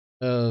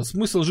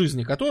 смысл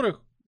жизни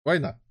которых —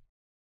 война.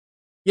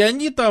 И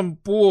они там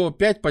по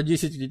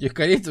 5-10 этих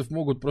корейцев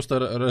могут просто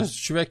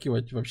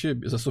расчвякивать вообще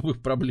без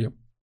особых проблем.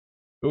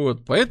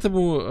 Вот,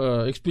 поэтому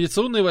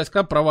экспедиционные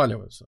войска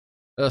проваливаются.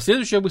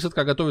 Следующая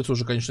высадка готовится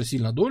уже, конечно,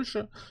 сильно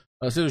дольше.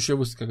 Следующая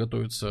высадка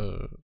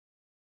готовится,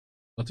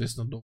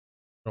 соответственно, до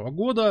 2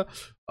 года.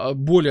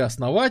 Более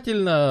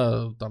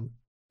основательно. Там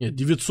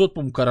 900,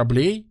 по-моему,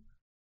 кораблей.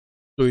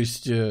 То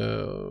есть,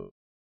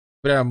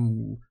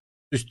 прям...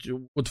 То есть,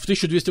 вот в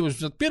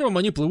 1281-м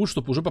они плывут,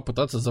 чтобы уже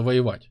попытаться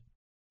завоевать.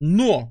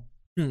 Но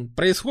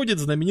происходит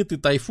знаменитый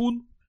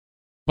тайфун,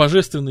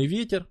 божественный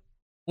ветер,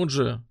 он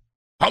же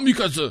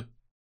Амикадзе.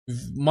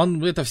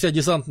 Это вся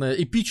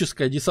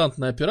эпическая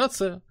десантная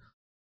операция,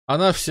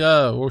 она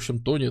вся, в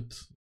общем, тонет,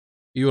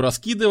 ее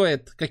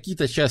раскидывает,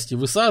 какие-то части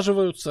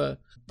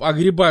высаживаются,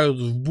 огребают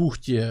в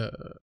бухте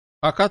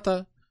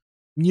Аката,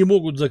 не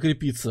могут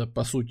закрепиться,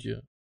 по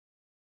сути,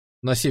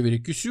 на севере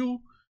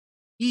Кюсю,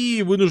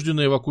 и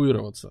вынуждены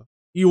эвакуироваться.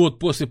 И вот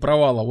после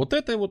провала вот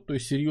этой вот, то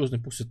есть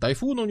серьезный, после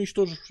тайфуна,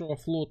 уничтожившего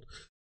флот,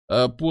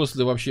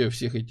 после вообще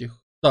всех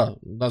этих, да,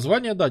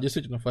 названия, да,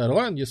 действительно,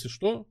 Fireline, если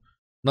что,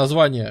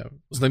 название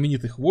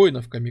знаменитых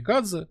воинов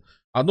камикадзе,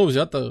 оно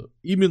взято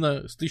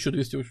именно с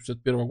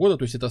 1281 года,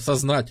 то есть это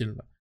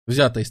сознательно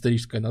взято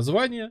историческое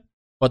название,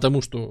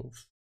 потому что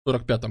в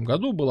 1945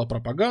 году была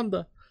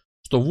пропаганда,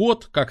 что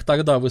вот как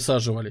тогда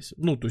высаживались,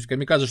 ну, то есть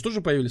камикадзе же тоже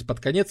появились под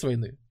конец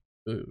войны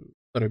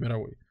Второй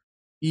мировой.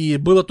 И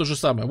было то же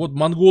самое. Вот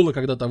монголы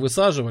когда-то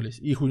высаживались,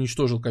 их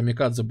уничтожил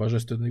камикадзе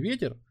Божественный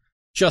ветер,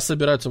 сейчас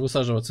собираются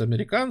высаживаться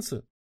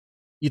американцы,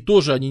 и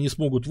тоже они не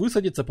смогут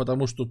высадиться,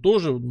 потому что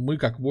тоже мы,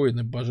 как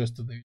воины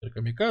Божественный ветер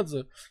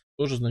камикадзе,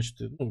 тоже, значит,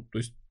 ну, то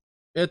есть,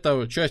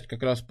 это часть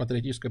как раз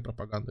патриотической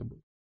пропаганды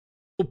будет.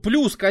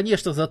 Плюс,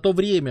 конечно, за то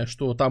время,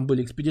 что там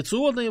были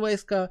экспедиционные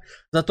войска,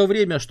 за то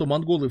время, что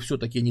монголы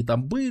все-таки не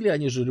там были,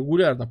 они же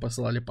регулярно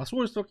посылали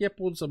посольства к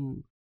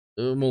японцам,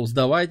 мол,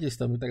 сдавайтесь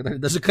там и так далее.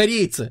 Даже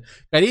корейцы,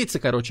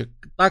 короче,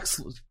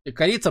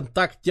 корейцам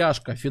так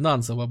тяжко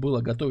финансово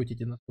было готовить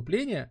эти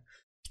наступления,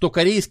 что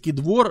корейский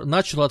двор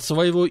начал от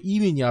своего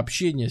имени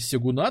общение с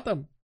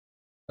сёгунатом,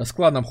 с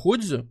кланом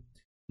Ходзю,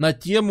 на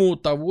тему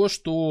того,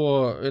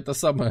 что это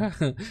самое,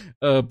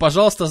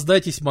 пожалуйста,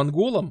 сдайтесь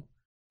монголам,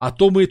 а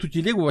то мы эту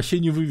телегу вообще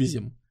не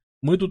вывезем.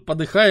 Мы тут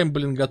подыхаем,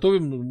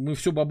 готовим, мы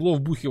все бабло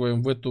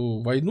вбухиваем в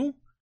эту войну.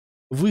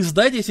 Вы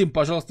сдайтесь им,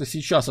 пожалуйста,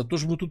 сейчас, а то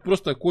же мы тут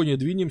просто кони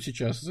двинем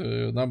сейчас,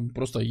 нам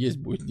просто есть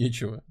будет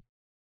нечего.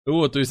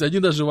 Вот, то есть они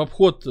даже в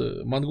обход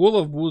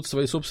монголов будут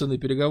свои собственные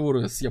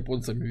переговоры с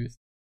японцами вести.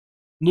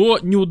 Но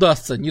не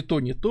удастся ни то,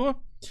 ни то.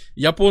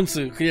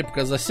 Японцы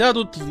крепко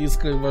засядут,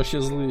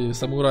 вообще злые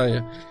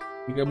самураи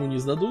никому не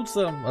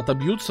сдадутся,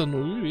 отобьются,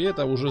 ну и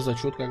это уже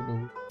зачет как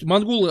бы.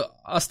 Монголы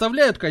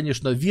оставляют,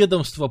 конечно,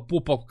 ведомство по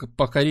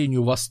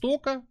покорению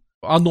Востока,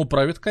 оно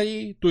правит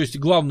Кореей, то есть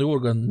главный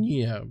орган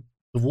не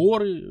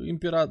двор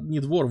не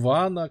двор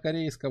Вана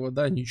корейского,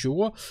 да,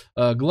 ничего.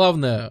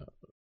 Главное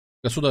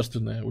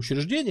государственное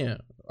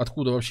учреждение,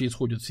 откуда вообще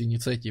исходят все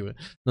инициативы,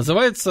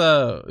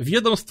 называется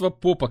Ведомство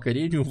по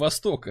покорению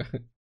Востока.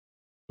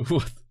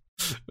 Вот.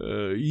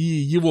 И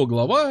его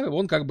глава,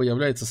 он как бы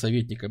является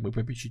советником и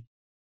попечителем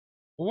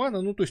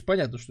Вана, ну то есть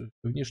понятно, что это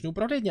внешнее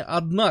управление,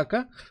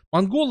 однако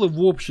монголы в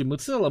общем и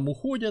целом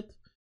уходят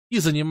и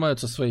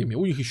занимаются своими,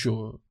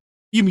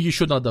 им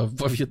еще надо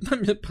во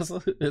Вьетнаме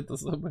это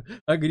самое,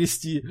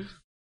 огрести,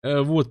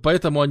 вот,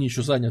 поэтому они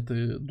еще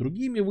заняты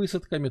другими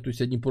высадками, то есть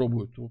они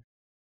пробуют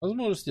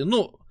возможности,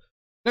 но,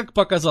 как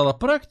показала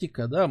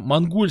практика, да,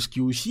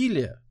 монгольские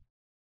усилия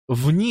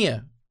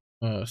вне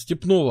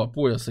степного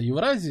пояса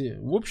Евразии,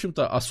 в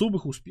общем-то,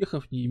 особых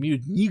успехов не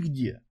имеют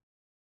нигде.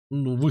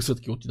 Ну,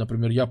 высадки, вот,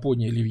 например,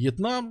 Япония или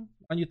Вьетнам,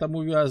 они там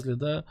увязли,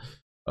 да,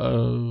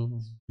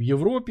 в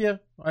Европе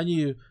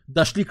они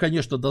дошли,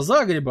 конечно, до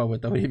Загреба в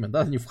это время,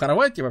 да, они в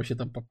Хорватии вообще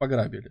там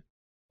пограбили,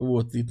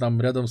 вот, и там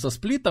рядом со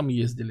Сплитом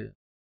ездили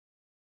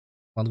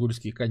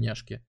монгольские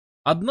коняшки.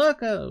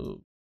 Однако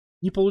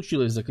не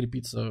получилось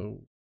закрепиться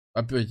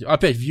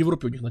Опять в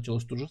Европе у них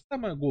началось то же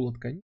самое, голод,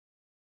 конечно,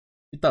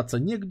 питаться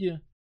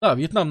негде. Да,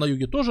 Вьетнам на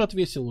юге тоже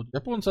отвесил, вот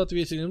японцы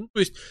отвесили. Ну,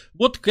 то есть,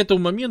 вот к этому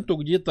моменту,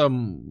 где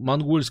там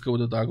монгольская вот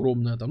эта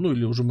огромная, там, ну,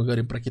 или уже мы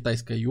говорим про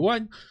китайское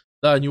юань,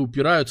 да, они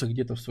упираются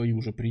где-то в свои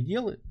уже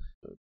пределы.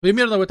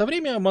 Примерно в это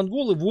время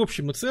монголы в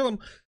общем и целом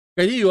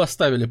Корею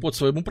оставили под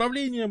своим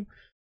управлением.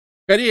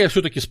 Корея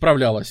все-таки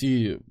справлялась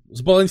и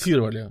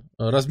сбалансировали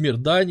размер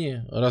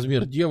дани,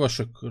 размер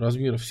девушек,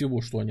 размер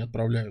всего, что они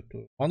отправляют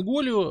в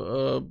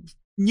Монголию.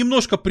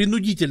 Немножко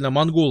принудительно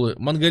монголы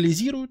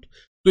монголизируют,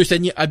 то есть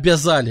они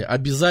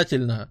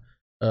обязательно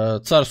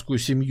царскую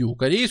семью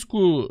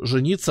корейскую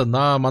жениться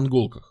на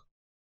монголках,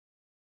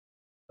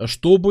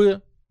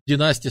 чтобы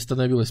династия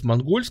становилась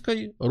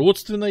монгольской,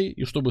 родственной,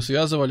 и чтобы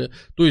связывали,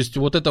 то есть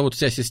вот эта вот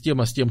вся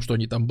система с тем, что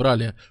они там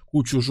брали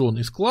кучу жен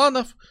из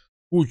кланов,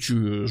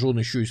 кучу жен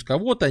еще из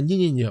кого-то,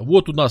 не-не-не,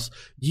 вот у нас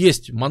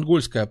есть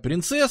монгольская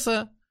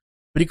принцесса,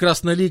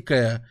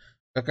 прекрасноликая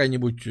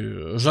какая-нибудь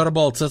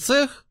Жарбал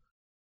Цецех,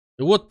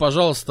 и вот,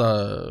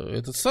 пожалуйста,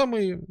 этот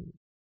самый,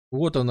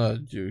 вот она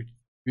тебе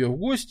в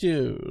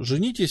гости,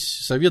 женитесь,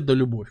 совет да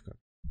любовь.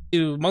 И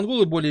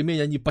монголы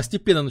более-менее, они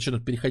постепенно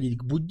начинают переходить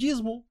к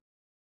буддизму,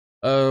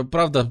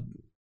 правда,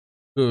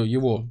 к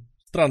его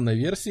странной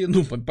версии,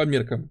 ну, по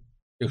меркам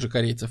тех же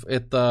корейцев,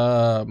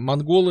 это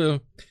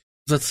монголы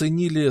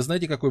заценили,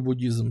 знаете, какой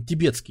буддизм?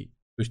 Тибетский,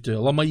 то есть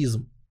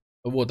ламаизм.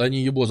 Вот,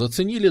 они его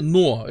заценили,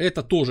 но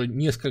это тоже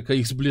несколько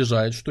их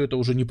сближает, что это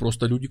уже не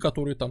просто люди,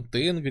 которые там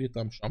тенгри,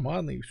 там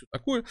шаманы и все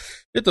такое.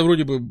 Это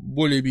вроде бы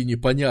более-менее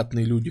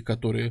понятные люди,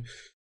 которые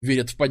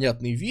верят в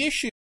понятные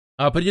вещи.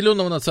 А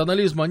определенного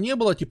национализма не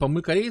было, типа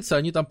мы корейцы,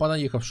 они там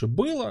понаехавшие.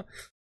 Было.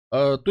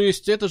 То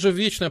есть это же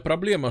вечная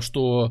проблема,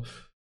 что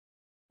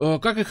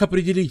как их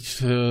определить?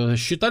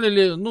 Считали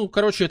ли, ну,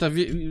 короче, это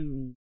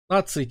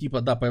нации,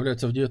 типа, да,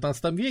 появляются в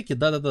 19 веке,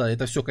 да-да-да,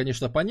 это все,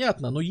 конечно,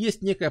 понятно, но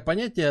есть некое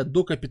понятие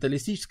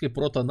докапиталистической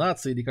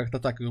протонации, или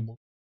как-то так его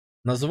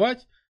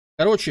назвать.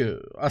 Короче,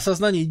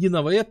 осознание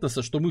единого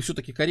этноса, что мы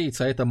все-таки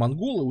корейцы, а это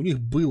монголы, у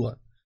них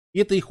было. И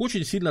это их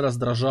очень сильно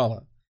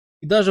раздражало.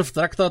 И даже в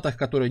трактатах,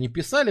 которые они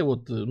писали,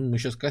 вот мы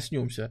сейчас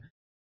коснемся,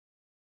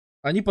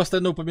 они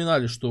постоянно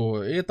упоминали,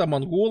 что это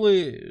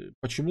монголы,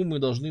 почему мы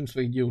должны им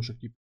своих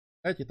девушек типа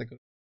и так.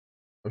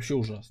 Вообще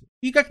ужасно.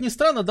 И как ни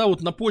странно, да,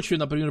 вот на почве,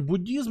 например,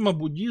 буддизма,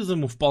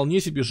 буддизм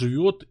вполне себе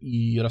живет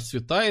и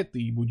расцветает,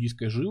 и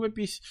буддийская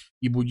живопись,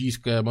 и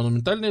буддийское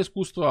монументальное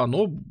искусство,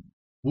 оно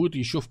будет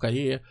еще в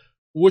Корее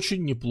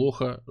очень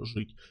неплохо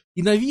жить.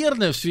 И,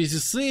 наверное, в связи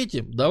с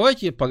этим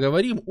давайте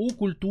поговорим о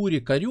культуре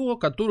Корё,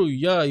 которую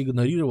я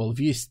игнорировал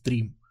весь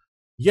стрим.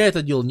 Я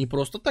это делал не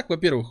просто так.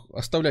 Во-первых,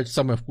 оставлять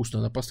самое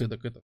вкусное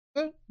напоследок, это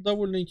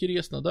довольно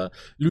интересно, да.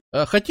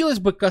 Хотелось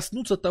бы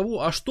коснуться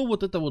того, а что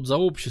вот это вот за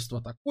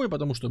общество такое,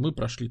 потому что мы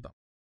прошли там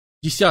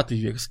 10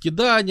 век с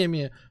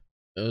киданиями,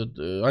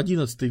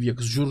 11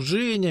 век с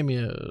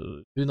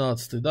джурженями,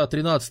 12, да,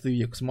 13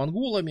 век с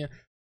монголами.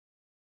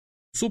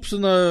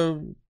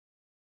 Собственно,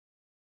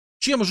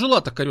 чем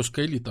жила-то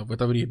корейская элита в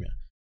это время?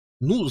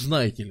 Ну,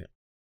 знаете ли.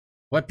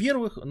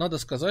 Во-первых, надо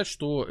сказать,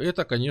 что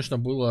это, конечно,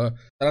 была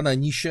страна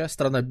нищая,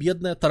 страна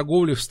бедная,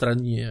 торговли в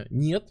стране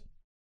нет,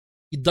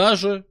 и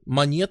даже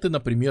монеты,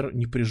 например,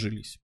 не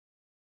прижились.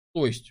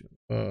 То есть,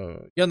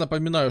 я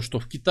напоминаю, что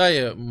в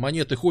Китае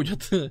монеты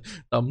ходят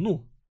там,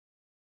 ну,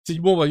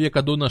 7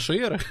 века до нашей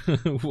эры,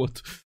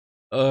 вот.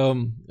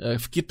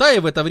 В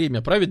Китае в это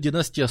время правит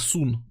династия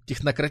Сун,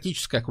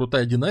 технократическая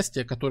крутая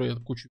династия, которая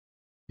кучу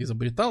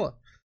изобретала.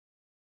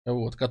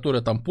 Вот,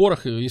 которая там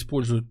порох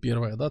использует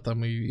первое, да,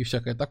 там и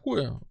всякое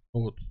такое,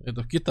 вот,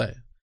 это в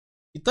Китае.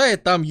 В Китае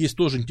там есть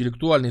тоже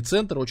интеллектуальный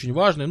центр, очень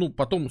важный, ну,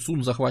 потом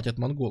Сун захватят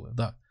монголы,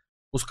 да,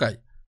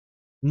 пускай.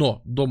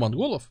 Но до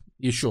монголов,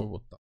 еще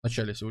вот там, в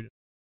начале сегодня,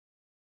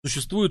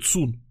 существует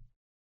Сун.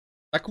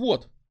 Так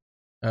вот,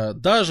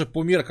 даже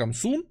по меркам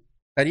Сун,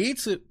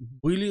 корейцы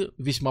были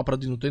весьма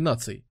продвинутой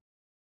нацией.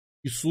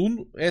 И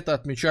Сун это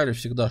отмечали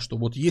всегда, что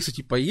вот если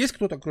типа есть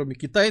кто-то, кроме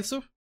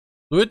китайцев,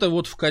 то это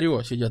вот в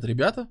Корё сидят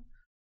ребята,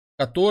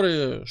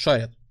 которые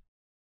шарят.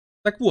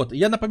 Так вот,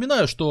 я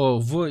напоминаю, что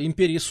в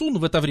империи Сун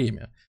в это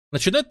время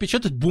начинают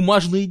печатать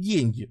бумажные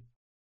деньги.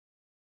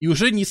 И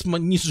уже не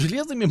с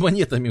железными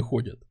монетами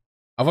ходят.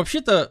 А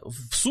вообще-то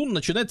в Сун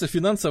начинается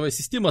финансовая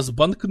система с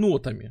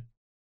банкнотами.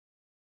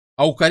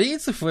 А у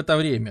корейцев в это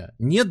время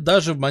нет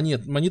даже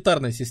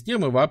монетарной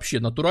системы вообще,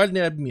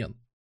 натуральный обмен.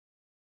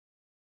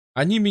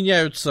 Они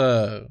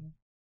меняются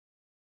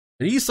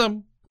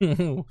рисом,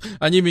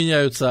 они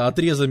меняются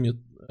отрезами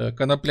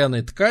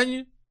конопляной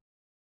ткани,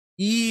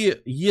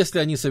 и если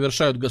они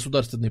совершают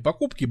государственные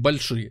покупки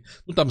большие,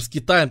 ну там с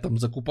Китаем там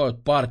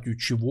закупают партию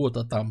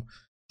чего-то там,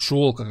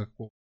 шелка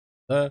какого-то,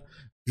 да,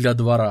 для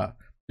двора.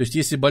 То есть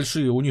если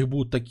большие, у них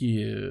будут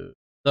такие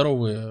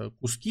здоровые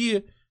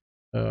куски,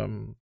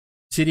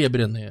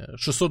 серебряные,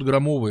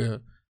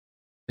 600-граммовые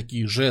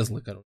такие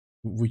жезлы, короче,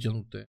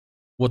 вытянутые.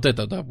 Вот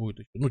это, да,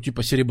 будет, ну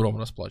типа серебром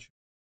расплачивать.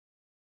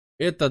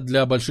 Это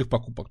для больших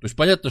покупок. То есть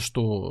понятно,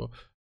 что в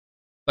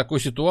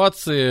такой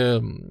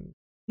ситуации,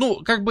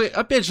 Ну, как бы,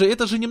 опять же,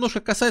 это же немножко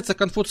касается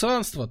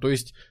конфуцианства. То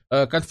есть,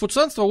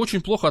 конфуцианство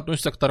очень плохо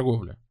относится к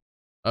торговле.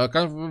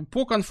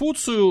 По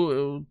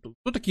Конфуцию,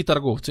 кто такие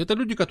торговцы? Это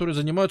люди, которые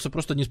занимаются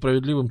просто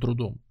несправедливым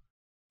трудом.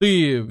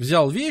 Ты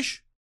взял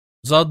вещь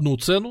за одну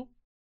цену,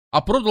 а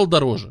продал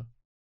дороже.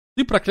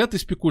 Ты проклятый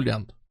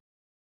спекулянт.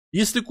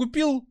 Если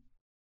купил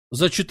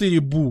за 4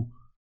 бу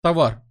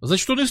товар,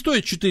 значит он и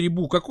стоит 4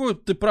 бу. Какое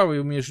ты право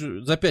имеешь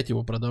за 5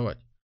 его продавать?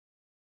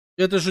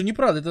 Это же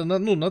неправда, это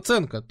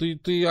наценка.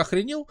 Ты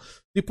охренел?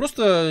 Ты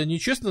просто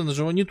нечестно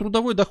наживал, не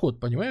трудовой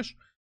доход, понимаешь?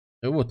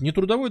 Вот, не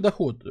трудовой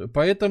доход.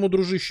 Поэтому,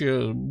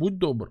 дружище, будь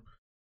добр,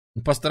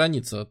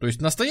 посторониться. То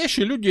есть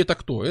настоящие люди это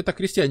кто? Это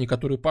крестьяне,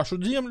 которые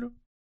пашут землю.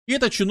 И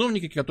это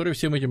чиновники, которые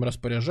всем этим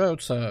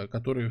распоряжаются,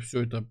 которые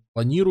все это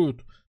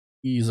планируют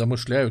и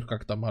замышляют,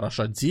 как там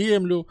орошать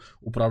землю,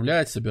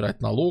 управлять,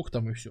 собирать налог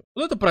там и все.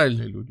 Вот это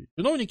правильные люди.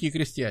 Чиновники и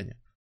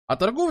крестьяне. А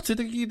торговцы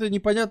это какие-то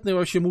непонятные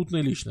вообще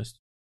мутные личности.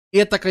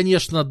 Это,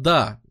 конечно,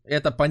 да,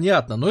 это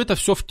понятно, но это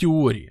все в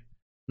теории.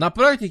 На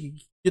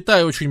практике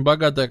Китай очень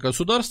богатое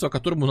государство,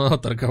 которому надо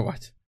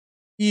торговать.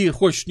 И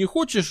хочешь не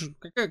хочешь,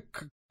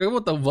 кого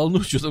там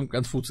волнует, что там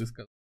Конфуций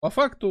сказал. По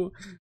факту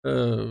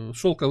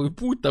шелковый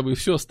путь там и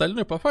все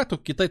остальное, по факту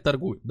Китай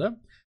торгует, да?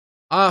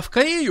 А в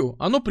Корею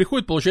оно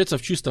приходит, получается,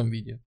 в чистом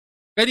виде.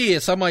 В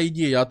Корее сама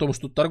идея о том,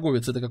 что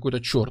торговец это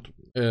какой-то черт,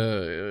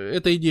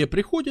 эта идея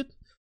приходит.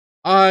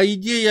 А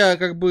идея,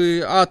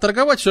 а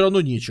торговать все равно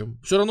нечем.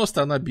 Все равно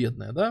страна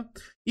бедная, да?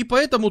 И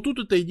поэтому тут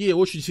эта идея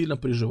очень сильно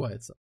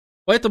приживается.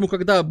 Поэтому,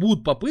 когда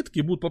будут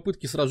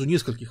попытки сразу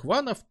нескольких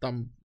ванов,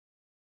 там,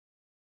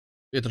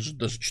 это же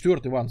даже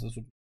 4-й ван,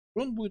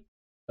 он будет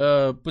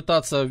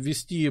пытаться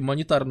ввести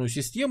монетарную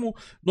систему,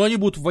 но они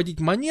будут вводить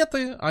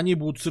монеты, они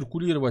будут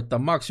циркулировать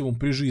там максимум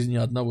при жизни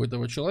одного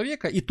этого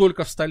человека, и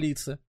только в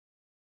столице.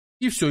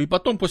 И все, и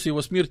потом после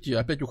его смерти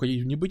опять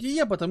уходить в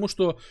небытие, потому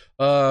что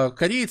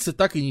корейцы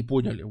так и не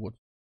поняли, вот,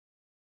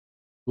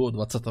 до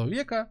 20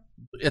 века,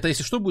 это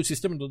если что будет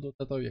система до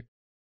 20 века,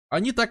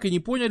 они так и не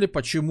поняли,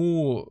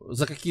 почему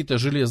за какие-то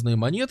железные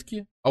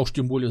монетки, а уж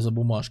тем более за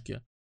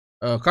бумажки,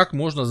 как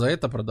можно за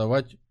это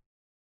продавать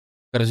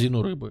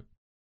корзину рыбы.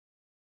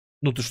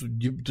 Ну ты же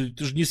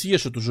не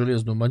съешь эту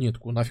железную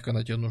монетку, нафиг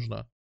она тебе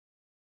нужна.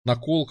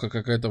 Наколка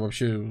какая-то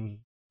вообще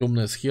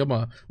темная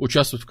схема,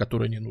 участвовать в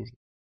которой не нужно.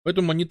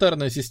 Поэтому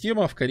монетарная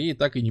система в Корее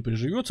так и не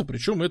приживется,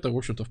 причем это, в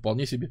общем-то,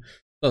 вполне себе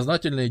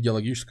сознательная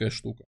идеологическая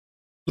штука.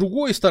 С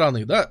другой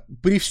стороны, да,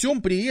 при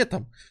всем при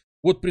этом,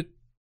 вот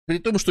при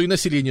том, что и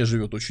население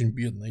живет очень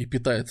бедно, и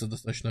питается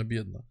достаточно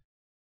бедно,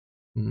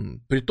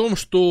 при том,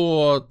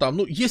 что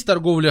там, есть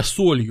торговля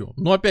солью,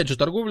 но опять же,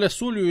 торговля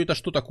солью это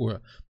что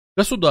такое?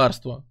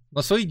 Государство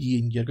на свои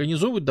деньги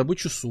организовывает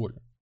добычу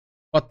соли.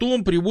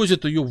 Потом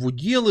привозят ее в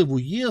уделы, в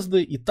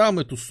уезды, и там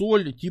эту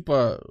соль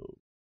типа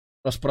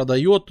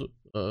распродает,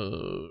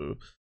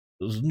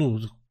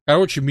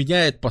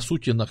 меняет по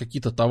сути на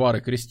какие-то товары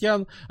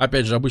крестьян.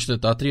 Опять же, обычно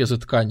это отрезы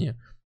ткани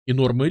и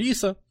нормы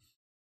риса,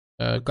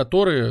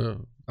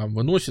 которые там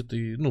выносят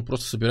и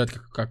просто собирают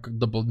как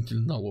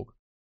дополнительный налог.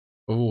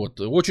 Вот.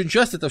 Очень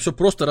часто это все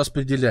просто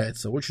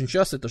распределяется. Очень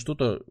часто это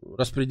что-то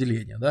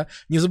распределение. Да?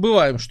 Не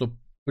забываем, что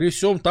при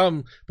всем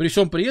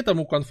при этом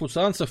у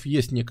конфуцианцев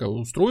есть некое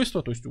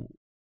устройство, то есть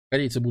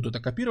корейцы будут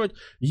это копировать.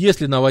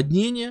 Если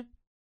наводнение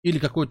или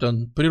какое-то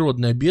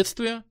природное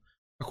бедствие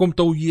в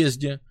каком-то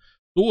уезде,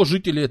 то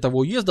жители этого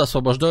уезда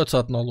освобождаются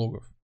от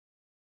налогов.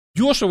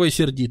 Дешево и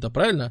сердито,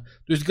 правильно?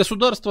 То есть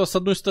государство, с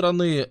одной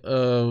стороны,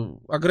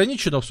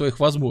 ограничено в своих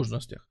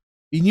возможностях.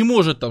 И не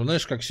может, там,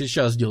 знаешь, как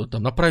сейчас делать,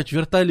 там, направить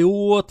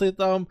вертолеты,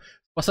 там,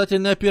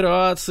 спасательные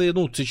операции.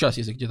 Сейчас,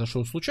 если где-то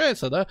что-то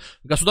случается, да,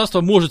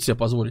 государство может себе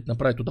позволить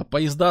направить туда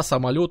поезда,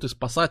 самолеты,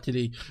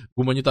 спасателей,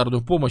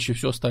 гуманитарную помощь и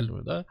все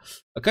остальное, да.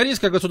 А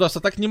корейское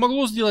государство так не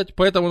могло сделать,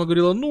 поэтому оно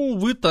говорило,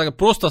 вы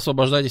просто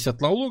освобождайтесь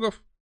от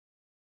налогов,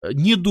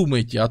 не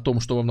думайте о том,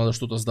 что вам надо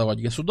что-то сдавать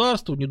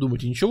государству, не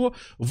думайте ничего,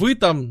 вы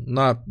там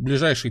на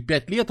ближайшие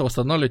 5 лет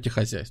восстанавливаете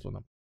хозяйство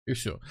нам. И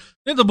все.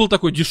 Это был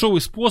такой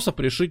дешевый способ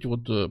решить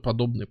вот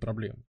подобные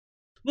проблемы.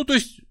 То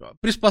есть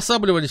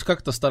приспосабливались,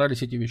 как-то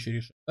старались эти вещи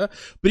решить. Да?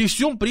 При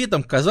всем при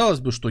этом казалось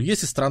бы, что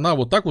если страна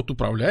вот так вот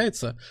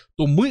управляется,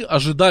 то мы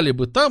ожидали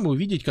бы там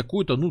увидеть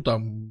какую-то,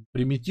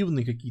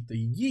 примитивные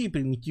какие-то идеи,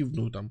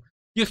 примитивную там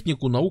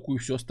технику, науку и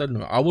все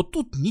остальное. А вот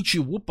тут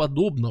ничего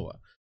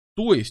подобного.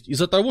 То есть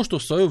из-за того, что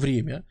в свое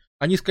время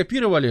они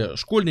скопировали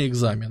школьные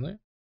экзамены,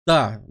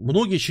 да,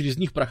 многие через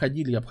них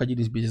проходили и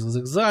обходились без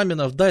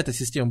экзаменов, да, эта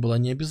система была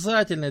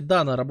необязательной,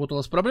 да, она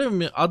работала с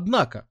проблемами,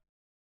 однако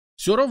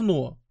все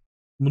равно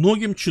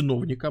многим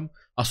чиновникам,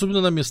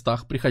 особенно на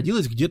местах,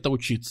 приходилось где-то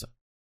учиться.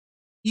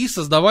 И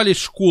создавались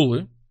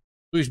школы,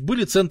 то есть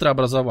были центры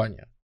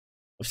образования.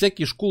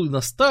 Всякие школы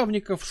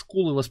наставников,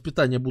 школы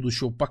воспитания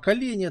будущего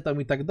поколения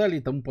там, и так далее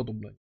и тому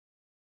подобное.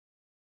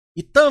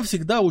 И там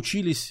всегда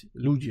учились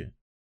люди.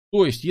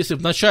 То есть, если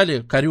в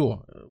начале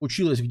Корё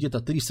училось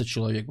где-то 300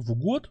 человек в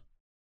год,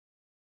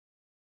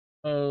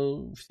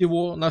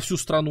 всего на всю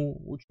страну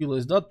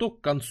училось, да, то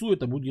к концу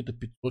это будет где-то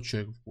 500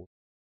 человек в год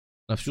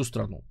на всю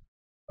страну.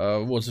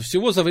 Вот,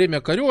 всего за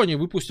время Корё они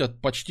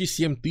выпустят почти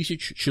 7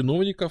 тысяч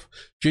чиновников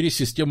через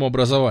систему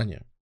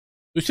образования.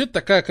 То есть это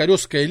такая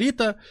корейская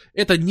элита,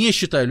 это не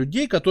считая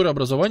людей, которые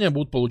образование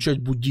будут получать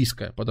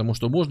буддийское, потому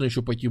что можно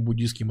еще пойти в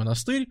буддийский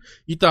монастырь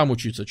и там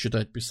учиться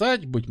читать,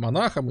 писать, быть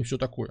монахом и все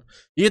такое.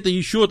 И это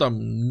еще там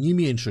не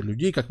меньше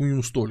людей, как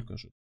минимум столько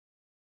же.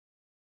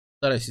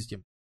 Вторая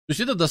система. То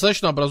есть это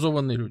достаточно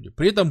образованные люди.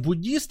 При этом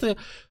буддисты,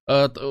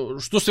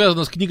 что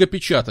связано с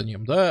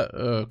книгопечатанием,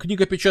 да,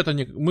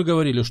 книгопечатание, мы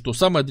говорили, что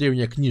самая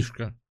древняя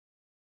книжка,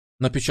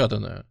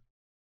 напечатанная,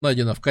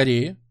 найдена в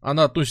Корее,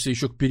 она относится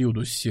еще к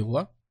периоду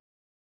Силла,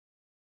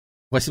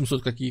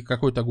 800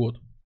 какой-то год,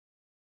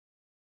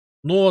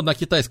 но на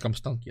китайском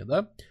станке,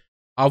 да.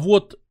 А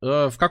вот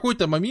в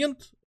какой-то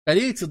момент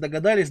корейцы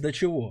догадались до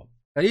чего?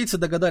 Корейцы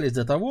догадались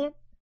до того,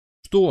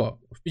 что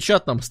в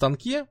печатном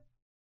станке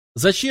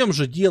зачем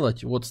же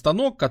делать вот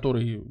станок,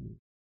 который...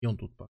 И он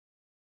тут...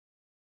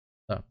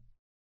 Да.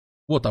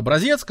 Вот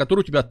образец,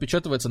 который у тебя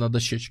отпечатывается на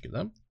дощечке,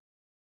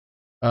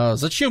 да?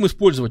 Зачем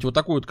использовать вот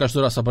такой вот каждый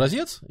раз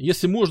образец,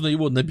 если можно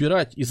его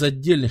набирать из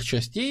отдельных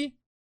частей,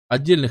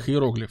 отдельных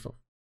иероглифов,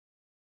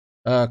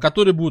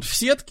 которые будут в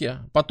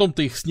сетке, потом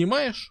ты их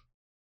снимаешь,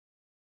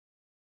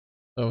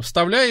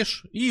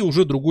 вставляешь и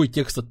уже другой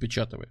текст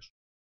отпечатываешь.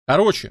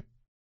 Короче,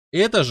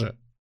 это же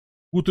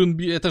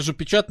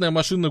печатная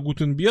машина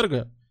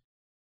Гутенберга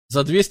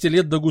за 200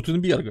 лет до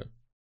Гутенберга.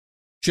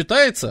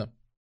 Считается,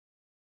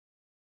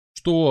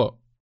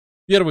 что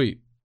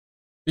первый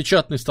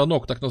печатный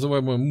станок, так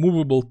называемый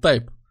movable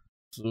type,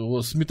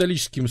 с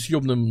металлическим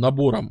съемным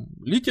набором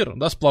литер,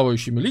 да, с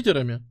плавающими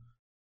литерами,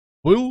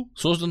 был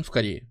создан в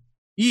Корее.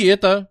 И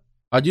это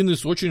один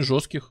из очень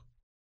жестких,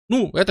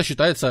 это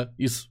считается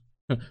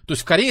То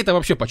есть в Корее это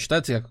вообще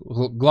почитается как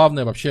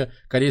главное вообще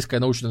корейское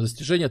научное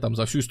достижение там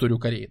за всю историю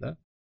Кореи, да.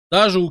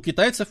 Даже у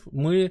китайцев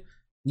мы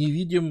не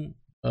видим,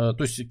 то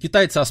есть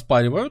китайцы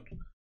оспаривают, у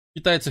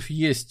китайцев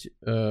есть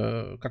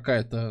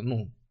какая-то,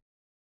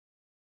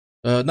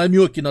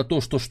 намеки на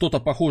то, что что-то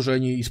похожее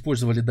они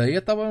использовали до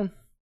этого.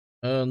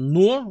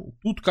 Но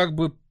тут как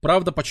бы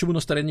правда, почему на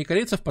стороне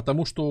корейцев,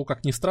 потому что,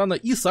 как ни странно,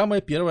 и самая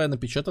первая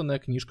напечатанная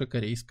книжка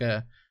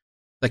корейская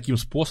таким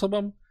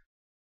способом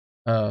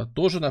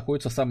тоже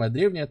находится самая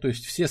древняя, то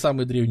есть все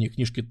самые древние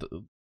книжки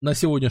на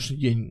сегодняшний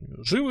день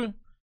живы,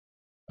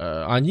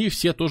 они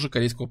все тоже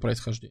корейского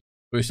происхождения.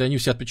 То есть они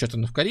все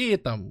отпечатаны в Корее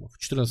там в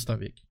 14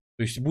 веке.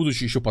 То есть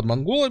будучи еще под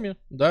монголами,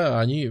 да,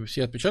 они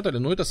все отпечатали,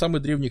 но это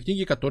самые древние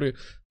книги, которые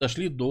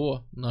дошли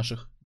до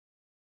наших.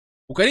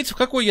 У корейцев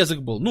какой язык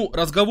был?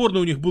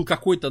 Разговорный у них был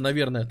какой-то,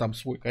 наверное, там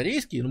свой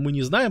корейский, но мы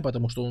не знаем,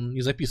 потому что он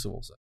не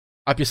записывался.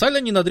 А писали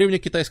они на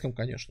древнекитайском,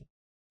 конечно.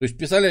 То есть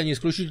писали они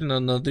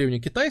исключительно на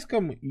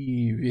древнекитайском,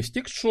 и весь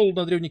текст шел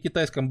на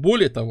древнекитайском.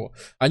 Более того,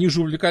 они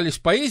же увлекались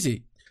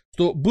поэзией,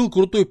 что был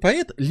крутой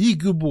поэт Ли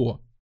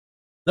Гюбо.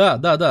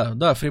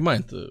 Да,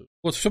 Фримайнд.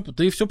 Вот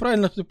ты все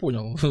правильно ты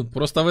понял.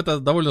 Просто в это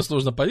довольно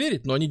сложно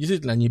поверить, но они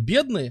действительно, они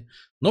бедные,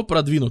 но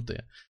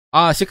продвинутые.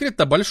 А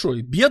секрет-то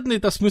большой.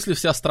 Бедные-то в смысле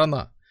вся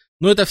страна.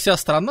 Но эта вся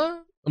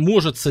страна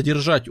может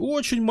содержать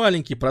очень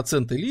маленький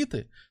процент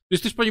элиты. То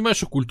есть ты же понимаешь,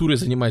 что культурой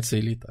занимается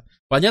элита.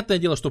 Понятное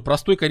дело, что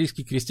простой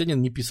корейский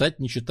крестьянин ни писать,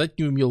 ни читать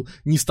не умел,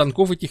 ни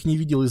станков этих не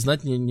видел и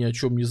знать ни о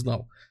чем не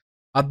знал.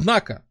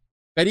 Однако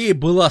в Корее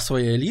была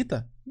своя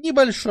элита,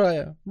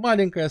 небольшая,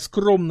 маленькая,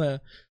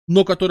 скромная,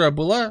 но которая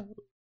была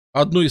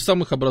одной из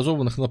самых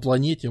образованных на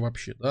планете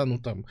вообще, да,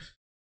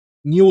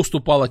 не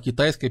уступала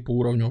китайской по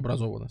уровню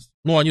образованности.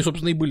 Они,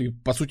 собственно, и были,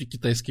 по сути,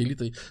 китайской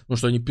элитой, потому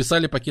что они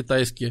писали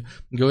по-китайски,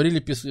 говорили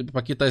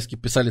по-китайски,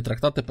 писали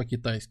трактаты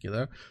по-китайски,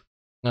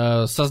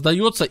 да.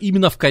 Создается,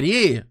 именно в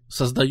Корее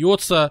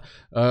создается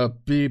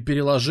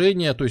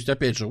переложение, то есть,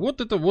 опять же,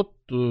 вот это вот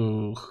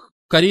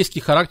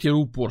корейский характер и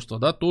упорство,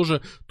 да,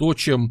 тоже то,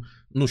 чем,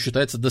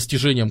 считается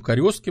достижением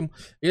корейским,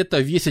 это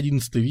весь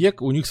 11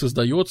 век, у них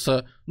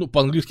создается,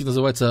 по-английски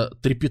называется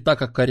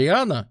Трипитака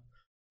Кореана,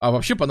 а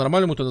вообще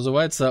по-нормальному это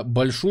называется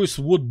Большой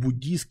свод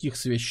буддийских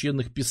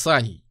священных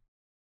писаний.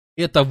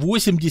 Это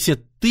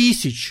 80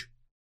 тысяч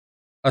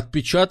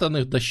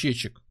отпечатанных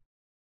дощечек.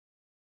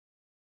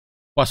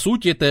 По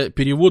сути, это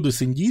переводы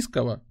с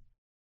индийского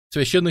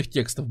священных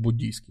текстов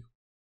буддийских.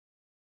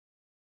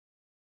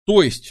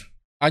 То есть,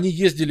 они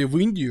ездили в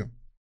Индию,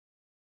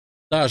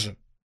 даже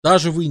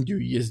в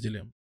Индию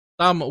ездили.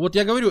 Там, вот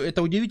я говорю,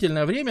 это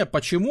удивительное время.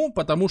 Почему?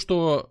 Потому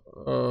что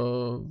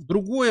в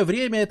другое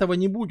время этого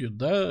не будет,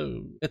 да.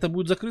 Это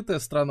будет закрытая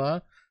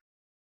страна,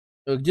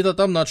 где-то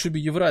там на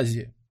отшибе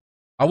Евразии.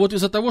 А вот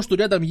из-за того, что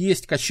рядом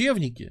есть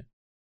кочевники,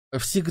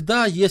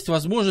 всегда есть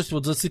возможность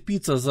вот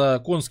зацепиться за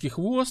конский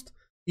хвост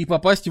и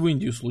попасть в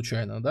Индию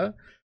случайно, да.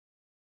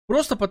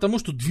 Просто потому,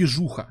 что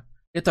движуха.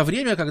 Это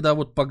время, когда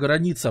вот по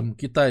границам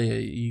Китая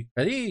и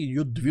Кореи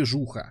идет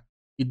движуха.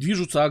 И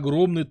движутся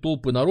огромные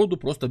толпы народу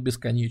просто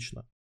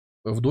бесконечно.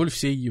 Вдоль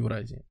всей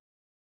Евразии.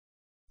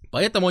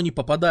 Поэтому они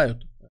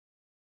попадают,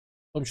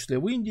 в том числе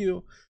в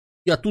Индию,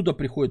 и оттуда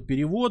приходят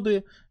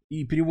переводы,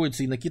 и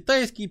переводится и на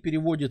китайский,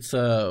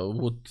 переводится,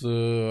 вот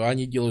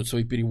они делают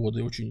свои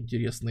переводы очень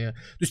интересные.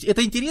 То есть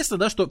это интересно,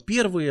 да, что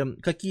первые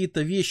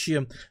какие-то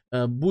вещи,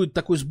 будет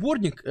такой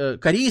сборник,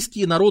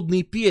 корейские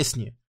народные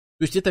песни.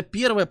 То есть это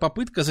первая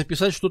попытка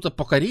записать что-то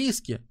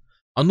по-корейски.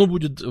 Оно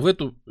будет в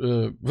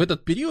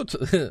этот период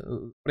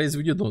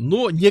произведено,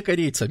 но не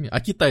корейцами,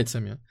 а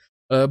китайцами.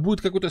 Будет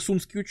какой-то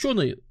сунский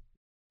ученый,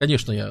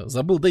 конечно, я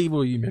забыл, да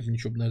его имя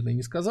ничего, наверное,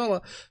 не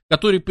сказала,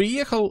 который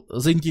приехал,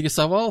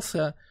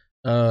 заинтересовался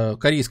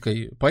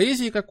корейской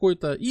поэзией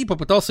какой-то и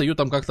попытался ее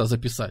там как-то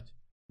записать,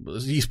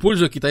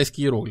 используя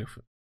китайские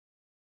иероглифы.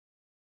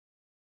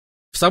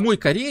 В самой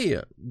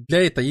Корее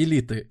для этой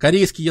элиты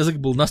корейский язык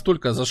был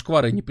настолько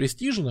зашквар и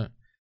непрестижно,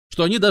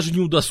 что они даже не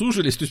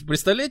удосужились. То есть,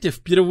 представляете,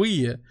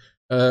 впервые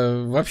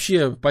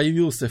вообще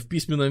появился в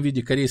письменном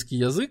виде корейский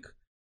язык,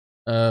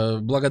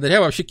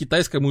 благодаря вообще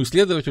китайскому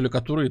исследователю,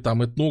 который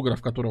там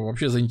этнограф, которого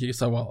вообще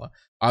заинтересовало.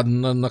 А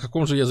на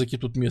каком же языке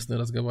тут местные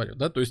разговаривают,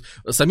 да? То есть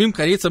самим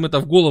корейцам это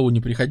в голову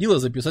не приходило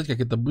записать, как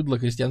это быдло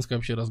крестьянское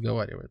вообще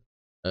разговаривает.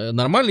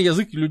 Нормальный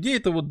язык людей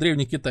это вот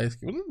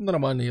древнекитайский.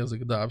 Нормальный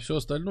язык, да, а все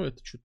остальное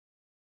это что-то.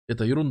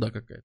 Это ерунда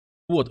какая-то.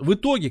 Вот, в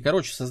итоге,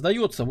 короче,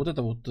 создается вот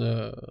эта вот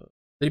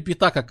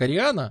трипитака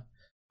кореана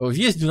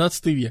весь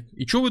 12 век.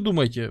 И что вы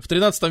думаете? В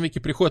 13 веке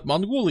приходят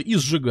монголы и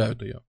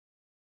сжигают ее.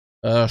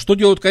 Что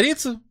делают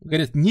корейцы?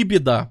 Говорят, не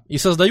беда. И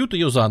создают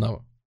ее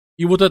заново.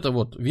 И вот эта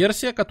вот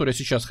версия, которая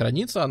сейчас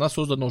хранится, она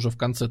создана уже в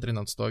конце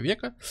 13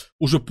 века,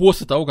 уже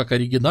после того, как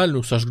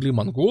оригинальную сожгли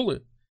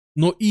монголы.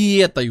 Но и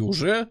этой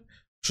уже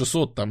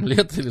 600 там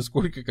лет или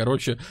сколько,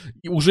 короче,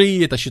 и уже и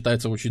это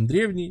считается очень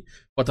древней,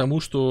 потому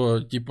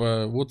что,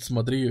 типа, вот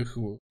смотри,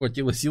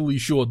 хватило силы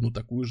еще одну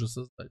такую же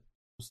создать.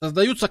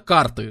 Создаются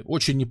карты,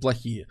 очень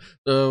неплохие.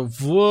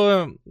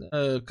 В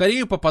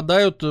Корею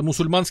попадают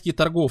мусульманские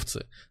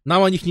торговцы.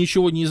 Нам о них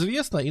ничего не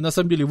известно, и на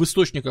самом деле в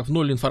источниках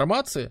ноль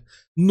информации,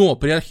 но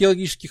при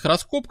археологических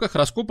раскопках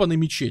раскопаны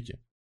мечети.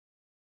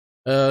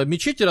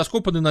 Мечети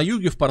раскопаны на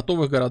юге в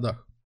портовых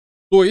городах.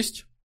 То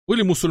есть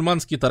были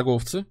мусульманские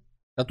торговцы,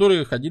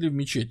 которые ходили в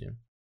мечети.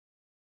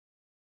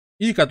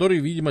 И которые,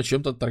 видимо,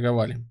 чем-то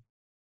торговали.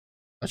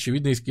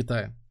 Очевидно, из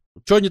Китая.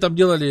 Что они там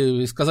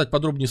делали, сказать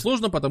подробнее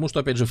сложно, потому что,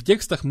 опять же, в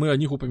текстах мы о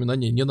них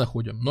упоминания не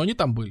находим. Но они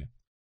там были.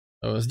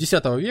 С X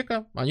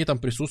века они там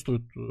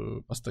присутствуют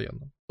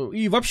постоянно.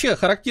 И вообще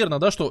характерно,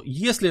 да, что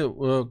если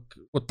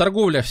вот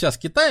торговля вся с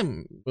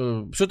Китаем,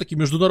 все-таки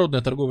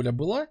международная торговля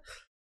была,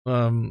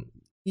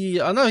 и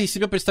она из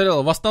себя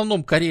представляла, в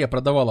основном Корея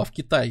продавала в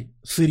Китай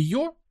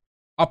сырье,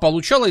 а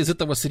получала из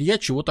этого сырья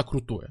чего-то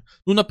крутое.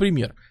 Ну,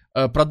 например,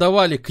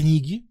 продавали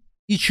книги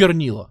и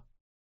чернила,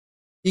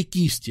 и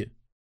кисти.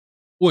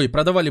 Ой,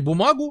 продавали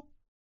бумагу,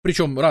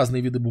 причем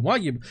разные виды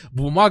бумаги.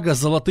 Бумага с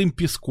золотым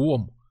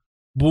песком,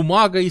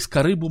 бумага из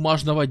коры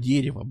бумажного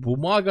дерева,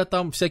 бумага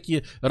там,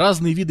 всякие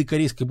разные виды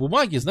корейской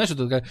бумаги. Знаешь,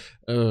 это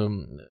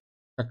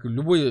как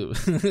любой...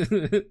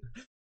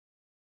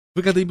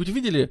 Вы когда-нибудь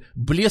видели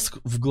блеск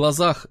в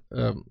глазах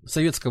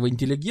советского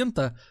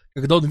интеллигента,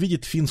 когда он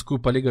видит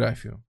финскую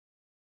полиграфию?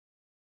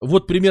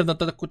 Вот примерно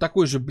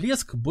такой же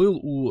блеск был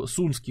у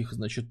сунских,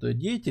 значит,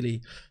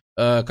 деятелей,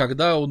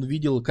 когда он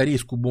видел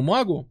корейскую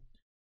бумагу.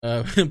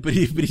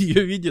 При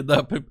ее виде,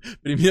 да,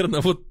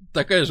 примерно вот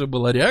такая же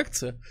была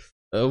реакция.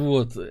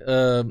 Вот.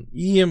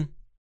 В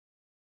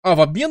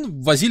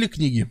обмен возили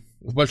книги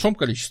в большом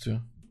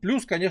количестве.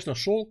 Плюс, конечно,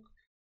 шелк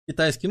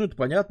китайский, ну это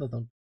понятно,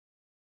 там,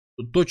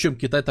 то, чем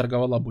Китай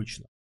торговал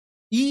обычно.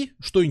 И,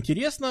 что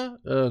интересно,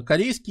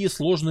 корейские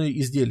сложные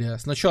изделия.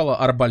 Сначала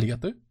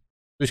арбалеты.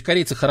 То есть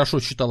корейцы хорошо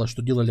считалось,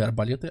 что делали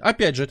арбалеты.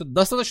 Опять же, это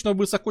достаточно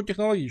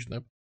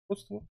высокотехнологичное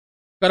производство.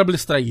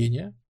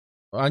 Кораблестроение.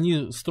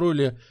 Они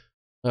строили...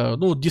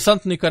 Ну,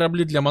 десантные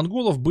корабли для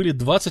монголов были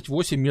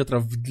 28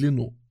 метров в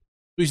длину.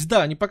 То есть,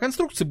 да, они по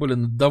конструкции были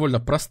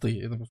довольно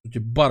простые. Это, по сути,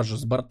 баржа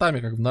с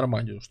бортами, как в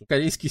Нормандии, что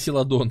корейский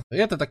селадон.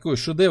 Это такой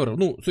шедевр.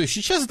 Ну, то есть,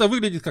 сейчас это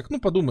выглядит как,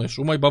 ну, подумаешь,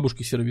 у моей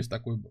бабушки сервис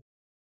такой был.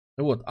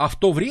 Вот. А в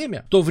то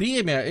время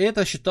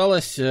это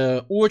считалось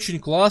очень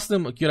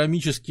классным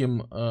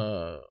керамическим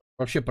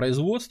вообще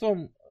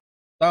производством.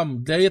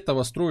 Там для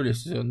этого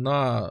строились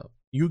на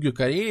юге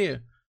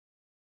Кореи,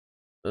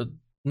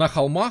 на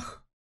холмах,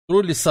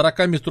 строили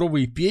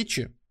 40-метровые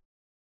печи,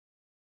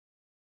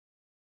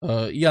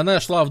 и она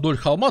шла вдоль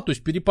холма, то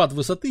есть перепад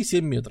высоты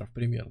 7 метров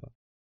примерно.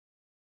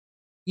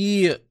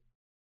 И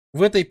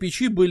в этой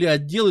печи были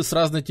отделы с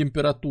разной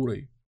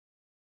температурой.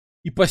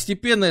 И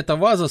постепенно эта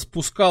ваза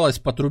спускалась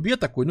по трубе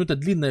такой, ну это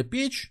длинная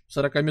печь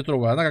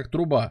 40-метровая, она как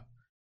труба.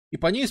 И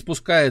по ней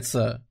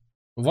спускается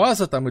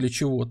ваза там или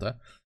чего-то,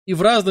 и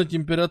в разной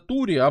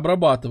температуре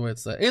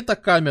обрабатывается. Эта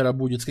камера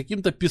будет с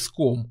каким-то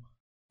песком.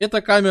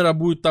 Эта камера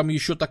будет там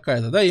еще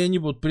такая-то, да, и они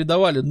вот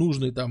придавали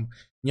нужный там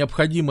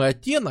необходимый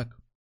оттенок,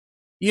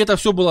 и это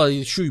все было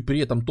еще и при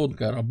этом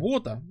тонкая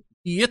работа,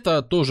 и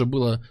это тоже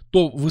было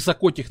то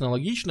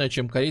высокотехнологичное,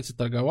 чем корейцы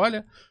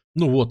торговали,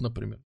 ну вот,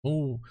 например,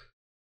 ну,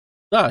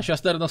 да,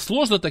 сейчас, наверное,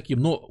 сложно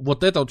таким, но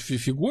вот эта вот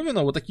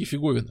фиговина, вот такие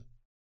фиговины,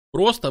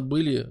 просто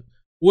были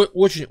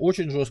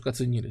Очень жестко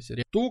ценились.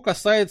 Что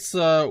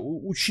касается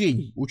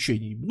учений.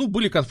 Ну,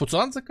 были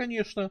конфуцианцы,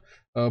 конечно.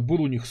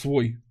 Был у них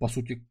свой, по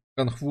сути,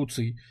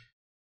 Конфуций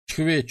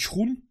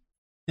Чхве-Чхун.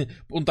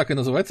 Он так и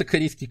называется,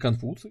 корейский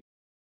Конфуций.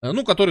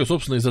 Ну, который,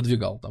 собственно, и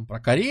задвигал там про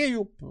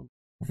Корею,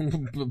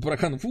 про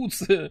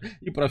Конфуция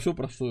и про все,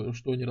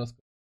 что они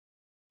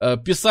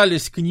рассказывали.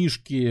 Писались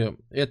книжки,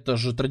 это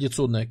же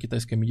традиционная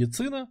китайская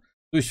медицина.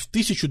 То есть в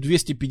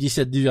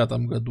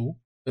 1259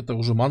 году, это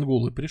уже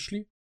монголы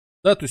пришли.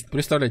 Да, то есть,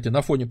 представляете,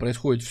 на фоне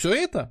происходит все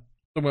это,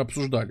 что мы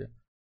обсуждали.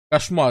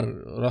 Кошмар,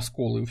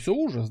 расколы и все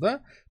ужас,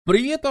 да.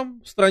 При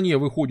этом в стране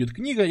выходит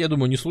книга, я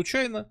думаю, не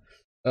случайно,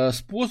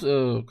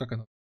 как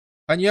она?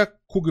 Ханьяк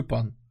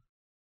Кугэпан.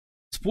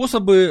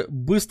 Способы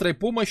быстрой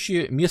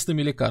помощи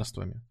местными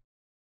лекарствами.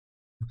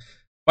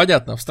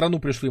 Понятно, в страну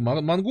пришли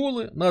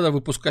монголы, надо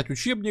выпускать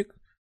учебник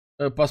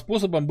по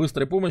способам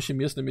быстрой помощи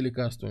местными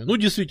лекарствами. Ну,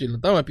 действительно,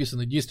 там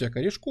описаны действия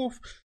корешков,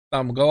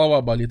 там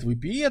голова болит,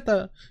 выпей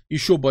это,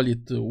 еще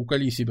болит,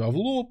 уколи себя в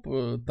лоб,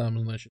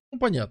 там, значит, ну,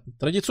 понятно,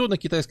 традиционная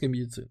китайская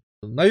медицина.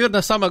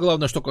 Наверное, самое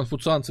главное, что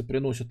конфуцианцы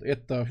приносят,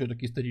 это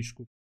все-таки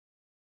историческую.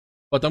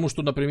 Потому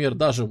что, например,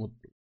 даже вот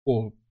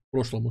по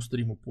прошлому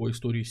стриму по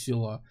истории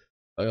села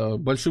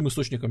большим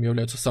источником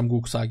являются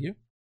самгук-саги.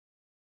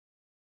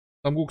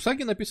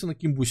 Самгук-саги написаны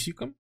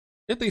Кимбусиком.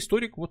 Это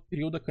историк вот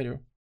периода Корё.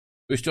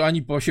 То есть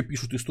они вообще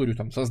пишут историю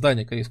там,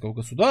 создания корейского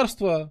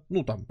государства.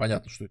 Ну, там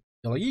понятно, что это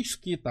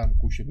идеологические, там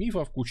куча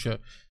мифов,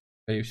 куча,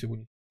 скорее всего,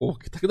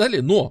 и так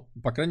далее. Но,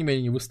 по крайней мере,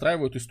 они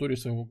выстраивают историю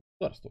своего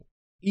государства.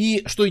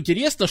 И что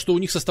интересно, что у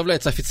них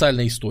составляется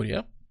официальная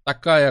история,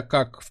 такая,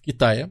 как в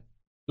Китае.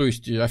 То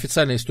есть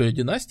официальная история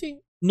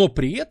династий, но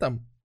при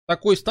этом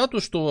такой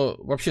статус, что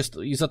вообще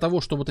из-за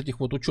того, что вот этих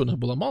вот ученых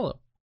было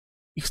мало,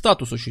 их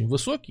статус очень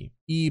высокий,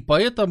 и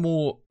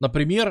поэтому,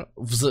 например,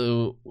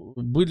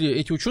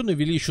 эти ученые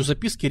вели еще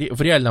записки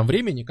в реальном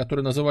времени,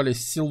 которые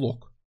назывались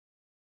силлог.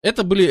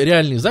 Это были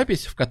реальные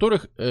записи, в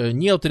которых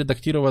не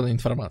отредактирована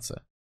информация.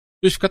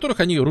 То есть в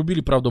которых они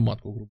рубили правду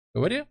матку, грубо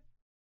говоря.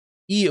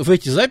 И в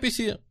эти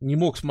записи не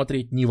мог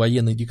смотреть ни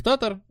военный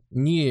диктатор,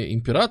 ни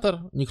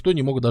император, никто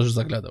не мог даже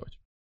заглядывать.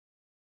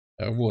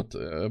 Вот.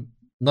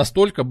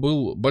 Настолько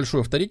был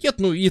большой авторитет,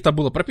 ну и это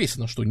было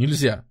прописано, что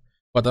нельзя.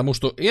 Потому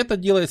что это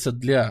делается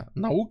для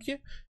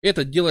науки,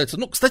 это делается...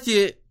 Ну,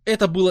 кстати,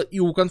 это было и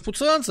у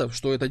конфуцианцев,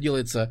 что это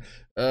делается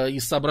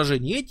из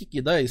соображений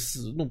этики, да,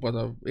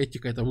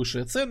 этика это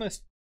высшая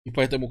ценность, и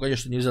поэтому,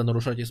 конечно, нельзя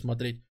нарушать и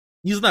смотреть.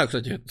 Не знаю,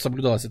 кстати,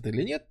 соблюдалось это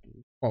или нет,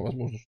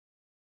 возможно, что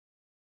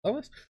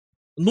соблюдалось.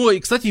 Но, и,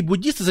 кстати, и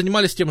буддисты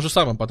занимались тем же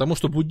самым, потому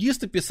что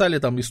буддисты писали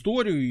там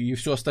историю и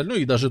все остальное,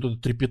 и даже эту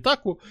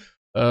трипитаку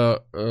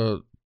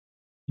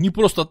не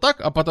просто так,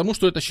 а потому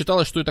что это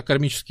считалось, что это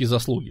кармические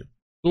заслуги.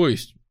 То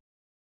есть,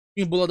 у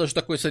них было даже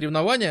такое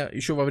соревнование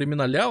еще во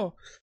времена Ляо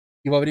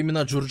и во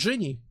времена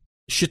Джурджений.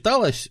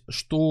 Считалось,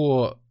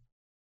 что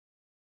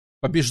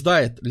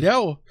побеждает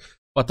Ляо,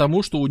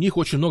 потому что у них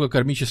очень много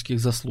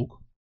кармических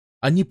заслуг.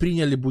 Они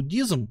приняли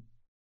буддизм,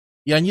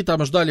 и они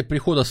там ждали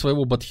прихода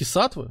своего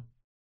бодхисаттвы,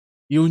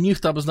 и у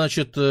них там,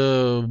 значит,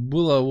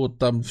 было вот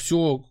там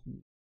все,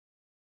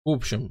 в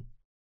общем,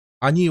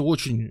 они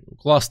очень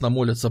классно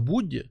молятся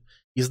Будде,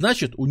 и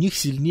значит, у них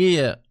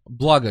сильнее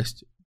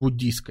благость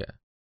буддийская.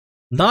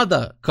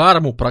 Надо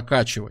карму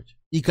прокачивать.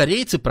 И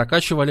корейцы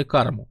прокачивали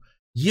карму.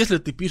 Если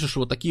ты пишешь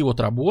вот такие вот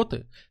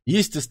работы,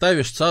 если ты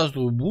ставишь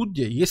царство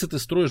Будде, если ты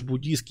строишь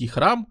буддийский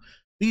храм,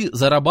 ты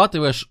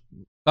зарабатываешь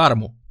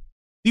карму.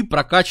 Ты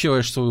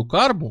прокачиваешь свою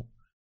карму,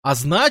 а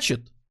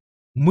значит,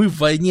 мы в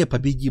войне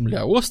победим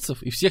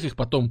ляосцев и всех их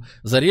потом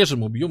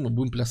зарежем, убьем и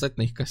будем плясать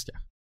на их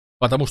костях.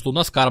 Потому что у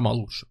нас карма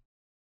лучше.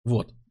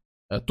 Вот.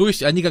 То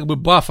есть они как бы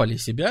бафали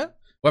себя,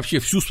 вообще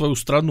всю свою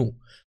страну.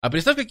 А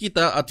представь,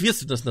 какие-то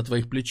ответственность на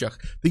твоих плечах.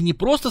 Ты не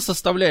просто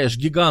составляешь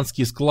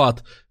гигантский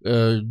склад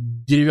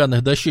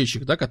деревянных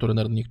дощечек, да, которые,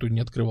 наверное, никто не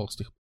открывал с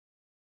тех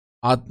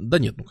пор. Да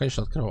нет, ну,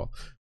 конечно, открывал.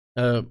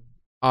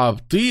 А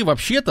ты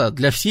вообще-то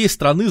для всей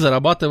страны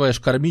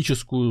зарабатываешь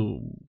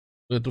кармическую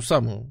эту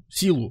самую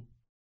силу,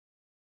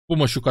 с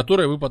помощью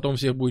которой вы потом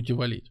всех будете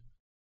валить.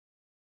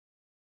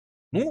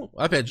 Ну,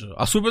 опять же,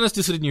 особенности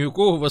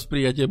средневекового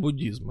восприятия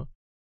буддизма.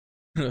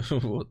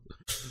 Вот.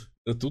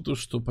 Тут уж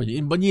что...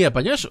 Не,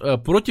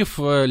 понимаешь, против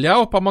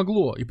Ляо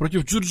помогло, и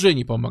против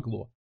Джурджени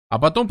помогло. А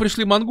потом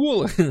пришли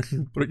монголы,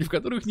 против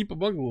которых не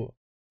помогло.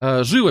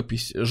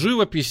 Живопись.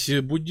 Живопись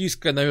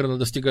буддийская, наверное,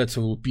 достигает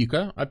своего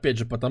пика. Опять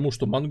же, потому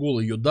что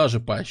монголы ее даже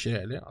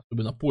поощряли,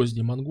 особенно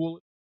поздние монголы.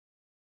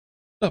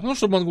 Да, потому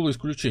что монголы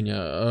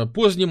исключение.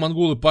 Поздние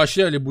монголы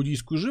поощряли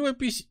буддийскую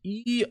живопись,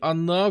 и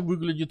она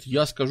выглядит,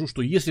 я скажу,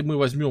 что если мы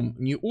возьмем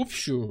не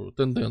общую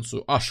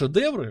тенденцию, а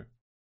шедевры,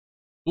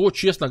 то,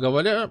 честно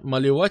говоря,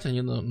 малевать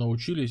они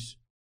научились,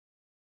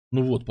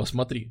 ну вот,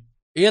 посмотри.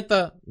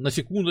 Это, на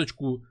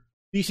секундочку,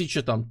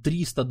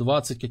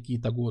 1320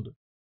 какие-то годы.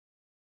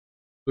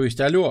 То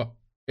есть, алло,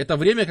 это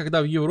время,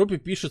 когда в Европе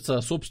пишется,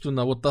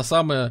 собственно, вот та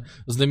самая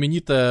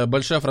знаменитая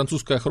большая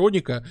французская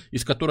хроника,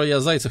 из которой я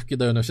зайцев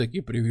кидаю на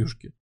всякие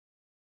превьюшки.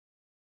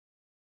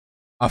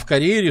 А в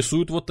Корее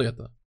рисуют вот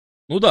это.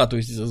 Ну да, то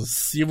есть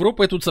с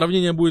Европой тут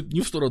сравнение будет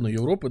не в сторону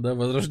Европы, да,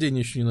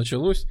 возрождение еще не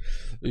началось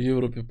в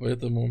Европе,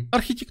 поэтому...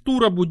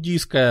 Архитектура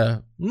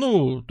буддийская,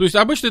 ну, то есть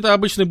обычно это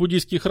обычные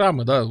буддийские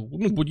храмы, да,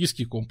 ну,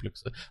 буддийские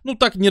комплексы. Ну,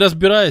 так не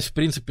разбираясь, в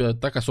принципе,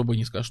 так особо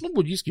не скажешь. Ну,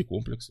 буддийские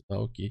комплексы,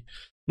 да, окей.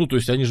 Ну, то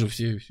есть они же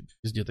все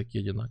везде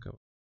такие одинаковые.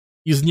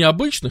 Из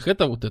необычных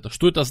это вот это.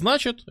 Что это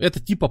значит? Это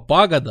типа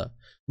пагода.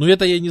 Но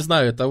это я не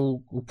знаю, это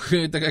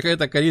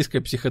какая-то корейская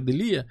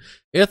психоделия.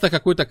 Это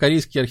какой-то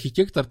корейский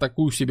архитектор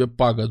такую себе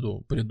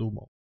пагоду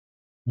придумал.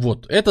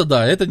 Вот, это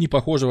да, это не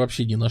похоже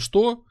вообще ни на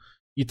что.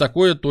 И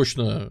такое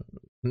точно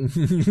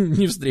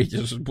не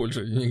встретишь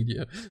больше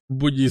нигде в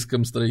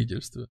буддийском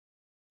строительстве.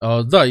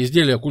 Да,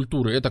 изделия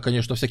культуры, это,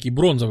 конечно, всякие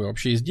бронзовые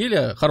вообще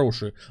изделия,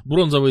 хорошие.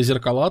 Бронзовые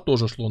зеркала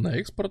тоже шло на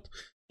экспорт.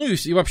 Ну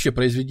и вообще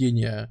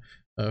произведения,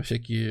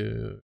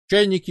 всякие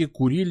чайники,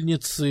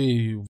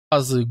 курильницы,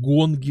 вазы,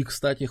 гонги,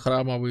 кстати,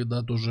 храмовые,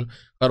 да, тоже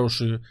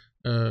хороший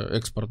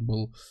экспорт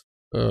был.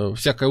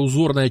 Всякая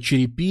узорная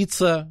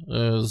черепица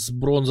с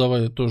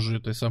бронзовой, тоже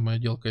этой самой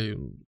отделкой.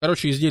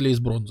 Короче, изделия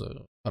из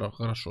бронзы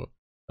хорошо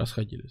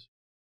расходились.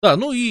 Да,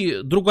 ну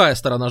и другая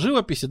сторона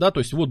живописи, да, то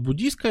есть вот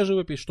буддийская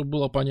живопись, чтобы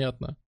было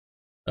понятно.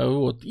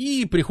 Вот,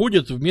 и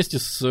приходит вместе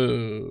с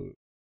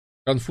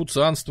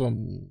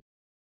конфуцианством,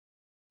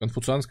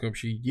 конфуцианская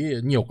вообще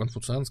идея,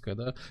 неоконфуцианская,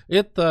 да,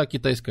 это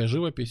китайская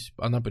живопись,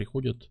 она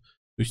приходит,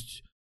 то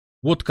есть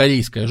вот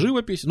корейская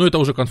живопись, но это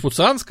уже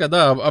конфуцианская,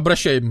 да,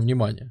 обращаем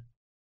внимание.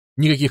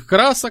 Никаких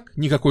красок,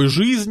 никакой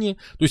жизни.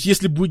 То есть,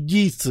 если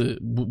буддисты,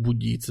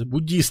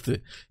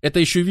 это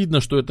еще видно,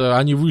 что это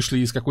они вышли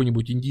из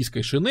какой-нибудь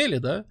индийской шинели,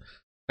 да,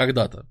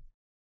 когда-то.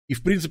 И,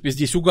 в принципе,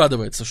 здесь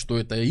угадывается, что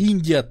это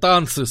Индия,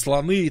 танцы,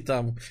 слоны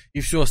там и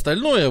все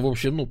остальное, в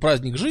общем, ну,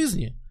 праздник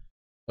жизни.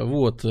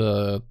 Вот,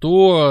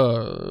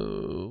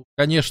 то,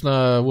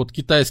 конечно, вот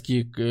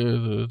китайские,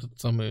 этот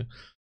самый,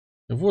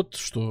 вот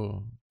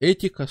что,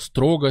 этика,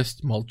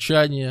 строгость,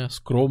 молчание,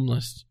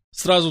 скромность.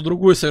 Сразу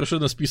другой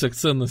совершенно список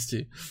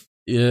ценностей.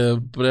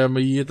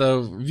 Прямо и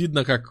это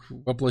видно, как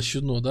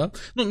воплощено, да.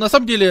 Ну, на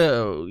самом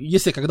деле,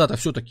 если когда-то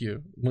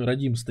все-таки мы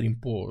родим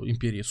стрим по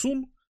империи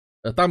Сун,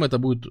 там это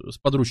будет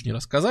сподручнее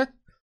рассказать,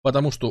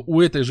 потому что у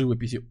этой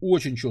живописи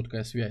очень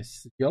четкая связь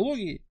с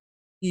идеологией.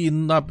 И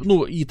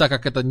так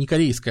как это не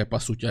корейская, по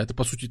сути, а это,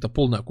 по сути, это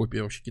полная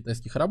копия вообще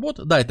китайских работ.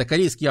 Да, это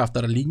корейский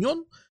автор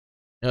Линьон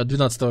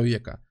 12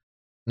 века,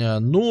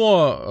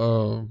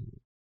 но...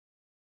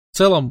 В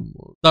целом,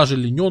 даже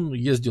Линьон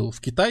ездил в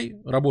Китай,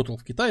 работал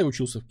в Китае,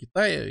 учился в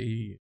Китае,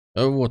 и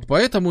вот,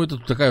 поэтому это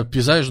такая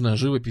пейзажная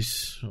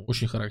живопись,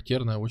 очень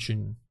характерная,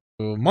 очень...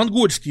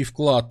 Монгольский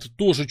вклад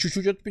тоже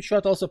чуть-чуть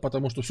отпечатался,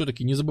 потому что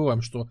все-таки не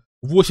забываем, что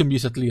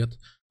 80 лет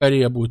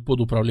Корея будет под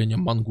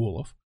управлением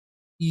монголов,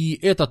 и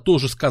это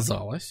тоже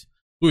сказалось.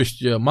 То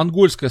есть,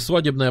 монгольское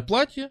свадебное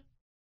платье,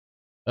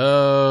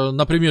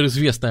 например,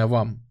 известное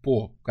вам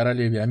по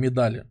королеве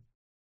Амидале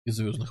из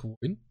 «Звездных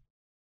войн»,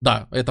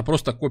 да, это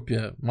просто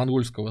копия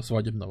монгольского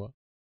свадебного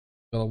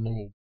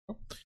головного убора.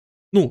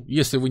 Ну,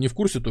 если вы не в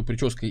курсе, то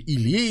прическа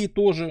Илеи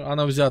тоже,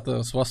 она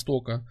взята с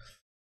Востока.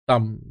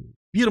 Там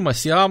Бирма,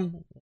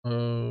 Сиам,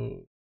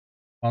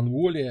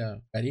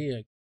 Монголия,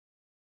 Корея,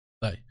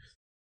 да.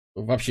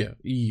 Вообще,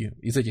 и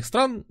из этих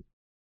стран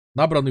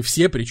набраны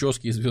все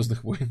прически из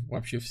 «Звездных войн»,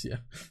 вообще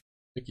все,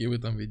 какие вы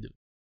там видели.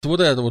 Вот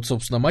этот вот,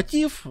 собственно,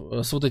 мотив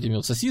с вот этими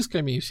вот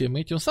сосисками и всем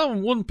этим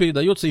самым, он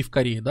передается и в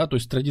Корее, да, то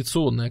есть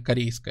традиционная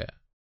корейская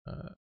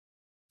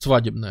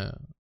свадебный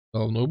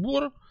головной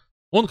убор,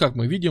 он, как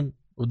мы видим,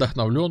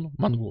 вдохновлен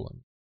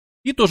монголами.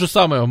 И то же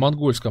самое в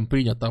монгольском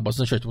принято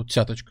обозначать вот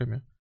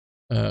цяточками,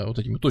 вот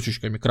этими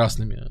точечками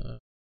красными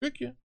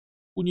щеки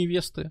у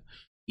невесты.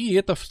 И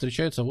это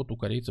встречается вот у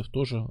корейцев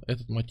тоже,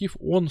 этот мотив,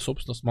 он,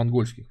 собственно, с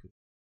монгольских.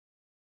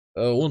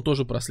 Он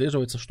тоже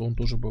прослеживается, что он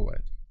тоже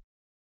бывает.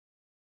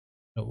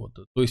 Вот.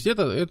 То есть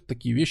это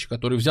такие вещи,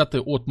 которые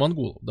взяты от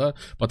монголов, да,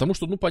 потому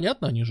что, ну,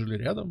 понятно, они жили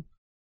рядом.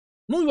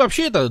 Ну и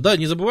вообще это, да,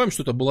 не забываем,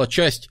 что это была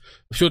часть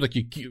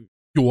все-таки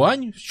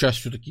Юань, часть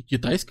все-таки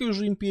китайской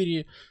уже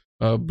империи,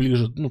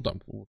 ближе, ну там,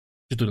 в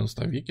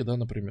 14 веке, да,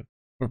 например,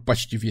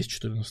 почти весь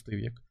 14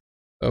 век.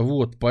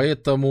 Вот,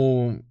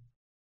 поэтому,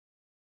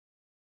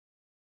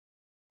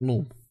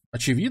 ну,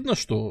 очевидно,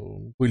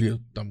 что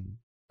были там,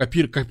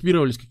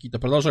 копировались какие-то,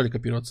 продолжали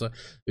копироваться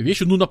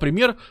вещи. Ну,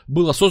 например,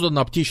 было создано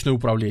аптечное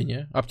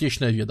управление,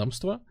 аптечное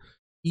ведомство,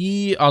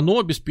 и оно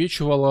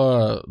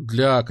обеспечивало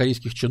для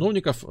корейских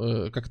чиновников,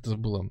 как это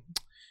было,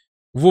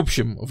 в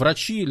общем,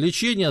 врачи,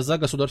 лечение за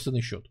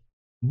государственный счет.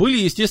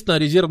 Были, естественно,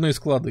 резервные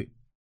склады.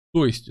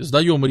 То есть,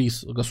 сдаем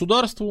рис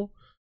государству,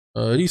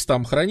 рис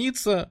там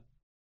хранится,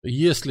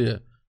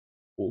 если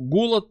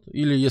голод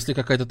или если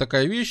какая-то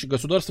такая вещь,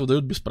 государство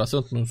дает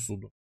беспроцентную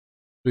суду.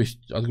 То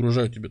есть,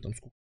 отгружают тебе там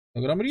сколько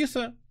килограмм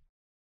риса,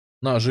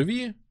 на,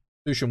 живи, в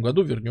следующем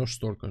году вернешь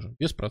столько же,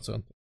 без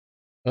процентов.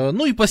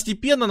 Ну и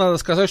постепенно надо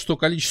сказать, что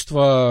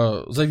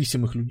количество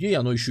зависимых людей,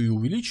 оно еще и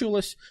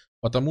увеличивалось,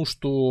 потому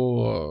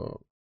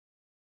что...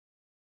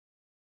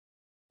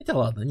 Хотя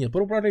ладно, нет,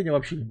 про управление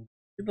вообще не буду.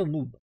 Это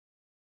нудно.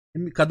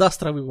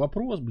 Кадастровый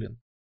вопрос, блин.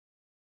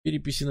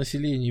 переписи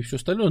населения и все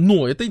остальное.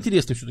 Но это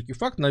интересный все-таки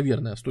факт,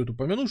 наверное, стоит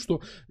упомянуть,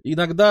 что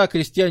иногда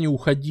крестьяне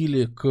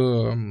уходили к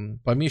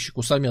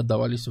помещику, сами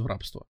отдавались в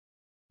рабство.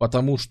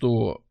 Потому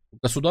что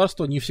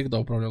государство не всегда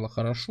управляло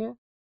хорошо,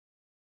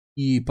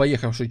 и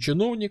поехавший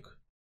чиновник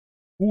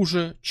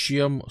хуже,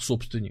 чем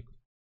собственник.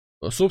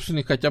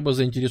 Собственник хотя бы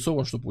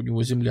заинтересован, чтобы у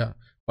него земля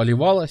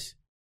поливалась,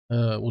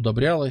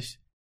 удобрялась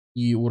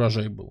и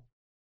урожай был.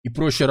 И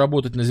проще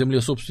работать на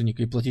земле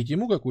собственника и платить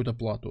ему какую-то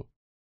плату,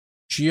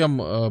 чем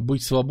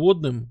быть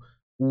свободным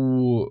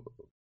у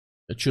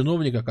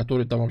чиновника,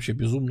 который там вообще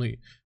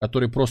безумный,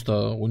 который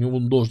просто, у него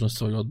должность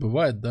свою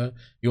отбывает, да,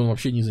 и он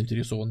вообще не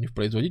заинтересован ни в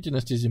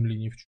производительности земли,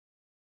 ни в чем.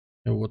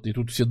 Вот, и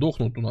тут все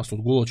дохнут, у нас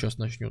тут голод сейчас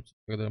начнется,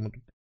 когда мы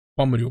тут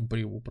помрем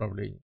при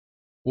управлении.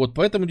 Вот,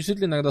 поэтому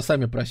действительно иногда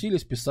сами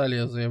просились,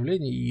 писали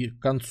заявление, и к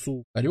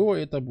концу Корё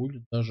это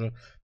будет даже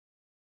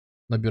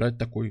набирать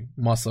такой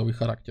массовый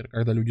характер,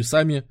 когда люди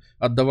сами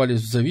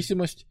отдавались в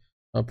зависимость,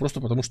 просто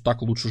потому что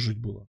так лучше жить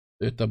было.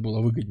 Это было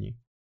выгодней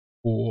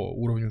по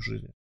уровню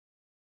жизни.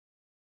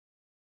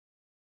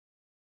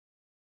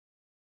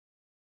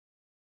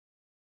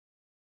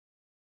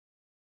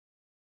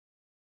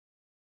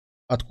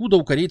 Откуда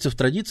у корейцев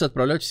традиция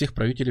отправлять всех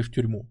правителей в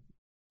тюрьму?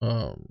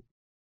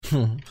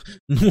 Ну,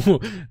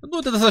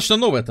 это достаточно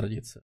новая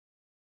традиция.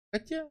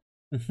 Хотя...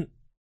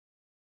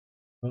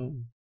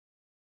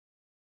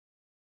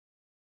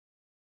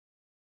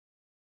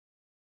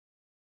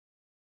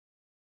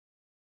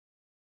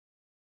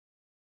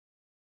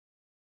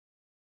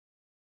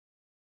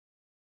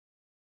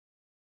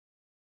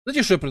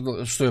 Знаете, что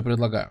я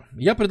предлагаю?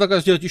 Я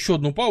предлагаю сделать еще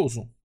одну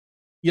паузу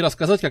и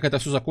рассказать, как это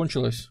все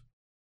закончилось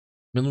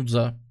минут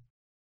за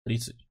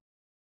 30.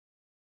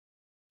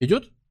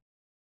 Идет?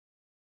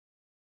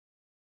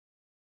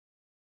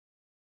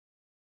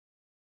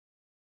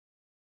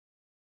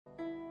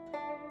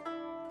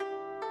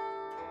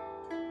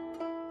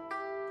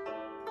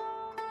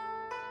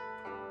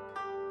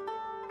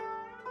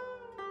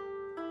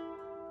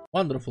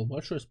 Wonderful,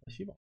 большое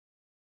спасибо.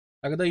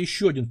 Тогда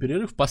еще один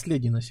перерыв,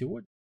 последний на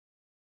сегодня.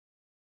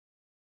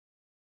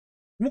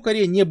 Ну,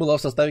 Корея не была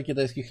в составе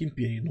китайских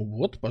империй. Ну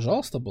вот,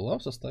 пожалуйста, была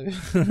в составе.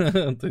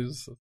 То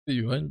есть,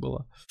 Юань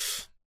была.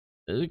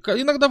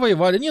 Иногда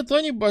воевали. Нет,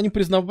 они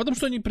признавали, потому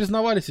что они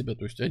признавали себя.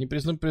 То есть, они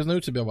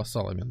признают себя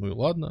вассалами. Ну и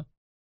ладно.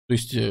 То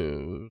есть,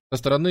 со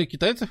стороны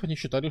китайцев они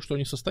считали, что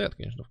они состоят,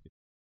 конечно, в Китае.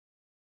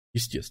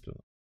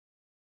 Естественно.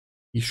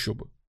 Еще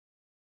бы.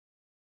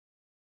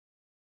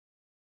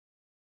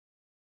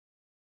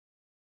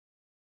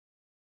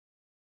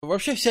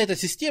 Вообще вся эта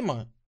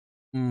система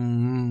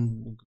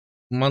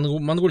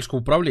монгольского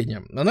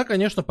управления, она,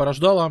 конечно,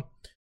 порождала,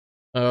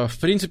 в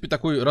принципе,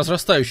 такой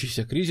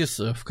разрастающийся кризис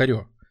в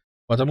Корё.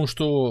 Потому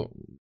что,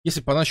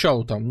 если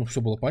поначалу там,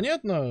 все было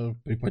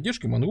понятно, при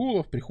поддержке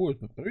монголов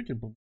приходит правитель,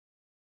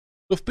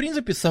 то, в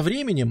принципе, со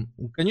временем,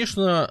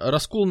 конечно,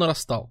 раскол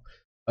нарастал.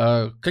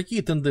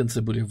 Какие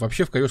тенденции были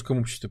вообще в корейском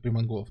обществе при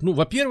монголах? Ну,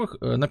 во-первых,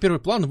 на первый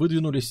план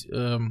выдвинулись,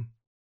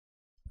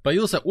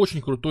 появился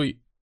очень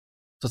крутой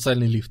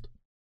социальный лифт.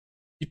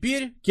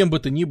 Теперь, кем бы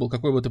ты ни был,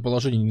 какое бы ты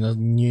положение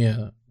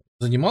не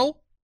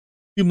занимал,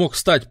 ты мог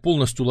стать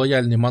полностью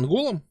лояльным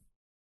монголом,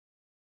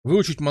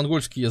 выучить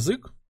монгольский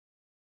язык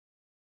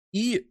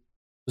и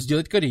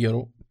сделать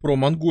карьеру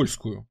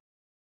промонгольскую.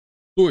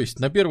 То есть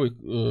на первый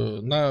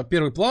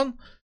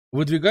план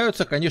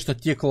выдвигаются, конечно,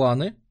 те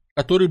кланы,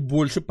 которые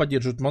больше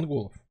поддерживают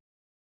монголов.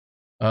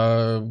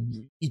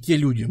 И те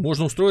люди.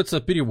 Можно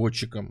устроиться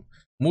переводчиком,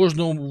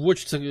 можно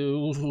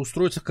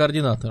устроиться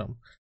координатором.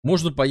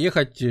 Можно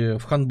поехать в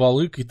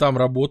Ханбалык и там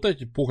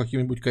работать по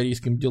каким-нибудь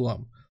корейским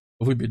делам,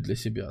 выбить для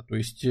себя. То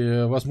есть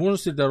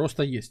возможности для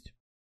роста есть.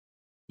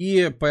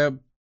 И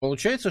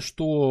получается,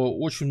 что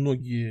очень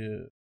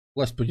многие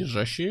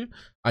властьпридержащие,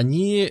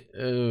 они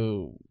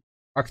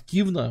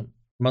активно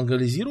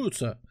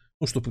монголизируются,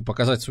 ну, чтобы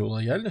показать свою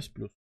лояльность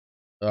плюс.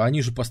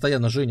 Они же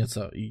постоянно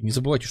женятся, и не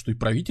забывайте, что и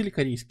правители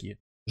корейские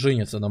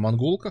женятся на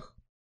монголках.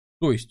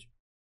 То есть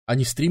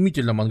они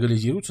стремительно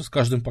монголизируются с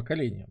каждым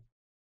поколением.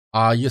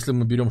 А если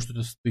мы берем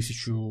что-то с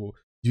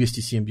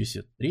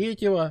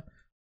 1273-го,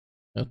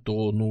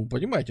 то, ну,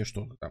 понимаете,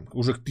 что там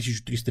уже к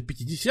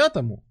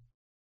 1350-му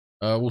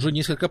уже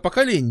несколько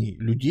поколений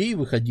людей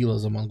выходило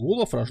за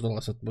монголов,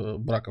 рождалось от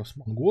браков с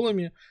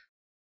монголами.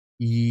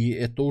 И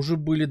это уже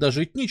были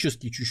даже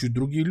этнические чуть-чуть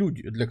другие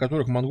люди, для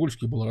которых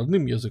монгольский был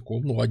родным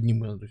языком, ну,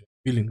 одним из,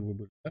 билинговые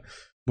были, да,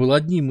 был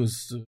одним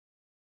из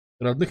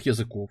родных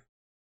языков,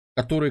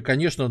 которые,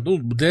 конечно, ну,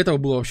 для этого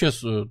было вообще,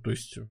 то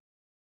есть,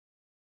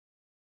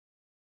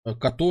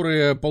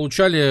 которые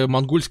получали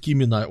монгольские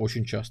имена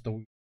очень часто.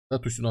 Да,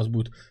 то есть у нас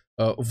будет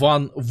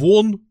Ван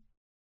Вон,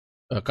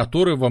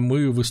 которого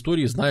мы в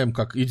истории знаем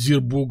как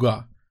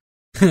Идзирбуга.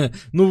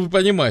 Ну, вы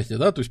понимаете,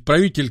 да? То есть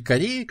правитель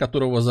Кореи,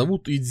 которого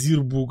зовут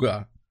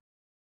Идзирбуга.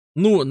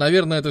 Ну,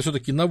 наверное, это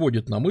все-таки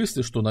наводит на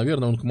мысли, что,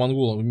 наверное, он к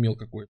монголам имел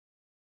какое-то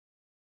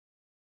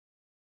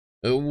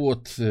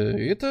Вот,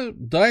 это,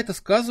 да, это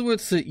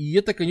сказывается, и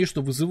это,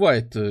 конечно,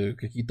 вызывает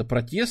какие-то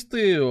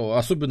протесты,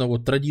 особенно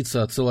вот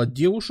традиция отсылать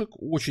девушек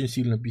очень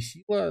сильно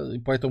бесила, и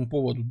по этому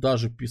поводу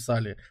даже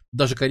писали,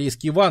 даже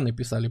корейские ванны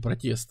писали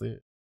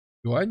протесты.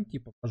 Юань,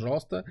 типа,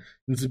 пожалуйста,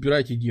 не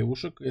забирайте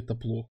девушек, это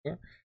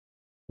плохо.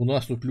 У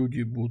нас тут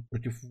люди будут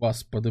против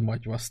вас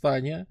поднимать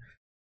восстание.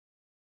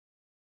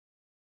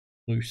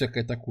 Ну и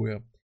всякое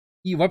такое.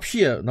 И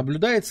вообще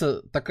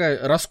наблюдается такой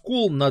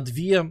раскол на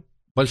две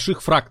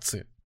больших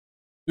фракции.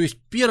 То есть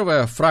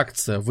первая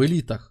фракция в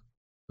элитах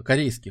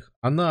корейских,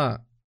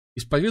 она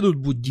исповедует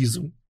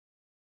буддизм,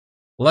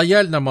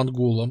 лояльна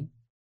монголам,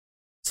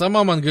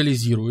 сама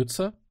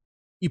монголизируется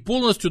и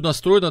полностью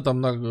настроена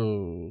там на,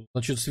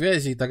 значит,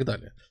 связи и так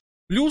далее.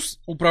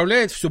 Плюс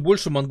управляет все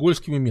больше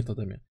монгольскими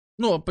методами.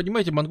 Но,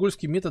 понимаете,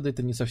 монгольские методы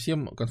это не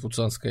совсем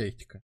конфуцианская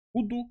этика.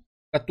 Будду,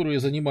 которые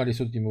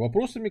занимались вот этими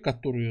вопросами,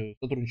 которые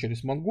сотрудничали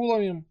с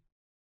монголами,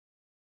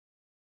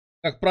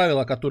 как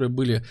правило, которые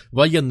были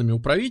военными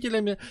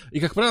управителями, и,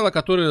 как правило,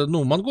 которые,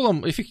 ну,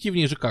 монголам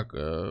эффективнее же как?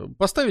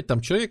 Поставить там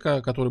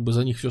человека, который бы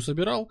за них все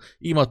собирал,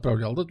 и им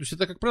отправлял, да, то есть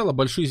это, как правило,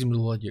 большие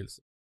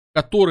землевладельцы,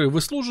 которые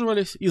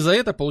выслуживались, и за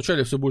это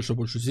получали все больше и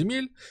больше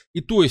земель,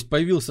 и то есть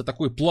появился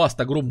такой пласт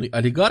огромной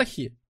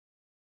олигархии,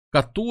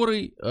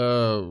 который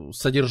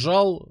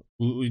держал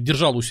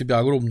у себя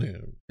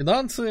огромные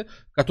финансы,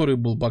 который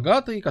был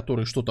богатый,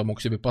 который что-то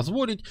мог себе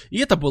позволить, и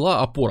это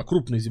была опора,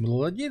 крупные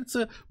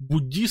землевладельцы,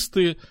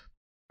 буддисты,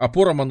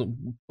 опора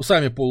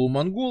сами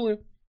полумонголы,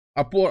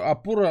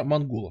 опора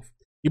монголов.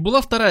 И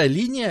была вторая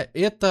линия,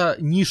 это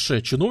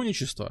низшее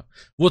чиновничество.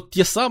 Вот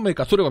те самые,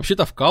 которые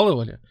вообще-то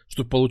вкалывали,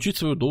 чтобы получить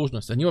свою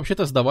должность. Они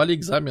вообще-то сдавали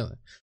экзамены.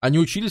 Они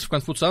учились в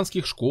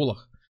конфуцианских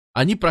школах.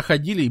 Они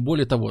проходили, и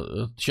более того,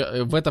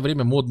 в это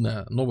время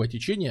модное новое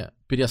течение,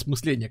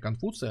 переосмысление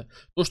Конфуция,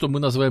 то, что мы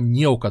называем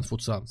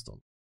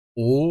неоконфуцианством.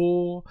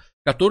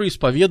 Которые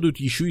исповедуют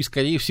еще и,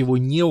 скорее всего,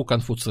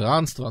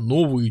 неоконфуцианство,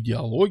 новую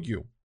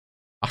идеологию.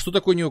 А что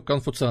такое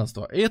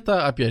неоконфуцианство?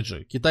 Это, опять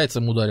же,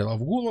 китайцам ударило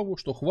в голову,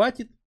 что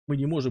хватит, мы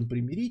не можем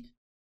примирить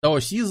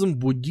даосизм,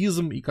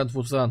 буддизм и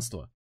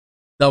конфуцианство.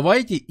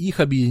 Давайте их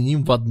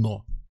объединим в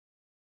одно.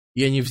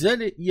 И они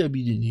взяли и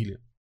объединили.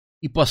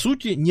 И по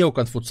сути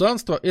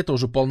неоконфуцианство это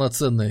уже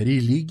полноценная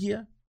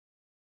религия.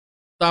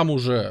 Там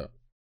уже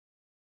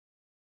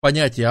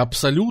понятие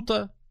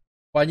абсолюта,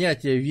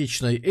 понятие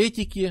вечной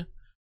этики,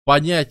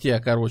 понятие,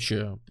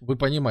 короче, вы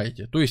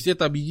понимаете. То есть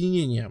это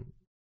объединение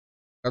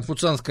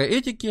конфуцианской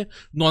этики,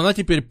 но она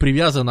теперь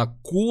привязана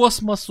к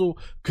космосу,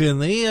 к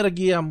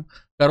энергиям,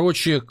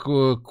 короче,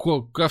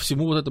 ко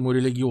всему вот этому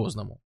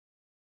религиозному.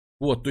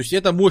 Вот, то есть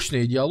это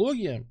мощная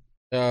идеология,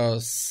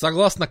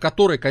 согласно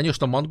которой,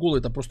 конечно, монголы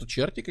это просто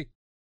черти,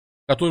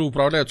 которые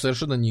управляют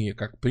совершенно не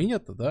как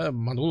принято, да,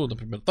 монголы,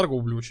 например,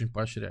 торговлю очень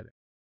поощряли.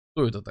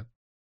 Что это так?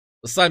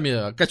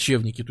 Сами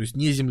кочевники, то есть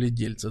не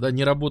земледельцы, да,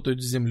 не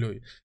работают с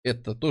землей.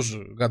 Это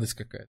тоже гадость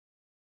какая-то.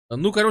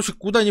 Ну, короче,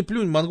 куда ни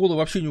плюнь, монголы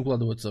вообще не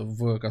укладываются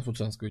в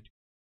конфуцианскую этику.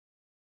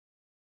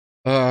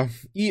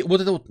 И вот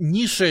это вот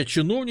низшее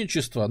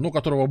чиновничество, ну,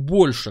 которого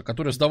больше,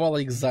 которое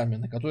сдавало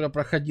экзамены, которое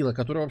проходило,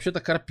 которое вообще-то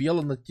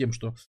корпело над тем,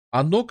 что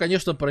оно,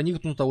 конечно,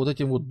 проникнуто вот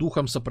этим вот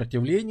духом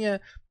сопротивления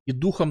и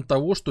духом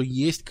того, что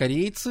есть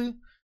корейцы,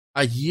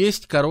 а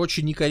есть,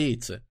 короче, не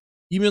корейцы.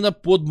 Именно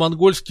под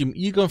монгольским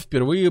игом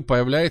впервые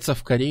появляется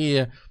в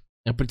Корее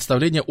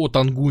представление о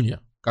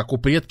Тангуне, как у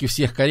предки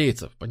всех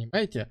корейцев,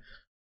 понимаете?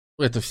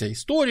 Это вся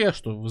история,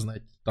 что вы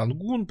знаете,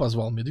 Тангун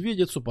позвал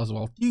медведицу,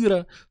 позвал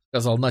тигра,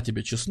 сказал: на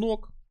тебе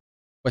чеснок,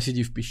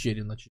 посиди в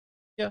пещере на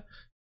чесноке.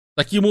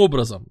 Таким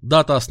образом,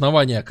 дата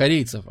основания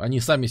корейцев, они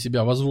сами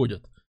себя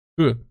возводят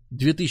к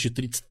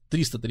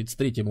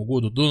 2333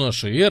 году до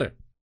нашей эры.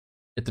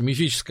 Это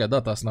мифическая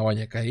дата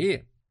основания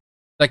Кореи.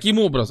 Таким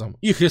образом,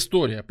 их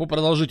история по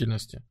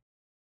продолжительности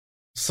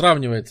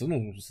сравнивается,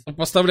 ну,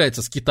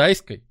 сопоставляется с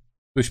китайской.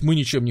 То есть мы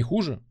ничем не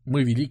хуже,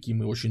 мы великие,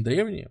 мы очень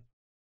древние.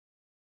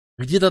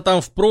 Где-то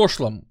там в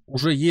прошлом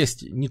уже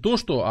есть не то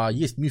что, а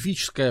есть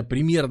мифическое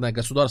примерное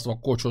государство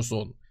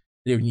Ко-Чосон,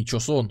 древний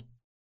Чосон,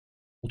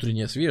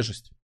 утренняя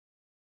свежесть.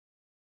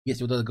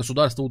 Есть вот это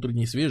государство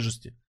утренней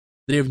свежести,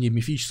 древнее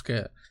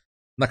мифическое,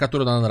 на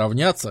которое надо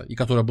равняться, и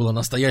которое было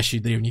настоящей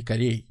древней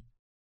Кореей.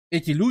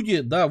 Эти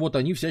люди, да, вот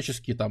они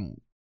всячески там,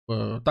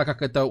 так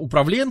как это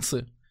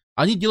управленцы,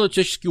 они делают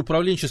всяческие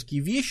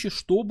управленческие вещи,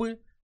 чтобы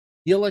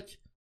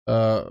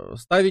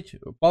ставить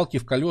палки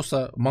в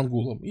колеса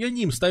монголам. И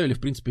они им ставили, в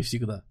принципе,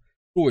 всегда.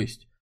 То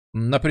есть,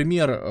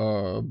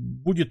 например,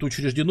 будет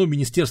учреждено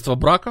министерство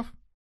браков,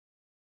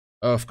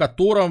 в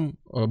котором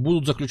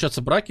будут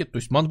заключаться браки. То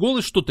есть,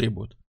 монголы что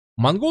требуют?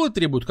 Монголы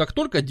требуют, как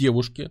только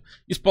девушке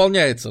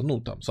исполняется,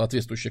 ну, там,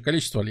 соответствующее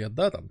количество лет,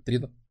 да, там,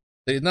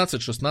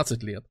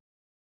 13-16 лет,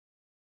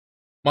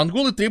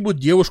 монголы требуют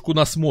девушку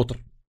на смотр.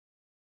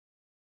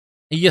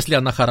 И если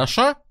она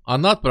хороша,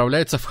 она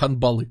отправляется в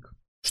ханбалык.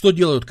 Что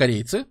делают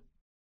корейцы?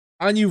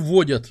 Они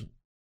вводят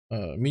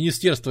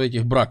министерство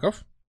этих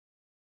браков.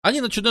 Они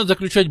начинают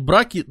заключать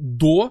браки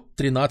до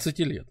 13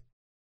 лет.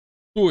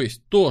 То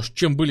есть то,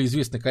 чем были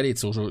известны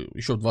корейцы уже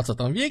еще в 20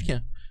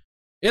 веке,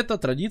 Эта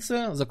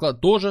традиция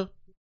тоже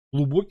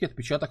глубокий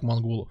отпечаток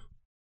монголов.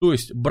 То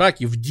есть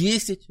браки в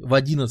 10, в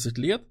 11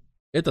 лет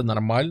это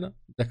нормально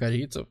для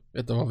корейцев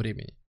этого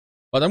времени.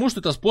 Потому что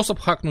это способ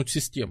хакнуть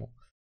систему.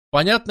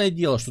 Понятное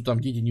дело, что там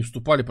дети не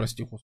вступали,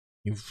 прости господи,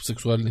 ни в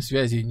сексуальной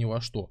связи, ни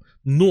во что.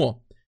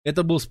 Но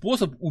это был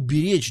способ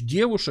уберечь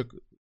девушек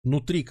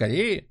внутри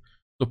Кореи,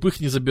 чтобы их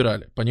не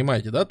забирали.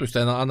 Понимаете, да? То есть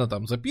она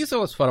там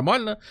записывалась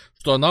формально,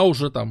 что она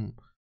уже там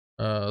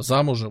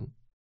замужем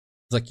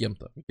за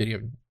кем-то в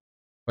деревне.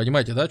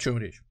 Понимаете, да, о чем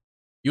речь?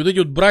 И вот эти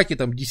вот браки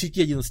там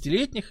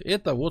 10-11-летних,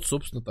 это вот,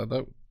 собственно,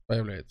 тогда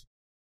появляется.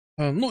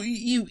 Ну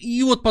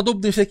и вот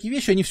подобные всякие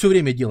вещи они все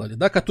время делали,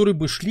 да, которые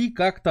бы шли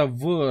как-то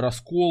в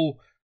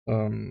раскол,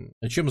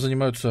 чем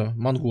занимаются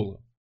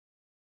монголы.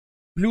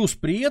 Плюс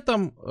при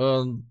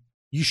этом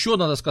еще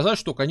надо сказать,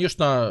 что,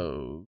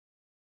 конечно,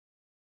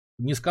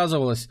 не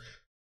сказывалось,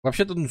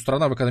 вообще-то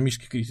страна в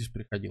экономический кризис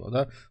приходила,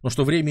 да, но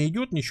что время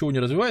идет, ничего не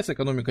развивается,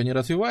 экономика не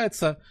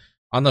развивается,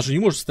 она же не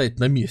может стоять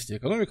на месте,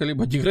 экономика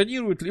либо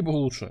деградирует, либо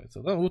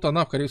улучшается, да, вот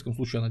она в корейском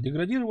случае, она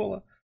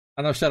деградировала,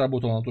 она вся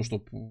работала на то,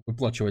 чтобы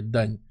выплачивать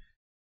дань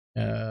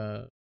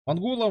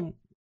монголам,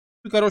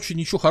 и, короче,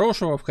 ничего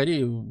хорошего в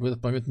Корее в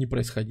этот момент не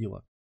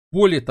происходило.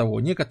 Более того,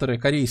 некоторые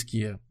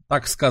корейские,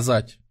 так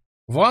сказать,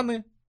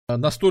 ваны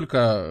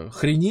настолько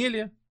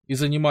хренели и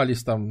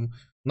занимались там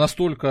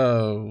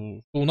настолько,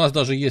 что у нас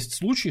даже есть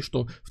случай,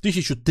 что в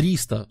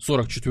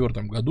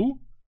 1344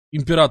 году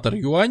император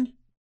Юань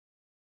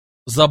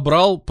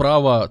забрал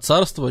право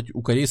царствовать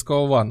у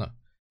корейского вана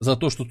за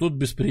то, что тот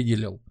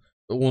беспределил.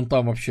 Он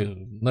там вообще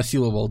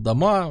насиловал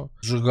дома,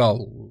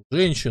 сжигал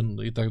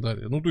женщин и так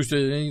далее. Ну, то есть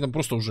они там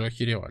просто уже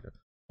охеревали.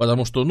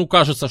 Потому что, ну,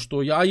 кажется, что,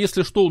 а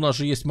если что, у нас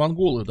же есть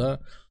монголы,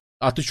 да?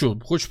 А ты что,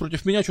 хочешь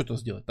против меня что-то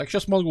сделать? Так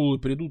сейчас монголы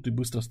придут и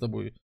быстро с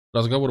тобой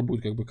разговор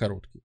будет как бы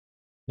короткий.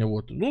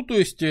 Вот. Ну, то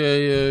есть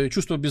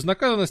чувство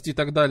безнаказанности и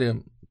так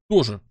далее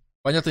тоже,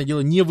 понятное дело,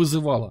 не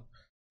вызывало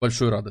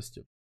большой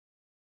радости.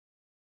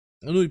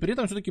 Ну и при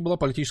этом все-таки была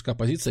политическая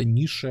оппозиция,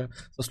 низшее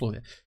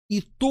сословие.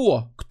 И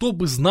то, кто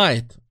бы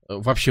знает,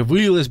 вообще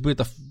вылилось бы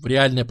это в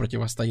реальное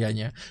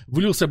противостояние,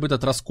 вылился бы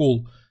этот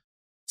раскол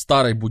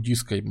старой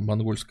буддийской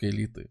монгольской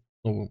элиты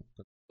новым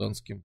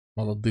казахстанским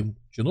молодым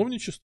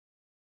чиновничеством,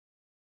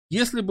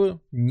 если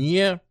бы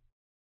не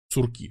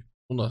сурки.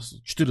 У нас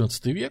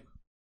 14 век,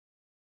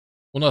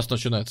 у нас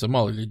начинается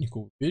малый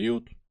ледниковый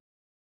период,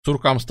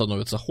 суркам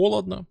становится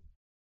холодно,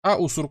 а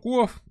у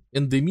сурков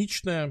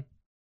эндемичная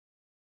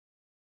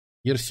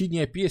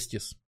Yersinia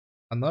pestis,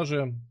 она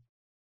же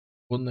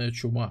конная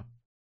чума.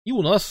 И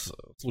у нас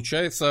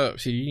случается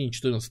в середине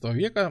 14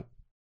 века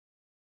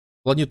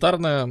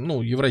планетарная,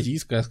 ну,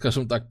 евразийская,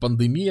 скажем так,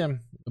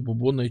 пандемия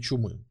бубонной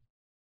чумы,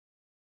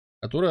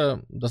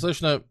 которая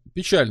достаточно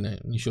печальные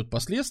несет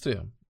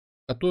последствия,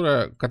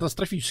 которая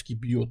катастрофически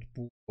бьет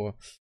по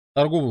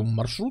торговым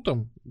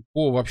маршрутам,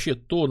 по вообще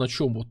то, на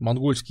чем вот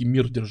монгольский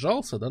мир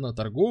держался, да, на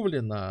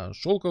торговле, на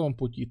шелковом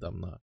пути, там,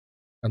 на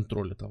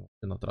контроле там,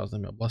 над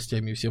разными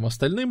областями и всем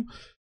остальным,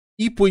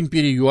 и по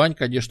империи Юань,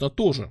 конечно,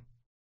 тоже.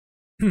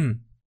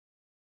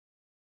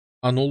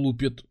 Оно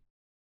лупит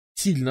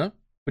сильно,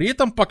 при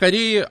этом по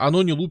Корее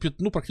оно не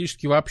лупит, ну,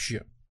 практически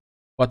вообще,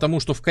 потому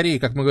что в Корее,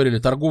 как мы говорили,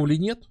 торговли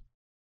нет,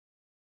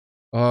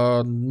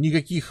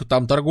 никаких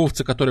там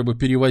торговцев, которые бы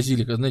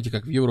перевозили, знаете,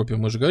 как в Европе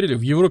мы же говорили,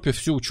 в Европе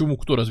всю чуму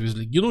кто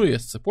развезли?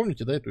 Генуэзцы,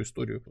 помните, да, эту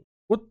историю?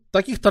 Вот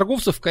таких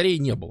торговцев в Корее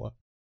не было.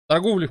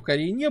 Торговли в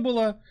Корее не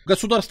было,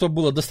 государство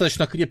было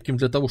достаточно крепким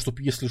для того,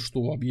 чтобы, если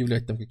что,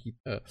 объявлять там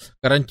какие-то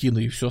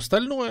карантины и все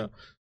остальное.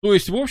 То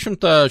есть, в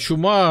общем-то,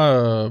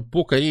 чума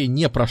по Корее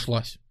не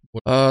прошлась.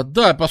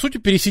 Да, по сути,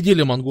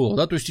 пересидели монголов,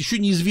 да, то есть еще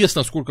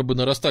неизвестно, сколько бы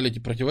нарастали эти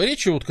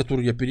противоречия, вот,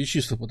 которые я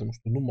перечислил, потому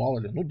что, ну, мало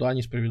ли, ну да,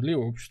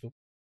 несправедливое общество.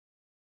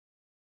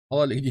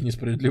 Мало ли, где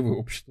несправедливое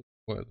общество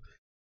бывает.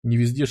 Не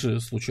везде же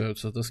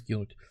случаются это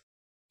скинуть.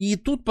 И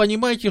тут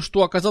понимаете,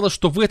 что оказалось,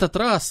 что в этот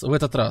раз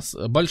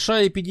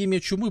большая эпидемия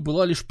чумы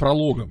была лишь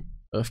прологом.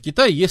 В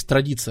Китае есть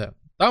традиция.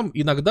 Там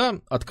иногда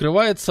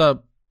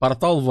открывается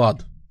портал в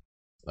ад.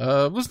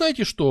 Вы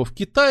знаете, что в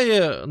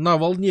Китае на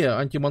волне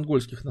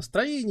антимонгольских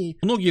настроений,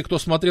 многие, кто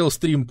смотрел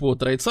стрим по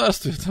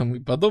Троецарствию там, и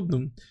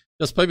подобным,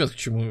 сейчас поймет, к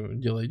чему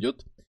дело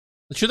идет,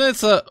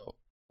 начинается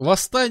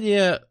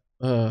восстание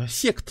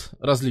сект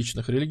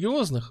различных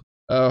религиозных,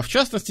 в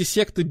частности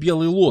секты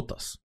Белый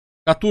Лотос,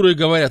 которые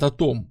говорят о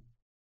том,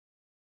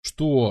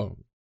 что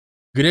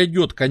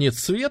грядет конец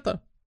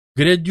света,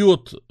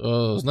 грядет,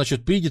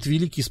 значит, придет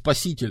великий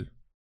спаситель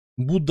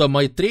Будда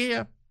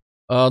Майтрея,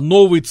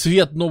 новый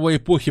цвет новой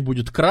эпохи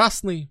будет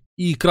красный,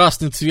 и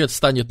красный цвет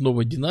станет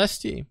новой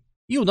династией,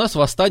 и у нас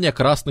восстание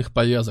красных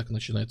повязок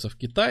начинается в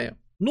Китае.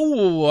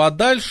 Ну, а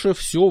дальше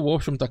все, в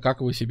общем-то, как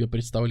вы себе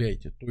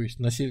представляете. То есть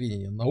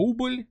население на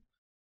убыль,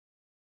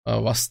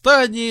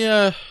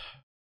 восстание.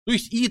 То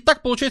есть, и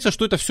так получается,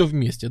 что это все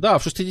вместе. Да,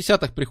 в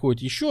 60-х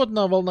приходит еще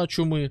одна волна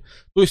чумы.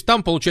 То есть,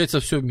 там получается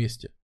все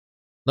вместе.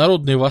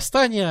 Народные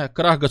восстания,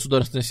 крах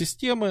государственной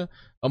системы,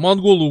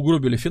 монголы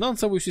угробили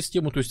финансовую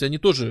систему, то есть, они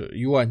тоже,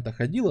 юань-то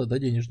ходила, да,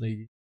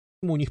 денежная,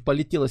 у них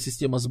полетела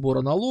система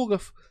сбора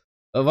налогов,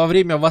 во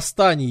время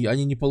восстаний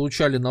они не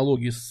получали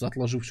налоги с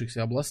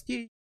отложившихся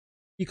областей.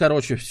 И,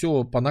 короче,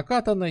 все по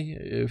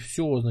накатанной,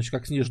 все, значит,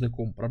 как снежный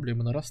ком,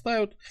 проблемы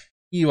нарастают.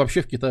 И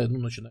вообще в Китае,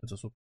 начинается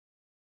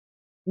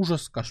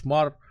ужас,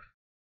 кошмар.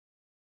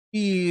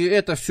 И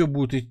это все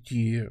будет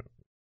идти,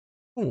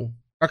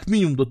 как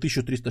минимум до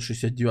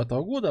 1369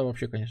 года, а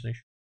вообще, конечно,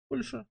 еще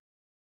больше.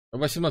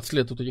 18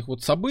 лет вот этих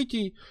вот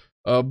событий.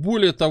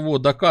 Более того,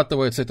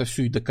 докатывается это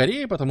все и до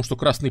Кореи, потому что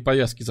красные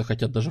повязки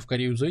захотят даже в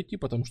Корею зайти,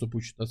 потому что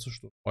будет считаться,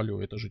 что,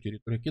 это же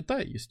территория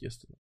Китая,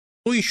 естественно.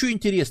 Но еще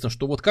интересно,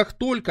 что вот как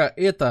только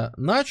это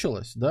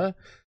началось, да,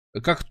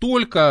 как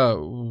только,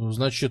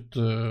 значит,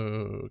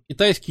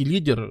 китайский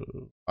лидер,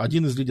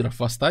 один из лидеров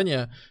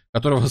восстания,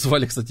 которого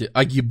звали, кстати,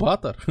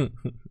 Агибатор,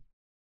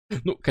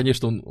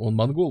 конечно, он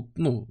монгол,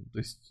 то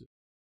есть,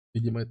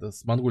 видимо, это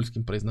с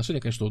монгольским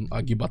произношением, конечно, он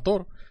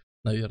Агибатор,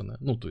 наверное,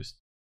 то есть,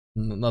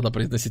 надо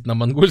произносить на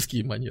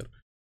монгольский манер.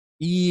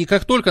 И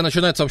как только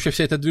начинается вообще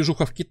вся эта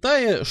движуха в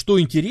Китае, что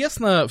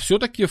интересно,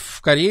 все-таки в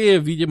Корее,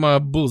 видимо,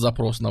 был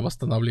запрос на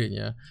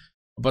восстановление,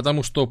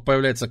 потому что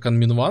появляется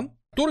Канминван,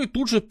 который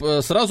тут же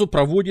сразу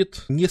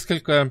проводит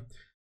несколько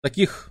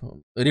таких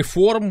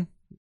реформ,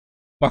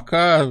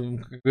 пока,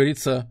 как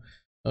говорится,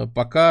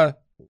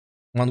 пока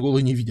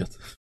монголы не видят.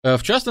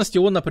 В частности,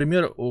 он,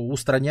 например,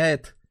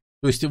 устраняет,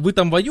 то есть вы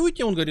там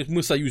воюете, он говорит,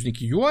 мы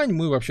союзники Юань,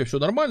 мы вообще все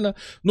нормально,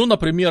 но,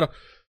 например,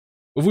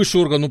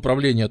 высший орган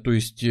управления, то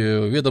есть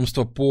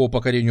ведомство по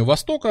покорению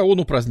Востока,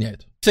 он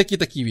упраздняет. Всякие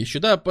такие вещи,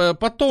 да.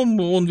 Потом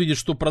он видит,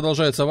 что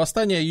продолжается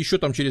восстание, еще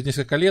там через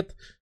несколько лет,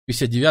 в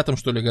 59-м,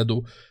 что ли,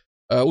 году,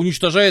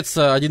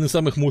 уничтожается один из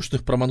самых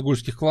мощных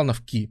промонгольских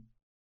кланов Ки.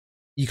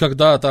 И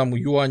когда там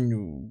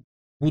Юань,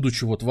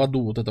 будучи вот в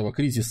аду вот этого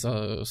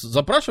кризиса,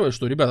 запрашивает,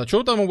 что, ребята,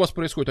 что там у вас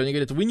происходит? Они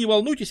говорят, вы не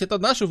волнуйтесь, это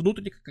наши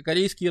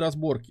внутрикорейские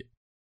разборки.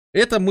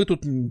 Это мы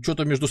тут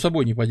что-то между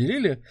собой не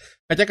поделили.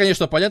 Хотя,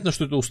 конечно, понятно,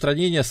 что это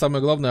устранение самой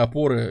главной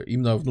опоры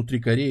именно внутри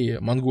Кореи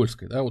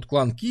монгольской. Да? Вот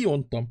клан Ки,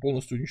 он там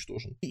полностью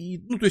уничтожен. И,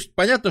 то есть,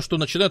 понятно, что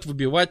начинают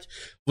выбивать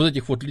вот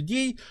этих вот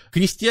людей.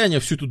 Крестьяне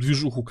всю эту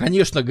движуху,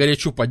 конечно,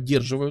 горячо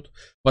поддерживают.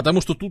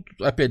 Потому что тут,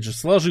 опять же,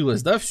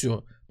 сложилось, да,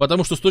 все.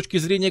 Потому что с точки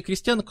зрения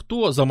крестьян,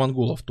 кто за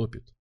монголов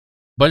топит?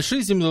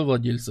 Большие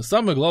землевладельцы,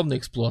 самые главные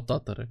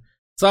эксплуататоры.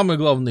 Самые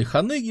главные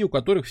ханыги, у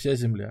которых вся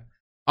земля.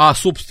 А,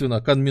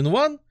 собственно,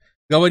 Канминван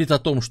говорит о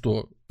том,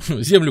 что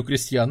землю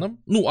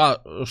крестьянам,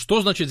 а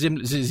что значит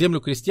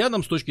землю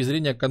крестьянам с точки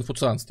зрения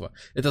конфуцианства?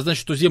 Это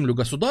значит, что землю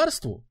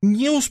государству.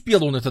 Не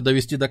успел он это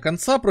довести до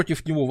конца,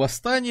 против него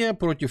восстание,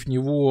 против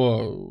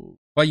него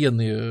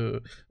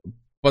военные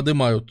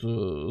поднимают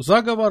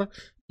заговор,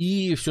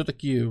 и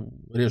все-таки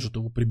режут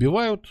его,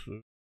 прибивают,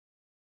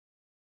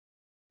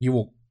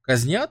 его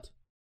казнят.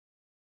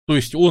 То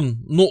есть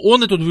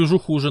он эту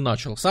движуху уже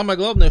начал. Самое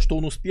главное, что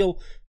он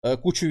успел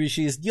кучу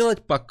вещей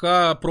сделать,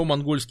 пока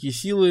промонгольские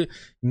силы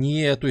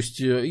не... То есть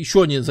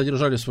еще они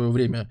задержали свое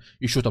время,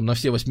 еще там на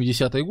все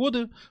 80-е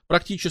годы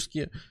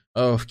практически.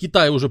 В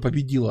Китае уже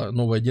победила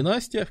новая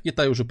династия, в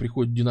Китае уже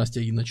приходит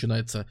династия и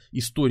начинается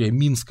история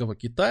Минского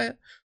Китая.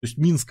 То есть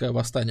Минское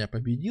восстание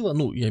победило,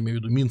 я имею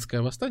в виду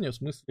Минское восстание, в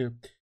смысле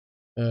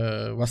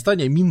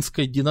восстание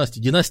Минской династии,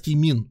 династии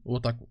Мин,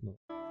 вот так вот.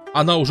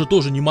 Она уже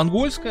тоже не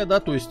монгольская, да,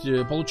 то есть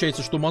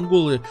получается, что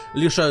монголы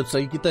лишаются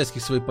и китайской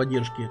своей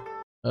поддержки.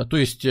 То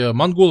есть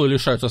монголы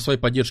лишаются своей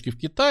поддержки в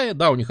Китае,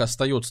 да, у них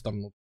остается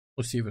там,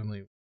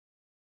 северный.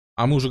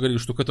 А мы уже говорили,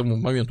 что к этому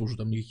моменту уже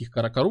там никаких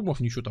каракарумов,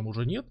 ничего там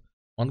уже нет.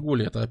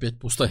 Монголия это опять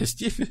пустая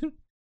степь.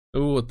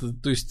 Вот,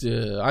 то есть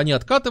они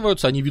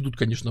откатываются, они ведут,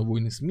 конечно,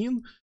 войны с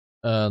Мин,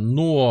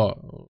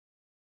 но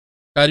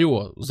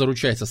Корё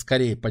заручается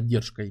скорее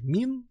поддержкой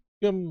Мин,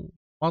 чем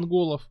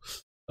монголов.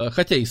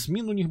 Хотя и с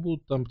Мин у них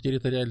будут там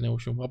территориальные, в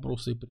общем,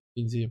 вопросы и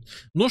претензии.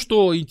 Но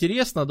что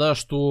интересно, да,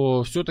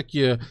 что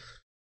все-таки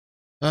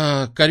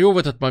Корё в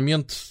этот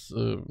момент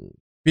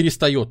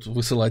перестает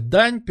высылать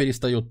дань,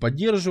 перестает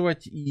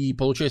поддерживать, и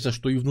получается,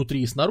 что и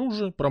внутри, и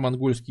снаружи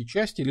промонгольские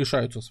части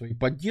лишаются своей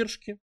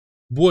поддержки.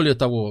 Более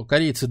того,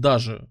 корейцы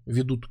даже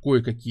ведут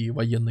кое-какие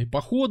военные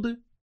походы,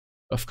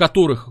 в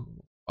которых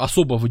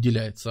особо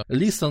выделяется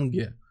Ли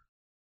Санге.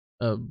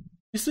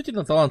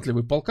 Действительно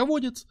талантливый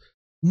полководец,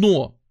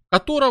 но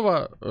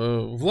которого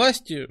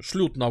власти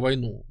шлют на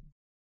войну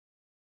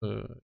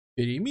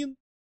империи Мин,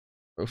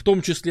 в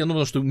том числе,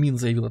 потому что Мин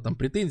заявила там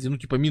претензии,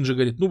 Мин же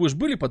говорит, вы же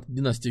были под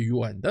династией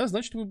Юань, да,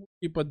 значит, вы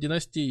будете под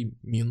династией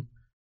Мин.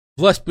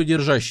 Власть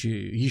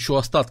поддержащие еще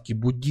остатки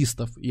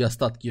буддистов и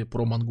остатки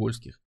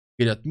промонгольских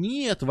говорят,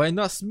 нет,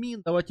 война с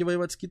Мин, давайте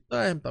воевать с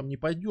Китаем, там не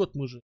пойдет,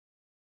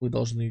 мы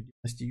должны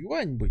династии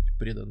Юань быть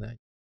преданы.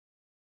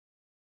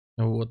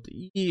 Вот,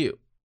 и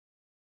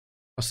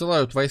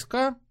посылают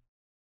войска.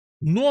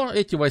 Но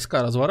эти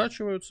войска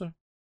разворачиваются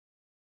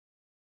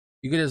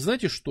и говорят,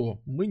 знаете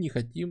что, мы не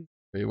хотим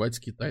воевать с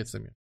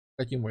китайцами,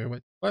 хотим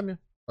воевать с вами,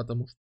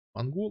 потому что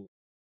монголы.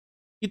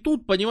 И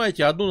тут,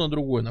 понимаете, одно на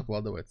другое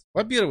накладывается.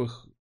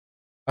 Во-первых,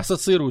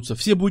 ассоциируются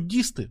все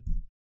буддисты,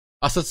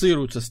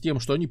 ассоциируются с тем,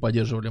 что они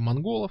поддерживали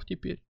монголов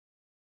теперь.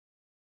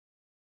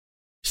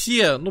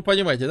 все, ну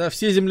понимаете, да,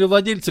 все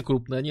землевладельцы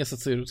крупные, они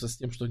ассоциируются с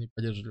тем, что они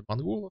поддерживали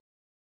монголов.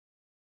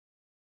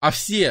 А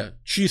все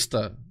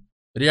чисто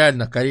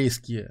реально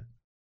корейские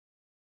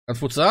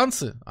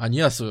конфуцианцы,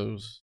 они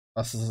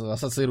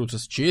ассоциируются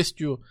с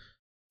честью,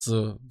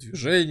 с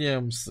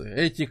движением, с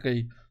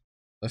этикой,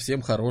 со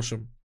всем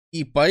хорошим.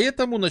 И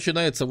поэтому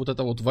начинается вот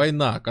эта вот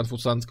война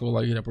конфуцианского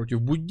лагеря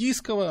против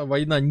буддийского,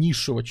 война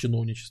низшего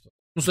чиновничества.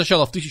 Ну,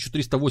 сначала в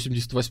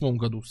 1388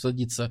 году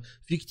садится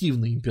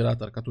фиктивный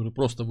император, который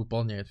просто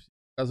выполняет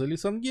приказы Ли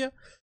Санге,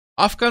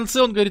 а в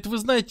конце он говорит, вы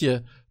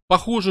знаете,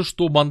 похоже,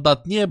 что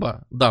мандат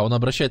неба, да, он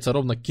обращается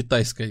ровно к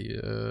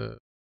китайскому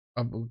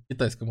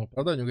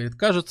оправданию, говорит,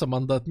 кажется,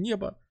 мандат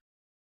неба,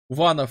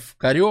 Ванов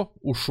Корё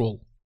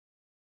ушел.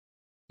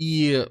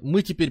 И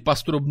мы теперь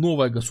построим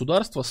новое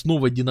государство с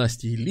новой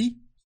династией Ли,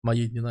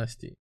 моей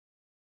династией.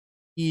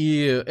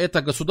 И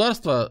это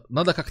государство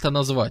надо как-то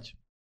назвать.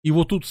 И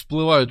вот тут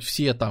всплывают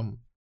все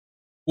там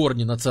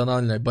корни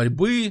национальной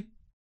борьбы,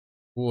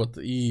 вот,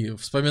 и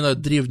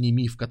вспоминают древний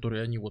миф,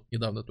 который они вот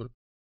недавно только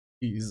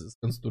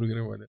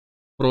сконструировали,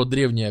 про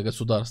древнее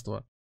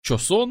государство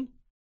Чосон,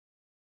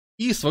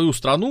 и свою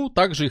страну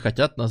также и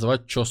хотят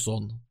назвать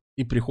Чосон.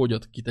 И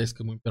приходят к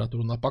китайскому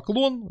императору на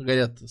поклон,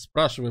 говорят,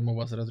 спрашиваем у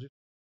вас разрешения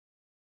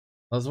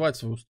назвать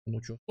свою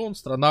страну Чосон,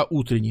 страна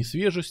утренней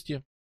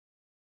свежести.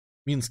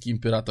 Минский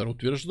император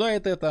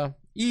утверждает это,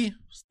 и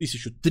с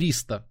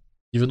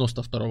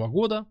 1392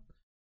 года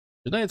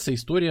начинается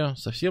история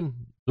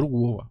совсем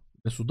другого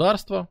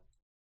государства.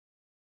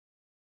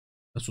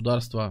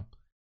 Государство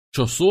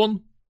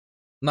Чосон.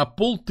 На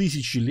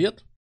 500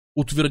 лет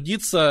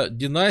утвердится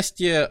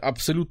династия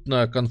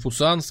абсолютно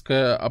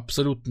конфуцианская,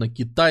 абсолютно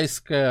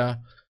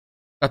китайская,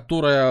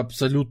 которая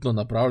абсолютно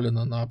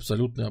направлена на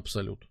абсолютный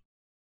абсолют.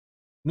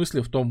 В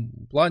смысле в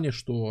том плане,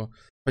 что...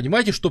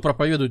 Понимаете, что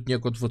проповедует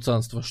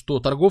неоконфуцианство?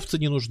 Что торговцы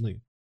не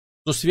нужны,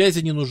 что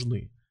связи не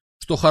нужны,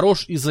 что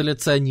хорош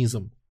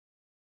изоляционизм.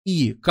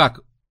 И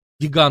как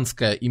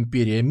гигантская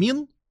империя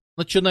Мин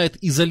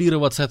начинает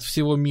изолироваться от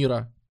всего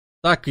мира,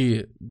 так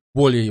и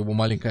более его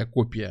маленькая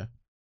копия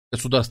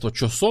государства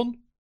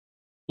Чосон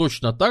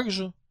точно так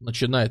же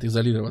начинает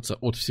изолироваться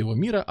от всего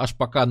мира, аж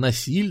пока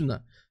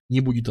насильно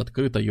не будет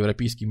открыто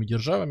европейскими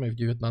державами в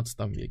 19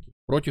 веке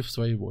против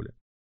своей воли.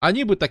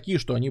 Они бы такие,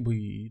 что они бы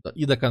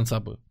и до конца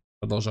бы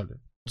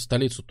продолжали.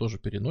 Столицу тоже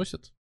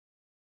переносят,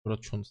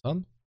 город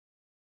Чонсан,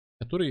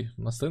 который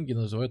на сленге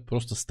называют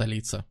просто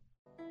столица.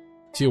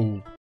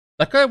 Сеул.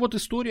 Такая вот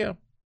история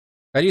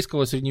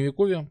корейского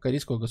средневековья,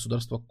 корейского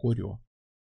государства Корё.